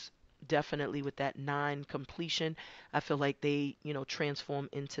who's definitely with that 9 completion. I feel like they, transform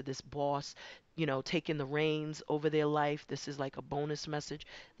into this boss, taking the reins over their life. This is like a bonus message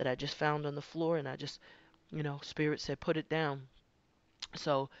that I just found on the floor, and I just, Spirit said, put it down.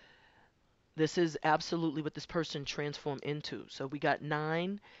 So this is absolutely what this person transformed into. So we got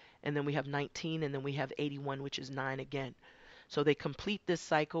 9, and then we have 19, and then we have 81, which is 9 again. So they complete this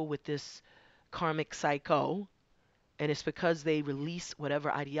cycle with this karmic cycle, and it's because they release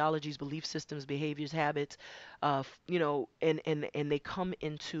whatever ideologies, belief systems, behaviors, habits, and they come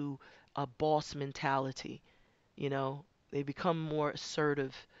into a boss mentality. You know, they become more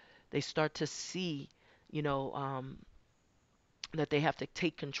assertive. They start to see, you know, that they have to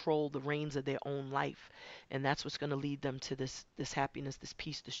take control, the reins of their own life, and that's what's going to lead them to this happiness, this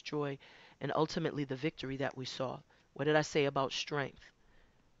peace, this joy, and ultimately the victory that we saw. What did I say about strength?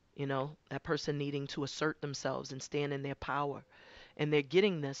 You know, that person needing to assert themselves and stand in their power. And they're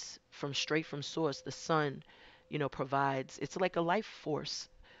getting this from straight from source. The sun, you know, provides, it's like a life force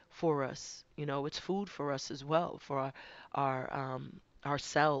for us. You know, it's food for us as well, for our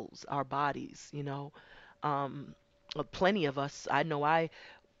cells, our bodies, you know. Um, Plenty of us, I know I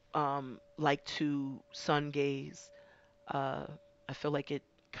like to sun gaze. Uh, I feel like it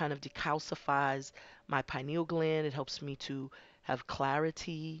kind of decalcifies my pineal gland. It helps me to have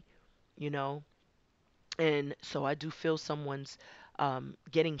clarity, you know. And so I do feel someone's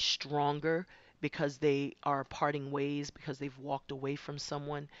getting stronger because they are parting ways, because they've walked away from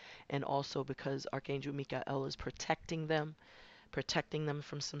someone, and also because Archangel Michael is protecting them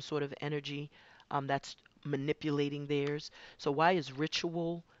from some sort of energy that's manipulating theirs. So why is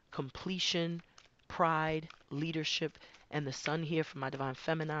ritual, completion, pride, leadership, and the sun here for my divine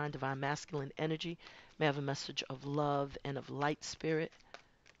feminine, divine masculine energy? May I have a message of love and of light spirit.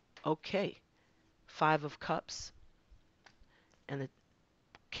 Okay. 5 of Cups and the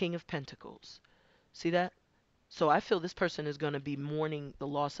King of Pentacles. See that? So I feel this person is going to be mourning the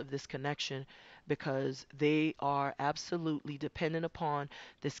loss of this connection because they are absolutely dependent upon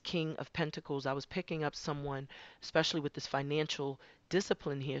this King of Pentacles. I was picking up someone, especially with this financial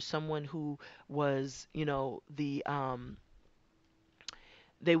discipline here, someone who was, you know, they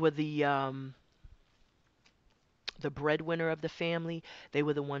were the breadwinner of the family. They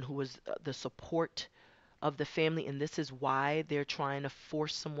were the one who was the support of the family, and this is why they're trying to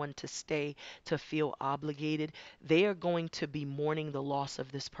force someone to stay, to feel obligated. They are going to be mourning the loss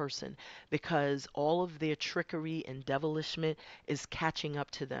of this person because all of their trickery and devilishment is catching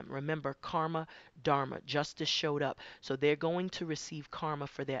up to them. Remember, karma, dharma, justice showed up. So they're going to receive karma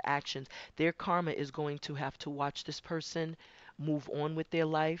for their actions. Their karma is going to have to watch this person move on with their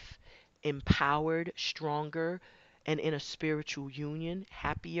life, empowered, stronger, and in a spiritual union,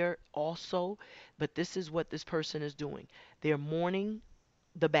 happier also. But this is what this person is doing. They're mourning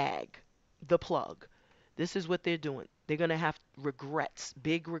the bag, the plug. This is what they're doing. They're going to have regrets,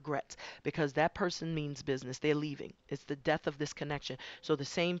 big regrets, because that person means business. They're leaving. It's the death of this connection. So the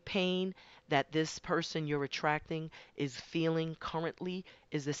same pain that this person you're attracting is feeling currently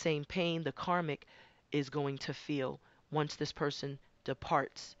is the same pain the karmic is going to feel once this person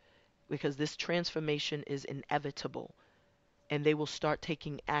departs, because this transformation is inevitable, and they will start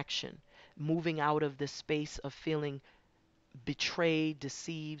taking action, moving out of this space of feeling betrayed,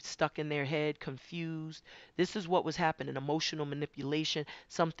 deceived, stuck in their head, confused. This is what was happening, emotional manipulation,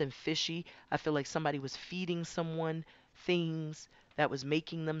 something fishy. I feel like somebody was feeding someone things that was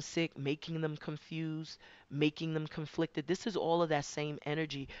making them sick, making them confused, making them conflicted. This is all of that same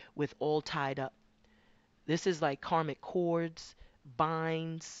energy with all tied up. This is like karmic cords,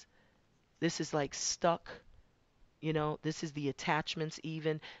 binds. This is like stuck. You know, this is the attachments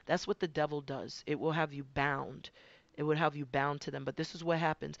even. That's what the devil does. It will have you bound. It would have you bound to them. But this is what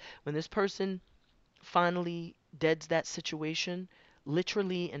happens when this person finally deads that situation,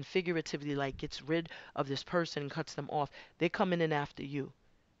 literally and figuratively, like gets rid of this person and cuts them off. They're coming in after you.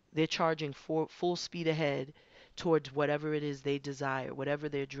 They're charging for full speed ahead towards whatever it is they desire, whatever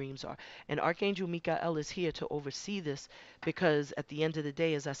their dreams are. And Archangel Michael is here to oversee this because at the end of the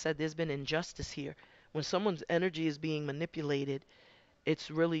day, as I said, there's been injustice here. When someone's energy is being manipulated, it's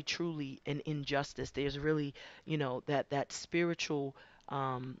really truly an injustice. There's really, you know, that spiritual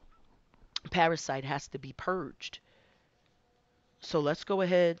parasite has to be purged. So let's go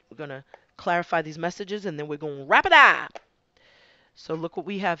ahead. We're going to clarify these messages and then we're going to wrap it up. So look what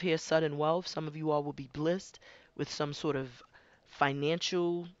we have here, sudden wealth. Some of you all will be blessed with some sort of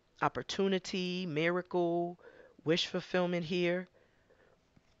financial opportunity, miracle, wish fulfillment here,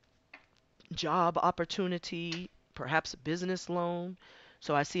 job opportunity, perhaps a business loan.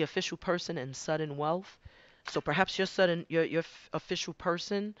 So I see official person and sudden wealth. So perhaps your official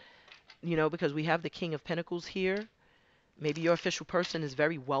person, you know, because we have the King of Pentacles here. Maybe your official person is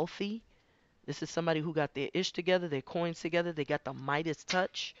very wealthy. This is somebody who got their ish together, their coins together. They got the Midas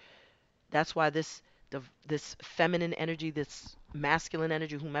touch. That's why this this feminine energy, this masculine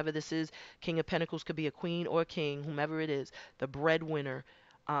energy, whomever this is. King of Pentacles could be a queen or a king, whomever it is, the breadwinner.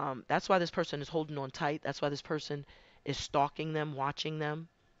 That's why this person is holding on tight. That's why this person is stalking them, watching them.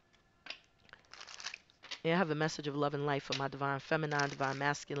 Yeah, I have a message of love and light for my divine feminine, divine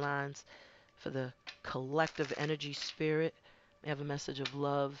masculines, for the collective energy spirit. I have a message of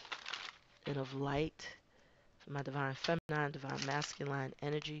love and of light for my divine feminine, divine masculine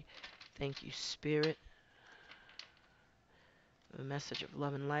energy. Thank you, spirit. A message of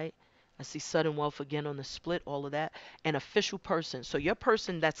love and light. I see sudden wealth again on the split, all of that. An official person. So your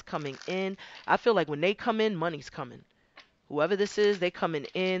person that's coming in, I feel like when they come in, money's coming. Whoever this is, they coming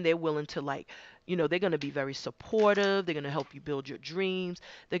in, they're willing to, like, they're going to be very supportive. They're going to help you build your dreams.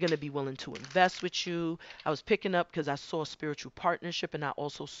 They're going to be willing to invest with you. I was picking up because I saw spiritual partnership, and I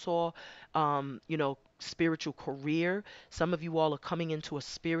also saw, spiritual career. Some of you all are coming into a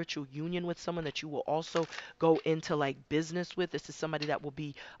spiritual union with someone that you will also go into like business with. This is somebody that will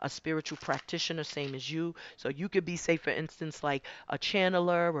be a spiritual practitioner, same as you. So you could be, say, for instance, like a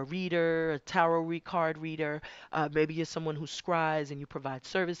channeler, a reader, a tarot card reader. Maybe you're someone who scries and you provide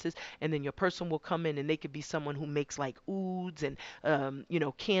services, and then your person will come in and they could be someone who makes like ouds and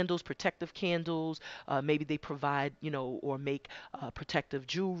candles, protective candles. Maybe they provide, or make protective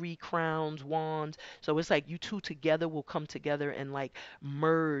jewelry, crowns, wands. So it's like you two together will come together and like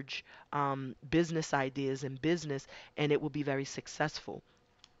merge business ideas and business, and it will be very successful.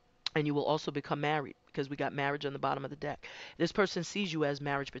 And you will also become married, because we got marriage on the bottom of the deck. This person sees you as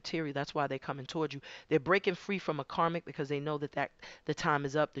marriage material. That's why they're coming towards you. They're breaking free from a karmic because they know that the time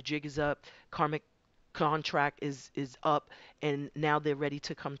is up, the jig is up, karmic contract is up, and now they're ready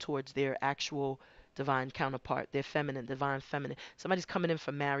to come towards their actual divine counterpart, their feminine, divine feminine. Somebody's coming in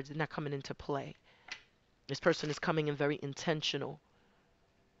for marriage. They're not coming in to play. This person is coming in very intentional.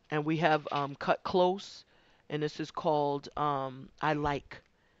 And we have cut close, and this is called I like.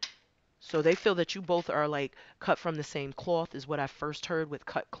 So they feel that you both are like cut from the same cloth, is what I first heard with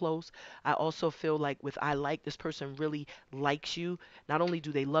cut close. I also feel like with I like, this person really likes you. Not only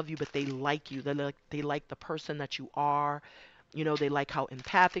do they love you, but they like you. They like the person that you are. They like how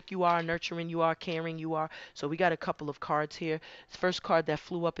empathic you are, nurturing you are, caring you are. So we got a couple of cards here. The first card that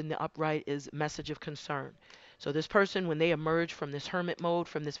flew up in the upright is message of concern. So this person, when they emerge from this hermit mode,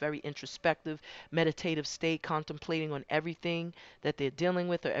 from this very introspective, meditative state, contemplating on everything that they're dealing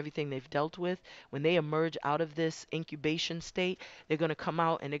with or everything they've dealt with, when they emerge out of this incubation state, they're going to come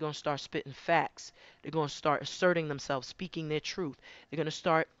out and they're going to start spitting facts. They're going to start asserting themselves, speaking their truth. They're going to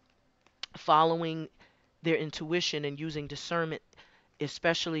start following their intuition and using discernment,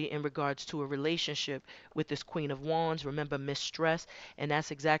 especially in regards to a relationship with this Queen of Wands. Remember, mistress, and that's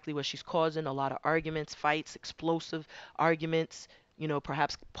exactly what she's causing. A lot of arguments, fights, explosive arguments.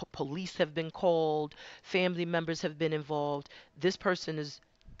 Perhaps police have been called, family members have been involved. This person is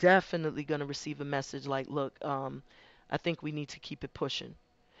definitely going to receive a message like, look, I think we need to keep it pushing.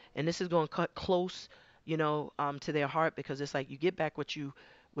 And this is going to cut close, to their heart, because it's like you get back what you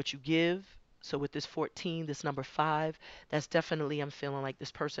give. So with this 14, this number 5, that's definitely, I'm feeling like this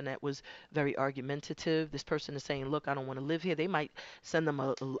person that was very argumentative. This person is saying, look, I don't want to live here. They might send them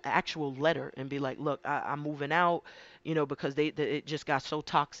a actual letter and be like, look, I'm moving out, because it just got so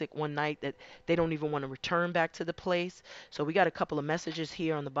toxic one night that they don't even want to return back to the place. So we got a couple of messages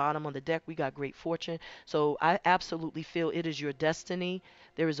here on the bottom on the deck. We got great fortune. So I absolutely feel it is your destiny.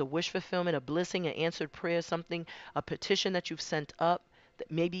 There is a wish fulfillment, a blessing, an answered prayer, something, a petition that you've sent up,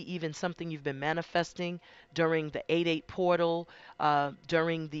 maybe even something you've been manifesting during the 8-8 portal,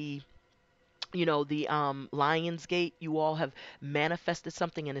 during the Lion's Gate. You all have manifested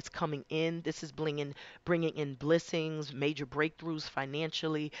something and it's coming in. This is bringing in blessings, major breakthroughs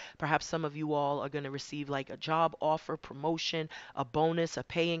financially. Perhaps some of you all are going to receive like a job offer, promotion, a bonus, a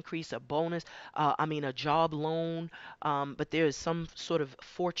pay increase, a bonus, a job loan. But there is some sort of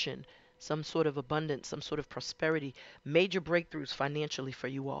fortune, some sort of abundance, some sort of prosperity, major breakthroughs financially for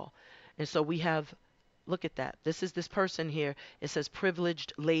you all. And so we have, look at that. This is this person here. It says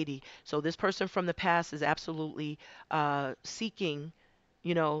privileged lady. So this person from the past is absolutely seeking,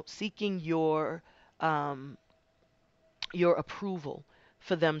 seeking your approval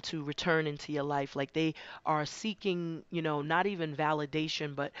for them to return into your life. Like they are seeking, not even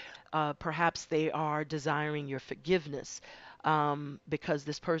validation, but perhaps they are desiring your forgiveness. because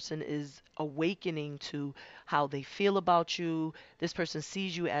this person is awakening to how they feel about you. This person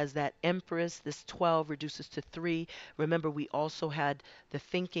sees you as that empress. This 12 reduces to 3. Remember, we also had the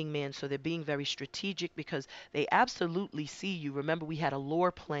thinking man, so they're being very strategic because they absolutely see you. Remember, we had a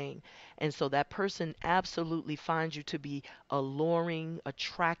lore playing, and so that person absolutely finds you to be alluring,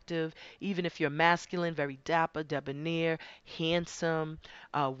 attractive, even if you're masculine, very dapper, debonair, handsome,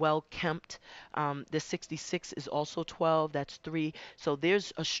 well kempt. The 66 is also 12, that's 3. So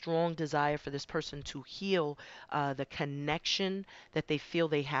there's a strong desire for this person to heal the connection that they feel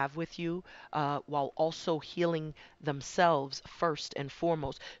they have with you, while also healing themselves first and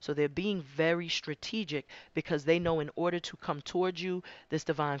foremost. So they're being very strategic because they know in order to come towards you, this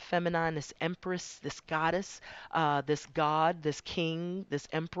divine feminine, this empress, this goddess, this god, this king, this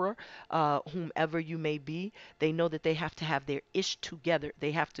emperor, whomever you may be, they know that they have to have their ish together.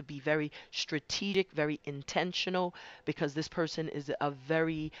 They have to be very strategic, very intentional, because this person is a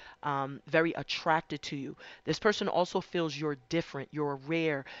very attracted to you. This person also feels you're different, you're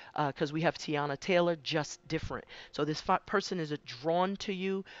rare, because we have Tiana Taylor, just different. So this person is drawn to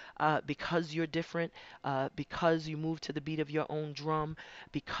you because you're different, because you move to the beat of your own drum,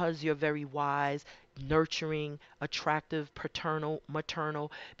 because you're very wise, nurturing, attractive, paternal,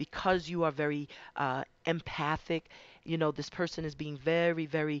 maternal, because you are very empathic. You know, this person is being very,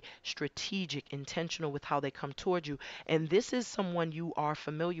 very strategic, intentional with how they come towards you. And this is someone you are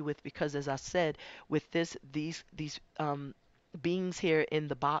familiar with because, as I said, with these beings here in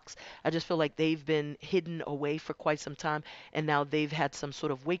the box, I just feel like they've been hidden away for quite some time, and now they've had some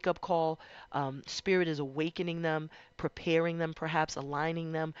sort of wake up call. Spirit is awakening them, preparing them, perhaps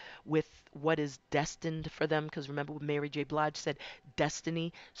aligning them with what is destined for them. Because remember what Mary J. Blige said,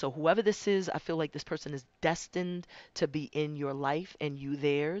 destiny. So whoever this is, I feel like this person is destined to be in your life and you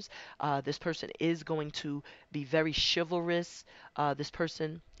theirs. This person is going to be very chivalrous. This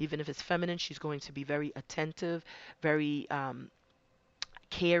person, even if it's feminine, she's going to be very attentive, very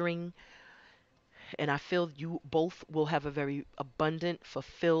caring. And I feel you both will have a very abundant,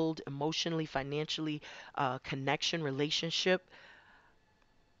 fulfilled, emotionally, financially connection, relationship.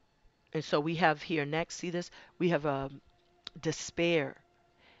 And so we have here next, see this? We have despair.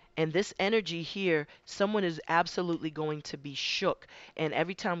 And this energy here, someone is absolutely going to be shook. And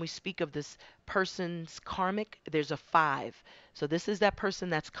every time we speak of this person's karmic, there's a 5. So this is that person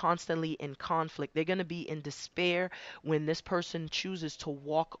that's constantly in conflict. They're going to be in despair when this person chooses to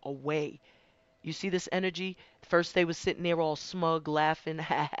walk away. You see this energy? First they was sitting there all smug, laughing,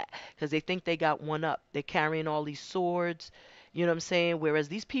 because they think they got one up. They're carrying all these swords. You know what I'm saying? Whereas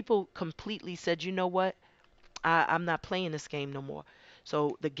these people completely said, you know what? I'm not playing this game no more.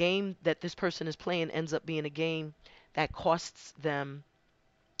 So the game that this person is playing ends up being a game that costs them,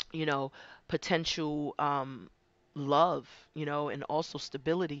 you know, potential love, you know, and also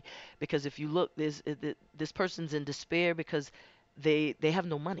stability. Because if you look, this person's in despair because they have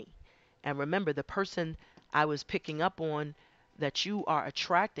no money. And remember, the person I was picking up on that you are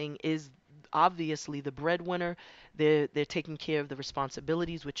attracting is obviously the breadwinner. They're taking care of the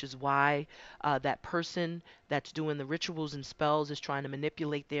responsibilities, which is why that person that's doing the rituals and spells is trying to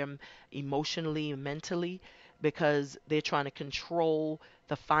manipulate them emotionally and mentally, because they're trying to control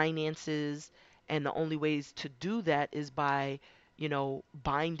the finances. And the only ways to do that is by, you know,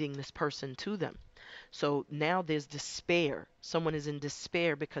 binding this person to them. So now there's despair. Someone is in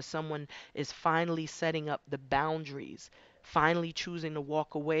despair because someone is finally setting up the boundaries, finally choosing to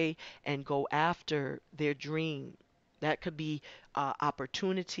walk away and go after their dream. That could be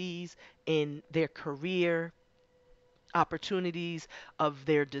opportunities in their career, opportunities of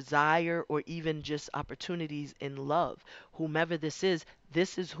their desire, or even just opportunities in love. Whomever this is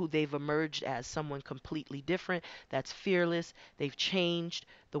who they've emerged as, someone completely different, that's fearless. They've changed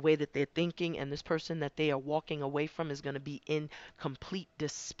the way that they're thinking, and this person that they are walking away from is going to be in complete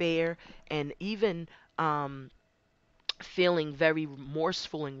despair, and even feeling very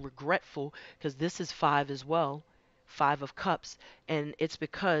remorseful and regretful, because this is 5 as well. 5 of Cups, and it's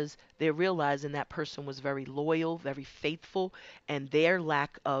because they're realizing that person was very loyal, very faithful, and their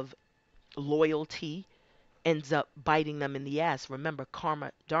lack of loyalty ends up biting them in the ass. Remember,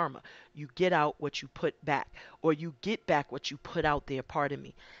 karma, dharma. You get out what you put back, or you get back what you put out there, pardon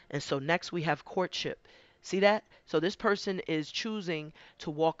me. And so next we have courtship. See that? So this person is choosing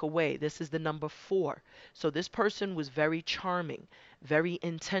to walk away. This is the number 4. So this person was very charming, very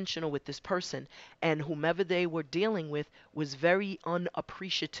intentional with this person, and whomever they were dealing with was very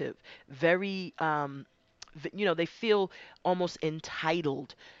unappreciative, very you know, they feel almost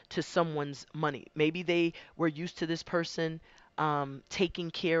entitled to someone's money. Maybe they were used to this person taking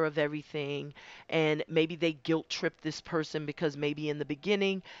care of everything, and maybe they guilt tripped this person because maybe in the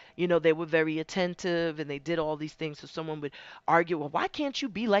beginning, they were very attentive and they did all these things. So someone would argue, well, why can't you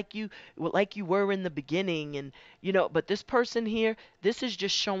be like you were in the beginning? And but this person here, this is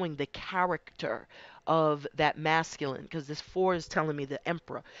just showing the character of that masculine, because this four is telling me the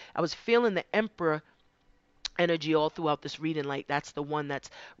emperor. I was feeling the emperor energy all throughout this reading, like that's the one that's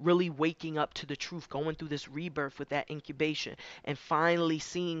really waking up to the truth, going through this rebirth with that incubation, and finally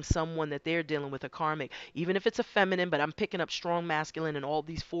seeing someone that they're dealing with, a karmic, even if it's a feminine, but I'm picking up strong masculine, and all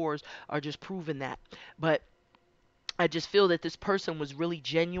these fours are just proving that. But I just feel that this person was really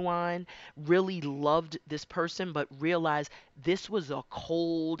genuine, really loved this person, but realized this was a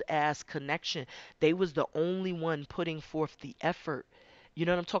cold ass connection. They was the only one putting forth the effort. You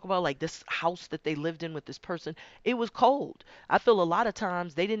know what I'm talking about? Like this house that they lived in with this person, it was cold. I feel a lot of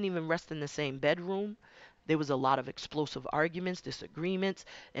times they didn't even rest in the same bedroom. There was a lot of explosive arguments, disagreements,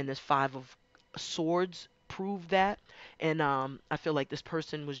 and this five of swords proved that. And I feel like this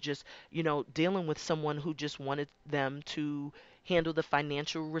person was just, dealing with someone who just wanted them to handle the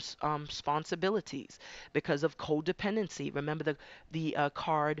financial responsibilities because of codependency. Remember the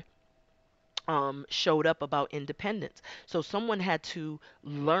card showed up about independence. So someone had to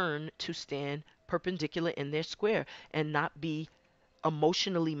learn to stand perpendicular in their square and not be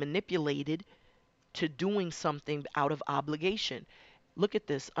emotionally manipulated to doing something out of obligation. Look at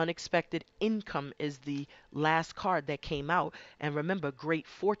this. Unexpected income is the last card that came out. And remember, great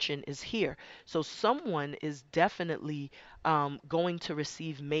fortune is here. So someone is definitely going to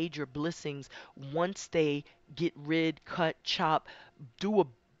receive major blessings once they get rid, cut, chop, do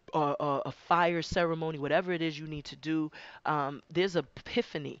a fire ceremony, whatever it is you need to do. There's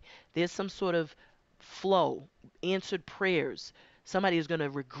epiphany. There's some sort of flow, answered prayers. Somebody is going to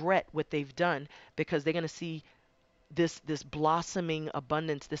regret what they've done because they're going to see this blossoming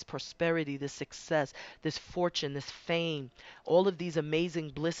abundance, this prosperity, this success, this fortune, this fame, all of these amazing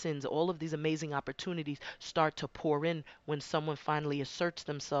blessings, all of these amazing opportunities start to pour in when someone finally asserts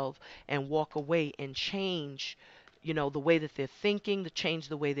themselves and walk away and change, the way that they're thinking, to change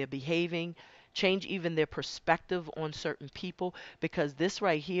the way they're behaving, change even their perspective on certain people, because this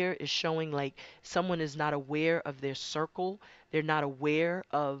right here is showing like someone is not aware of their circle. They're not aware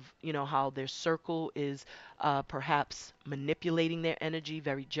of, how their circle is perhaps manipulating their energy,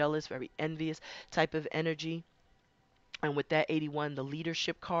 very jealous, very envious type of energy. And with that 81, the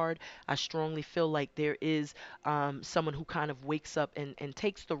leadership card, I strongly feel like there is someone who kind of wakes up and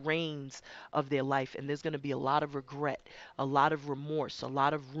takes the reins of their life. And there's going to be a lot of regret, a lot of remorse, a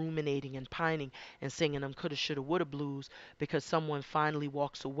lot of ruminating and pining and singing them coulda, shoulda, woulda blues, because someone finally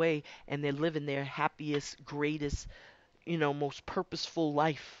walks away and they're living their happiest, greatest, most purposeful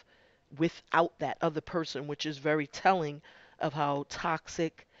life without that other person, which is very telling of how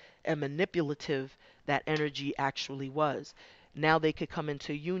toxic and manipulative that energy actually was. Now they could come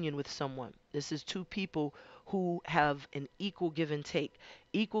into union with someone. This is two people who have an equal give and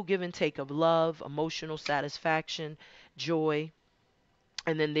take of love, emotional satisfaction, joy.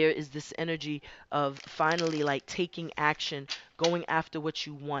 And then there is this energy of finally like taking action, going after what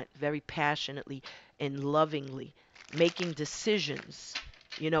you want very passionately and lovingly, making decisions,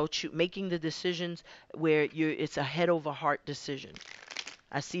 making the decisions where it's a head over heart decision.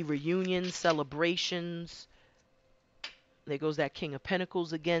 I see reunions, celebrations. There goes that King of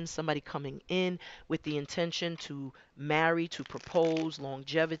Pentacles again. Somebody coming in with the intention to marry, to propose,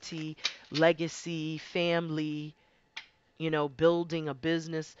 longevity, legacy, family, building a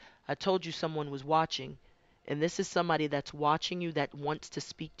business. I told you someone was watching. And this is somebody that's watching you, that wants to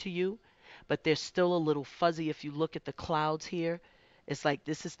speak to you, but they're still a little fuzzy. If you look at the clouds here, it's like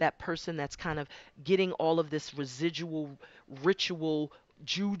this is that person that's kind of getting all of this residual ritual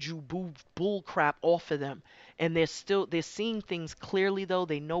juju bull crap off of them. And they're seeing things clearly though.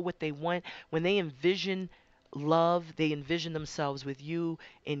 They know what they want. When they envision love, they envision themselves with you,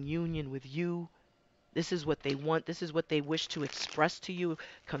 in union with you. This is what they want. This is what they wish to express to you,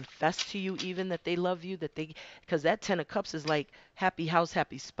 confess to you even, that they love you, because that 10 of Cups is like happy house,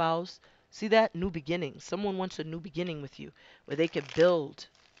 happy spouse. See that? New beginning. Someone wants a new beginning with you where they could build.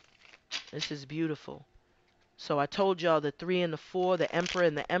 This is beautiful. So I told y'all the 3 and the 4, the Emperor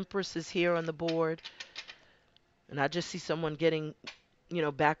and the Empress is here on the board. And I just see someone getting,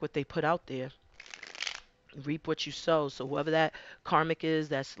 back what they put out there. Reap what you sow. So whoever that KaRmIc is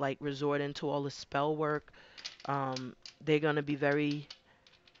that's like resorting to all the spell work, they're gonna be very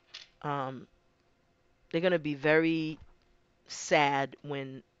um, they're gonna be very sad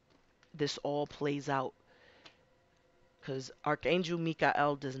when this all plays out. because Archangel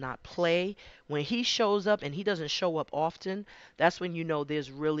Michael does not play. When he shows up, and he doesn't show up often, that's when you know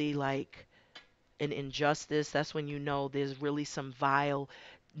there's really like an injustice. That's when you know there's really some vile,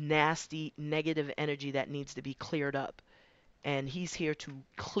 nasty, negative energy that needs to be cleared up. And he's here to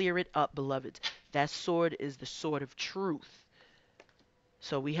clear it up, beloveds. That sword is the sword of truth.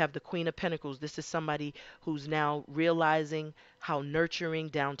 So we have the Queen of Pentacles. This is somebody who's now realizing how nurturing,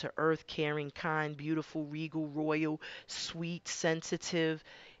 down to earth, caring, kind, beautiful, regal, royal, sweet, sensitive,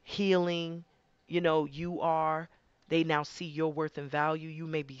 healing, you are. They now see your worth and value. You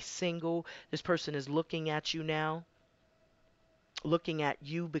may be single. This person is looking at you now, looking at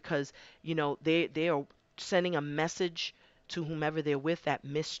you because, they are sending a message to whomever they're with, that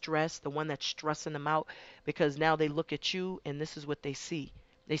mistress, the one that's stressing them out, because now they look at you and this is what they see.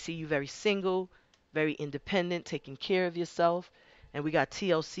 They see you very single, very independent, taking care of yourself. And we got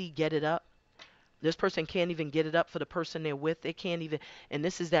TLC, get it up. This person can't even get it up for the person they're with. They can't even, and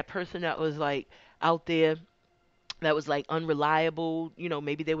this is that person that was like out there, that was like unreliable.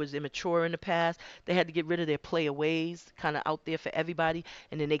 Maybe they was immature in the past. They had to get rid of their player ways, kind of out there for everybody.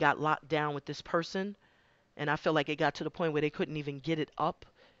 And then they got locked down with this person. And I feel like it got to the point where they couldn't even get it up.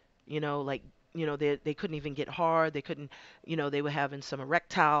 Like, they couldn't even get hard. They couldn't, they were having some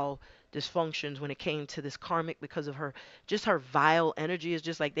erectile dysfunctions when it came to this KaRmIc because of her vile energy. Is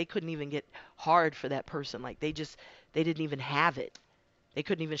just like they couldn't even get hard for that person. Like they didn't even have it. They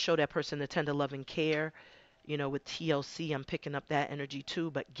couldn't even show that person the tender love and care. With TLC, I'm picking up that energy too,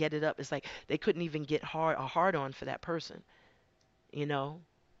 but get it up. It's like they couldn't even get a hard on for that person, you know?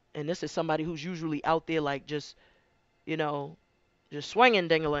 And this is somebody who's usually out there like you know, just swinging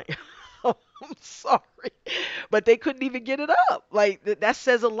dingling. I'm sorry. But they couldn't even get it up. Like that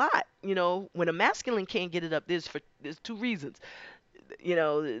says a lot. When a masculine can't get it up, there's two reasons.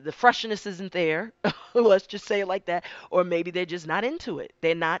 The freshness isn't there. Let's just say it like that. Or maybe they're just not into it.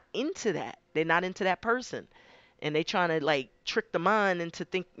 They're not into that. They're not into that person. And they trying to like trick the mind into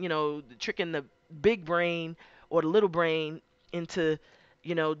tricking the big brain or the little brain into,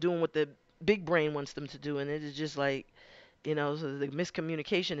 doing what the big brain wants them to do. And it is just like, so the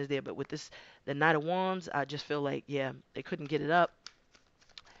miscommunication is there. But with the Knight of Wands, I just feel like, yeah, they couldn't get it up.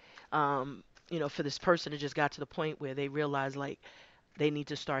 For this person, it just got to the point where they realized like they need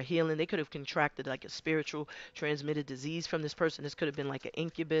to start healing. They could have contracted like a spiritual transmitted disease from this person. This could have been like an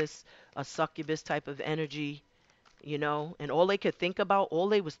incubus, a succubus type of energy, and all they could think about, all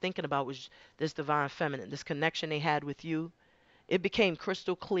they was thinking about was this divine feminine, this connection they had with you. It became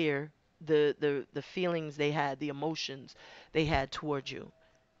crystal clear, the feelings they had, the emotions they had towards you,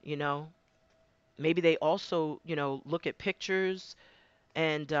 you know. Maybe they also, look at pictures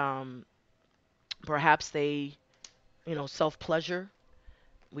and perhaps they, self-pleasure.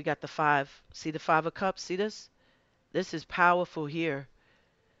 We got the five. See the Five of Cups? See this? This is powerful here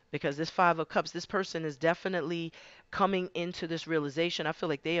because this Five of Cups, this person is definitely coming into this realization. I feel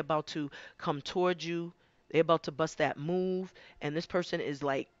like they're about to come towards you. They're about to bust that move. And this person is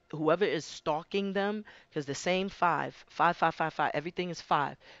like, whoever is stalking them, because the same five, everything is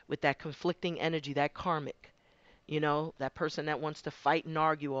five with that conflicting energy, that KaRmIc. That person that wants to fight and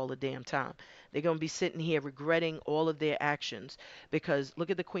argue all the damn time. They're going to be sitting here regretting all of their actions because look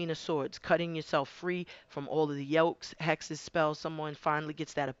at the Queen of Swords, cutting yourself free from all of the yokes, hexes, spells. Someone finally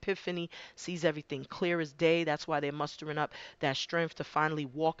gets that epiphany, sees everything clear as day. That's why they're mustering up that strength to finally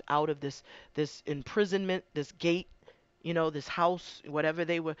walk out of this imprisonment, this gate, this house, whatever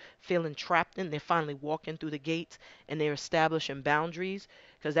they were feeling trapped in. They're finally walking through the gates and they're establishing boundaries.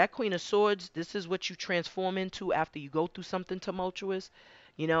 Because that Queen of Swords, this is what you transform into after you go through something tumultuous.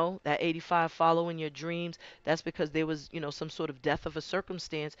 That 85 following your dreams. That's because there was, some sort of death of a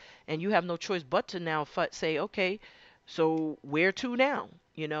circumstance. And you have no choice but to now say, okay, so where to now?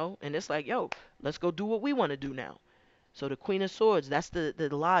 And it's like, yo, let's go do what we want to do now. So the Queen of Swords, that's the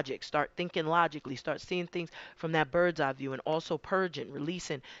logic. Start thinking logically. Start seeing things from that bird's eye view, and also purging,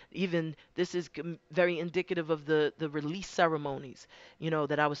 releasing. Even this is very indicative of the release ceremonies,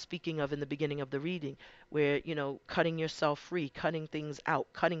 that I was speaking of in the beginning of the reading, where, cutting yourself free, cutting things out,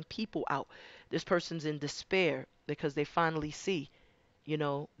 cutting people out. This person's in despair because they finally see,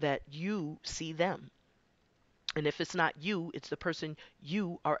 that you see them. And if it's not you, it's the person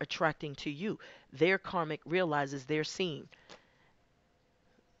you are attracting to you. Their KaRmIc realizes they're seen.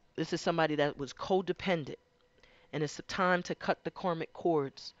 This is somebody that was codependent. And it's time to cut the karmic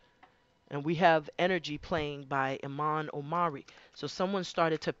cords. And we have energy playing by Iman Omari. So someone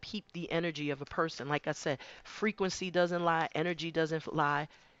started to peep the energy of a person. Like I said, frequency doesn't lie. Energy doesn't lie.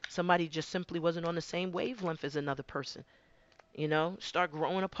 Somebody just simply wasn't on the same wavelength as another person. Start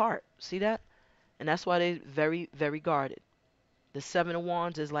growing apart. See that? And that's why they're very, very guarded. The Seven of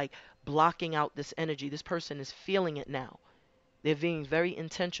Wands is like blocking out this energy. This person is feeling it now. They're being very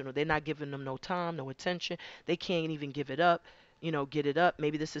intentional. They're not giving them no time, no attention. They can't even give it up, get it up.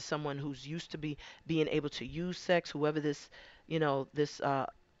 Maybe this is someone who's used to being able to use sex, whoever this,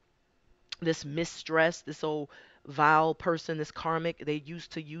 this mistress, this old vile person, this karmic, they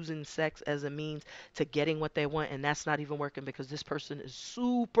used to using sex as a means to getting what they want, and that's not even working because this person is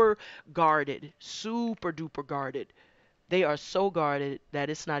super guarded, super duper guarded. They are so guarded that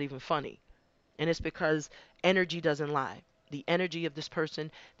it's not even funny. And it's because energy doesn't lie. The energy of this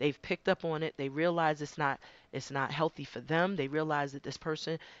person, they've picked up on it. They realize it's not healthy for them. They realize that this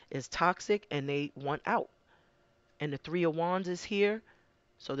person is toxic and they want out. And the Three of Wands is here.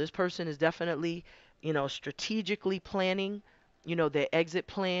 So this person is definitely, strategically planning, their exit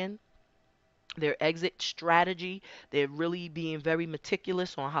plan, their exit strategy. They're really being very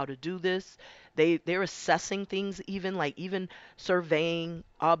meticulous on how to do this. They're assessing things, even surveying,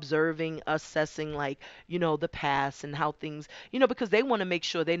 observing, assessing, the past and how things, because they want to make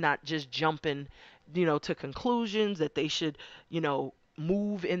sure they're not just jumping, to conclusions that they should,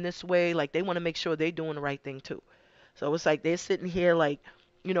 move in this way. Like they want to make sure they're doing the right thing too. So it's like they're sitting here like,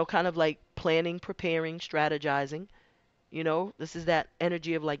 kind of like planning, preparing, strategizing. This is that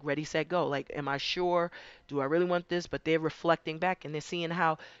energy of like ready, set, go. Like, am I sure? Do I really want this? But they're reflecting back and they're seeing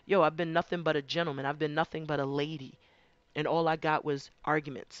how, I've been nothing but a gentleman. I've been nothing but a lady. And all I got was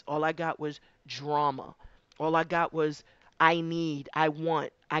arguments. All I got was drama. All I got was I need, I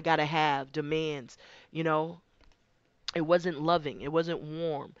want, I gotta have, demands. You know, it wasn't loving. It wasn't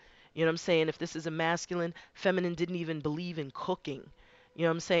warm. You know what I'm saying? If this is a masculine, feminine didn't even believe in cooking. You know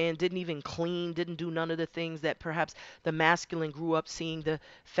what I'm saying? Didn't even clean, didn't do none of the things that perhaps the masculine grew up seeing the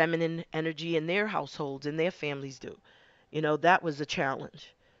feminine energy in their households and their families do. That was a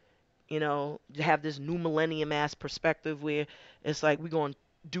challenge. To have this new millennium ass perspective where it's like we're going to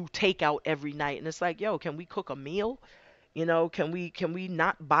do takeout every night. And it's like, yo, can we cook a meal? Can we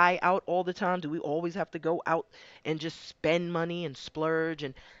not buy out all the time? Do we always have to go out and just spend money and splurge?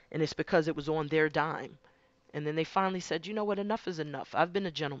 And it's because it was on their dime. And then they finally said, you know what, enough is enough. I've been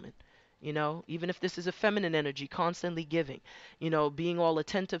a gentleman. Even if this is a feminine energy, constantly giving, being all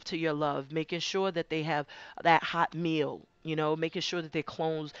attentive to your love, making sure that they have that hot meal, making sure that their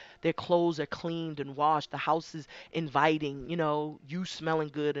clothes are cleaned and washed, the house is inviting, you smelling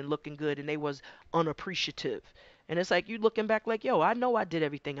good and looking good, and they was unappreciative. And it's like you looking back like, yo, I know I did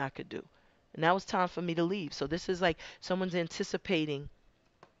everything I could do. And now it's time for me to leave. So this is like someone's anticipating,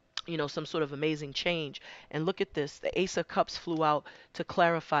 some sort of amazing change. And look at this. The Ace of Cups flew out to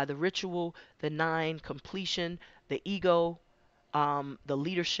clarify the ritual, the nine, completion, the ego, the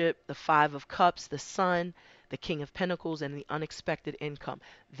leadership, the Five of Cups, the Sun, the King of Pentacles, and the unexpected income.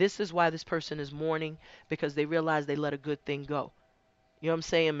 This is why this person is mourning, because they realize they let a good thing go. You know what I'm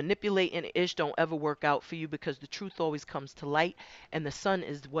saying? Manipulating ish don't ever work out for you because the truth always comes to light, and the sun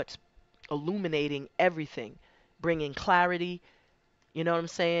is what's illuminating everything, bringing clarity. You know what I'm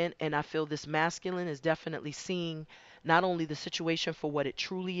saying? And I feel this masculine is definitely seeing not only the situation for what it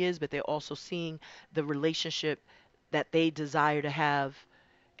truly is, but they're also seeing the relationship that they desire to have,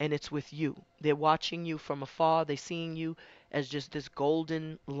 and it's with you. They're watching you from afar. They're seeing you as just this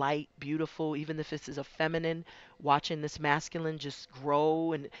golden light, beautiful, even if this is a feminine, watching this masculine just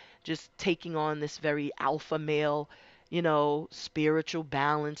grow and just taking on this very alpha male, spiritual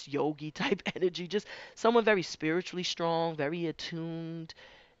balance, yogi type energy. Just someone very spiritually strong, very attuned,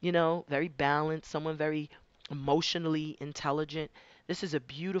 very balanced, someone very emotionally intelligent. This is a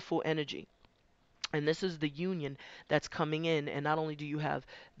beautiful energy. And this is the union that's coming in. And not only do you have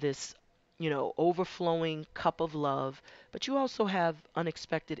this, overflowing cup of love, but you also have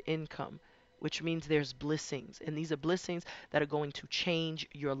unexpected income, which means there's blessings. And these are blessings that are going to change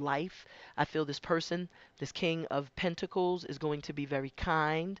your life. I feel this person, this King of Pentacles, is going to be very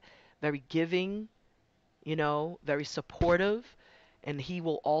kind, very giving, very supportive. And he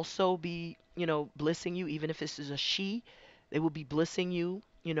will also be, blessing you, even if this is a she. They will be blessing you,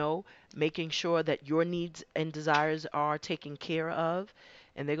 making sure that your needs and desires are taken care of.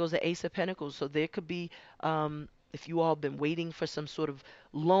 And there goes the Ace of Pentacles. So there could be, if you all have been waiting for some sort of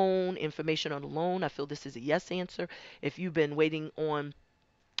loan, information on a loan, I feel this is a yes answer. If you've been waiting on,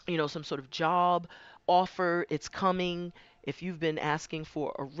 some sort of job offer, it's coming. If you've been asking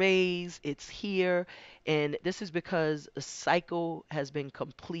for a raise, it's here. And this is because a cycle has been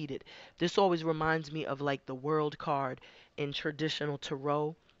completed. This always reminds me of like the World card in traditional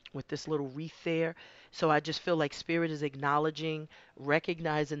tarot with this little wreath there. So I just feel like Spirit is acknowledging,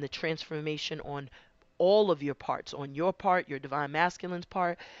 recognizing the transformation on all of your parts, on your part, your divine masculine's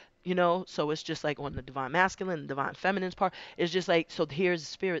part, you know. So it's just like on the divine masculine and divine feminine's part, it's just like, so here's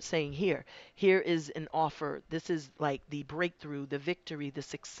spirit saying, here is an offer. This is like the breakthrough, the victory, the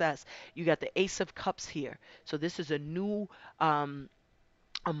success. You got the Ace of Cups here. So this is a new um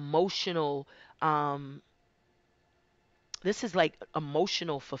emotional, um this is like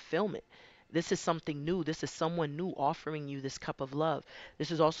emotional fulfillment. This is something new. This is someone new offering you this cup of love.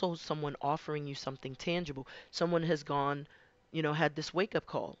 This is also someone offering you something tangible. Someone has gone, you know, had this wake up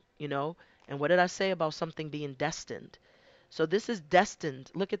call, you know. And what did I say about something being destined? So this is destined.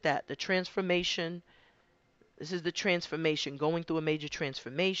 Look at that. The transformation. This is the transformation, going through a major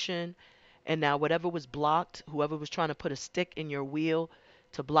transformation. And now whatever was blocked, whoever was trying to put a stick in your wheel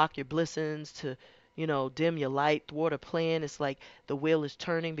to block your blessings, to, you know, dim your light, thwart a plan, it's like the wheel is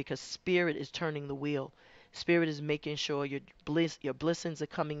turning because spirit is turning the wheel. Spirit is making sure your blessings are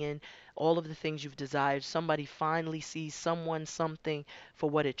coming in, all of the things you've desired. Somebody finally sees someone, something for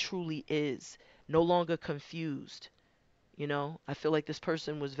what it truly is. No longer confused. You know, I feel like this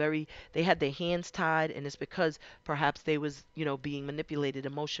person was very, they had their hands tied, and it's because perhaps they was, you know, being manipulated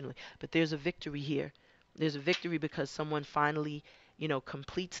emotionally. But there's a victory here. There's a victory because someone finally, you know,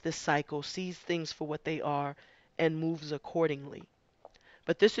 completes this cycle, sees things for what they are, and moves accordingly.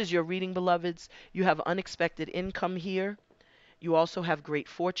 But this is your reading, beloveds. You have unexpected income here. You also have great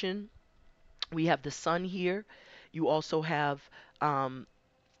fortune. We have the sun here. You also have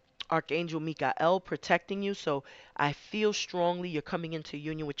Archangel Michael protecting you. So I feel strongly you're coming into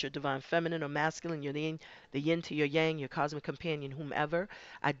union with your divine feminine or masculine, your yin, the yin to your yang, your cosmic companion, whomever.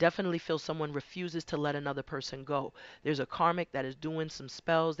 I definitely feel someone refuses to let another person go. There's a karmic that is doing some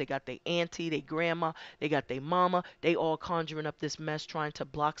spells. They got their auntie, their grandma, they got their mama. They all conjuring up this mess trying to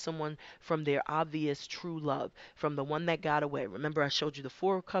block someone from their obvious true love, from the one that got away. Remember I showed you the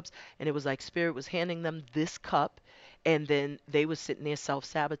Four of Cups, and it was like spirit was handing them this cup, and then they was sitting there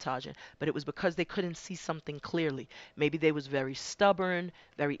self-sabotaging, but it was because they couldn't see something clearly. Maybe they was very stubborn,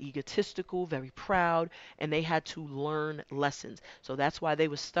 very egotistical, very proud, and they had to learn lessons. So that's why they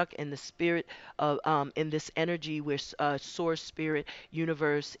was stuck in the spirit of in this energy where source, spirit,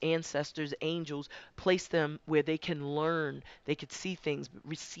 universe, ancestors, angels place them where they can learn, they could see things,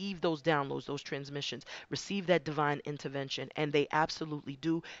 receive those downloads, those transmissions, receive that divine intervention, and they absolutely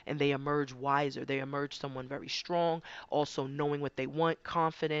do, and they emerge wiser. They emerge someone very strong, also knowing what they want,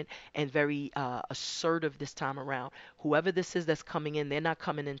 confident, and very assertive this time around. Whoever this is that's coming in, they're not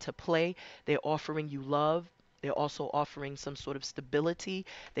coming in to play. They're offering you love. They're also offering some sort of stability.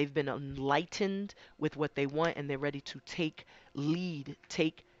 They've been enlightened with what they want, and they're ready to take lead,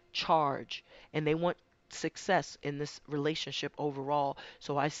 take charge, and they want success in this relationship overall.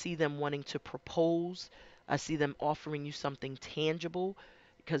 So I see them wanting to propose. I see them offering you something tangible,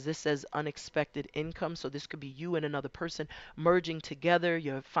 because this says unexpected income. So this could be you and another person merging together,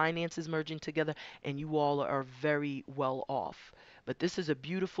 your finances merging together, and you all are very well off. But this is a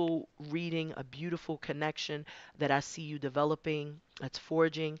beautiful reading, a beautiful connection that I see you developing. It's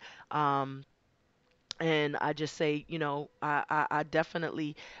forging. And I just say, you know, I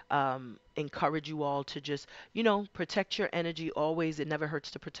definitely encourage you all to just, you know, protect your energy always. It never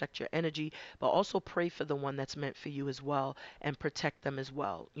hurts to protect your energy, but also pray for the one that's meant for you as well, and protect them as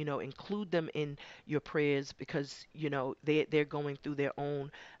well. You know, include them in your prayers, because, you know, they're going through their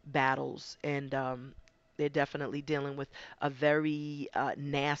own battles, and they're definitely dealing with a very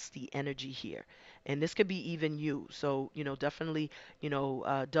nasty energy here. And this could be even you. So, you know, definitely, you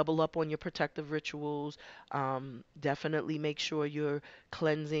know, double up on your protective rituals. Definitely make sure you're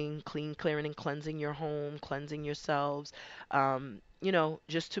cleansing, clearing and cleansing your home, cleansing yourselves. You know,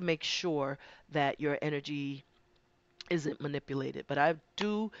 just to make sure that your energy isn't manipulated. But I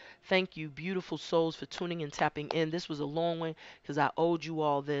do thank you, beautiful souls, for tuning and tapping in. This was a long one because I owed you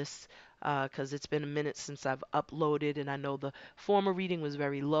all this, because it's been a minute since I've uploaded, and I know the former reading was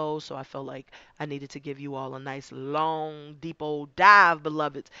very low, so I felt like I needed to give you all a nice, long, deep old dive,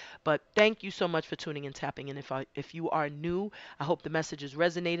 beloveds. But thank you so much for tuning and tapping in. If you are new, I hope the message has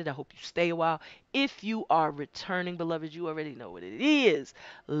resonated. I hope you stay a while. If you are returning, beloveds, you already know what it is.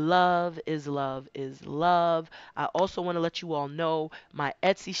 Love is love is love. I also want to let you all know my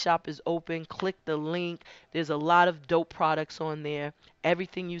Etsy shop is open. Click the link. There's a lot of dope products on there.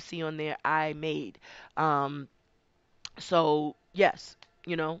 Everything you see on there, I made. Um, so yes,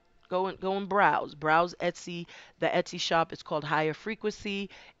 you know, go and browse Etsy. The Etsy shop is called Higher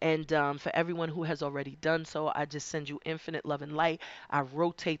Frequency, and for everyone who has already done so, I just send you infinite love and light. I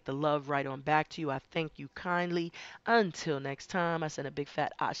rotate the love right on back to you. I thank you kindly. Until next time, I send a big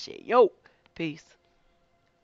fat ashe. Yo, peace.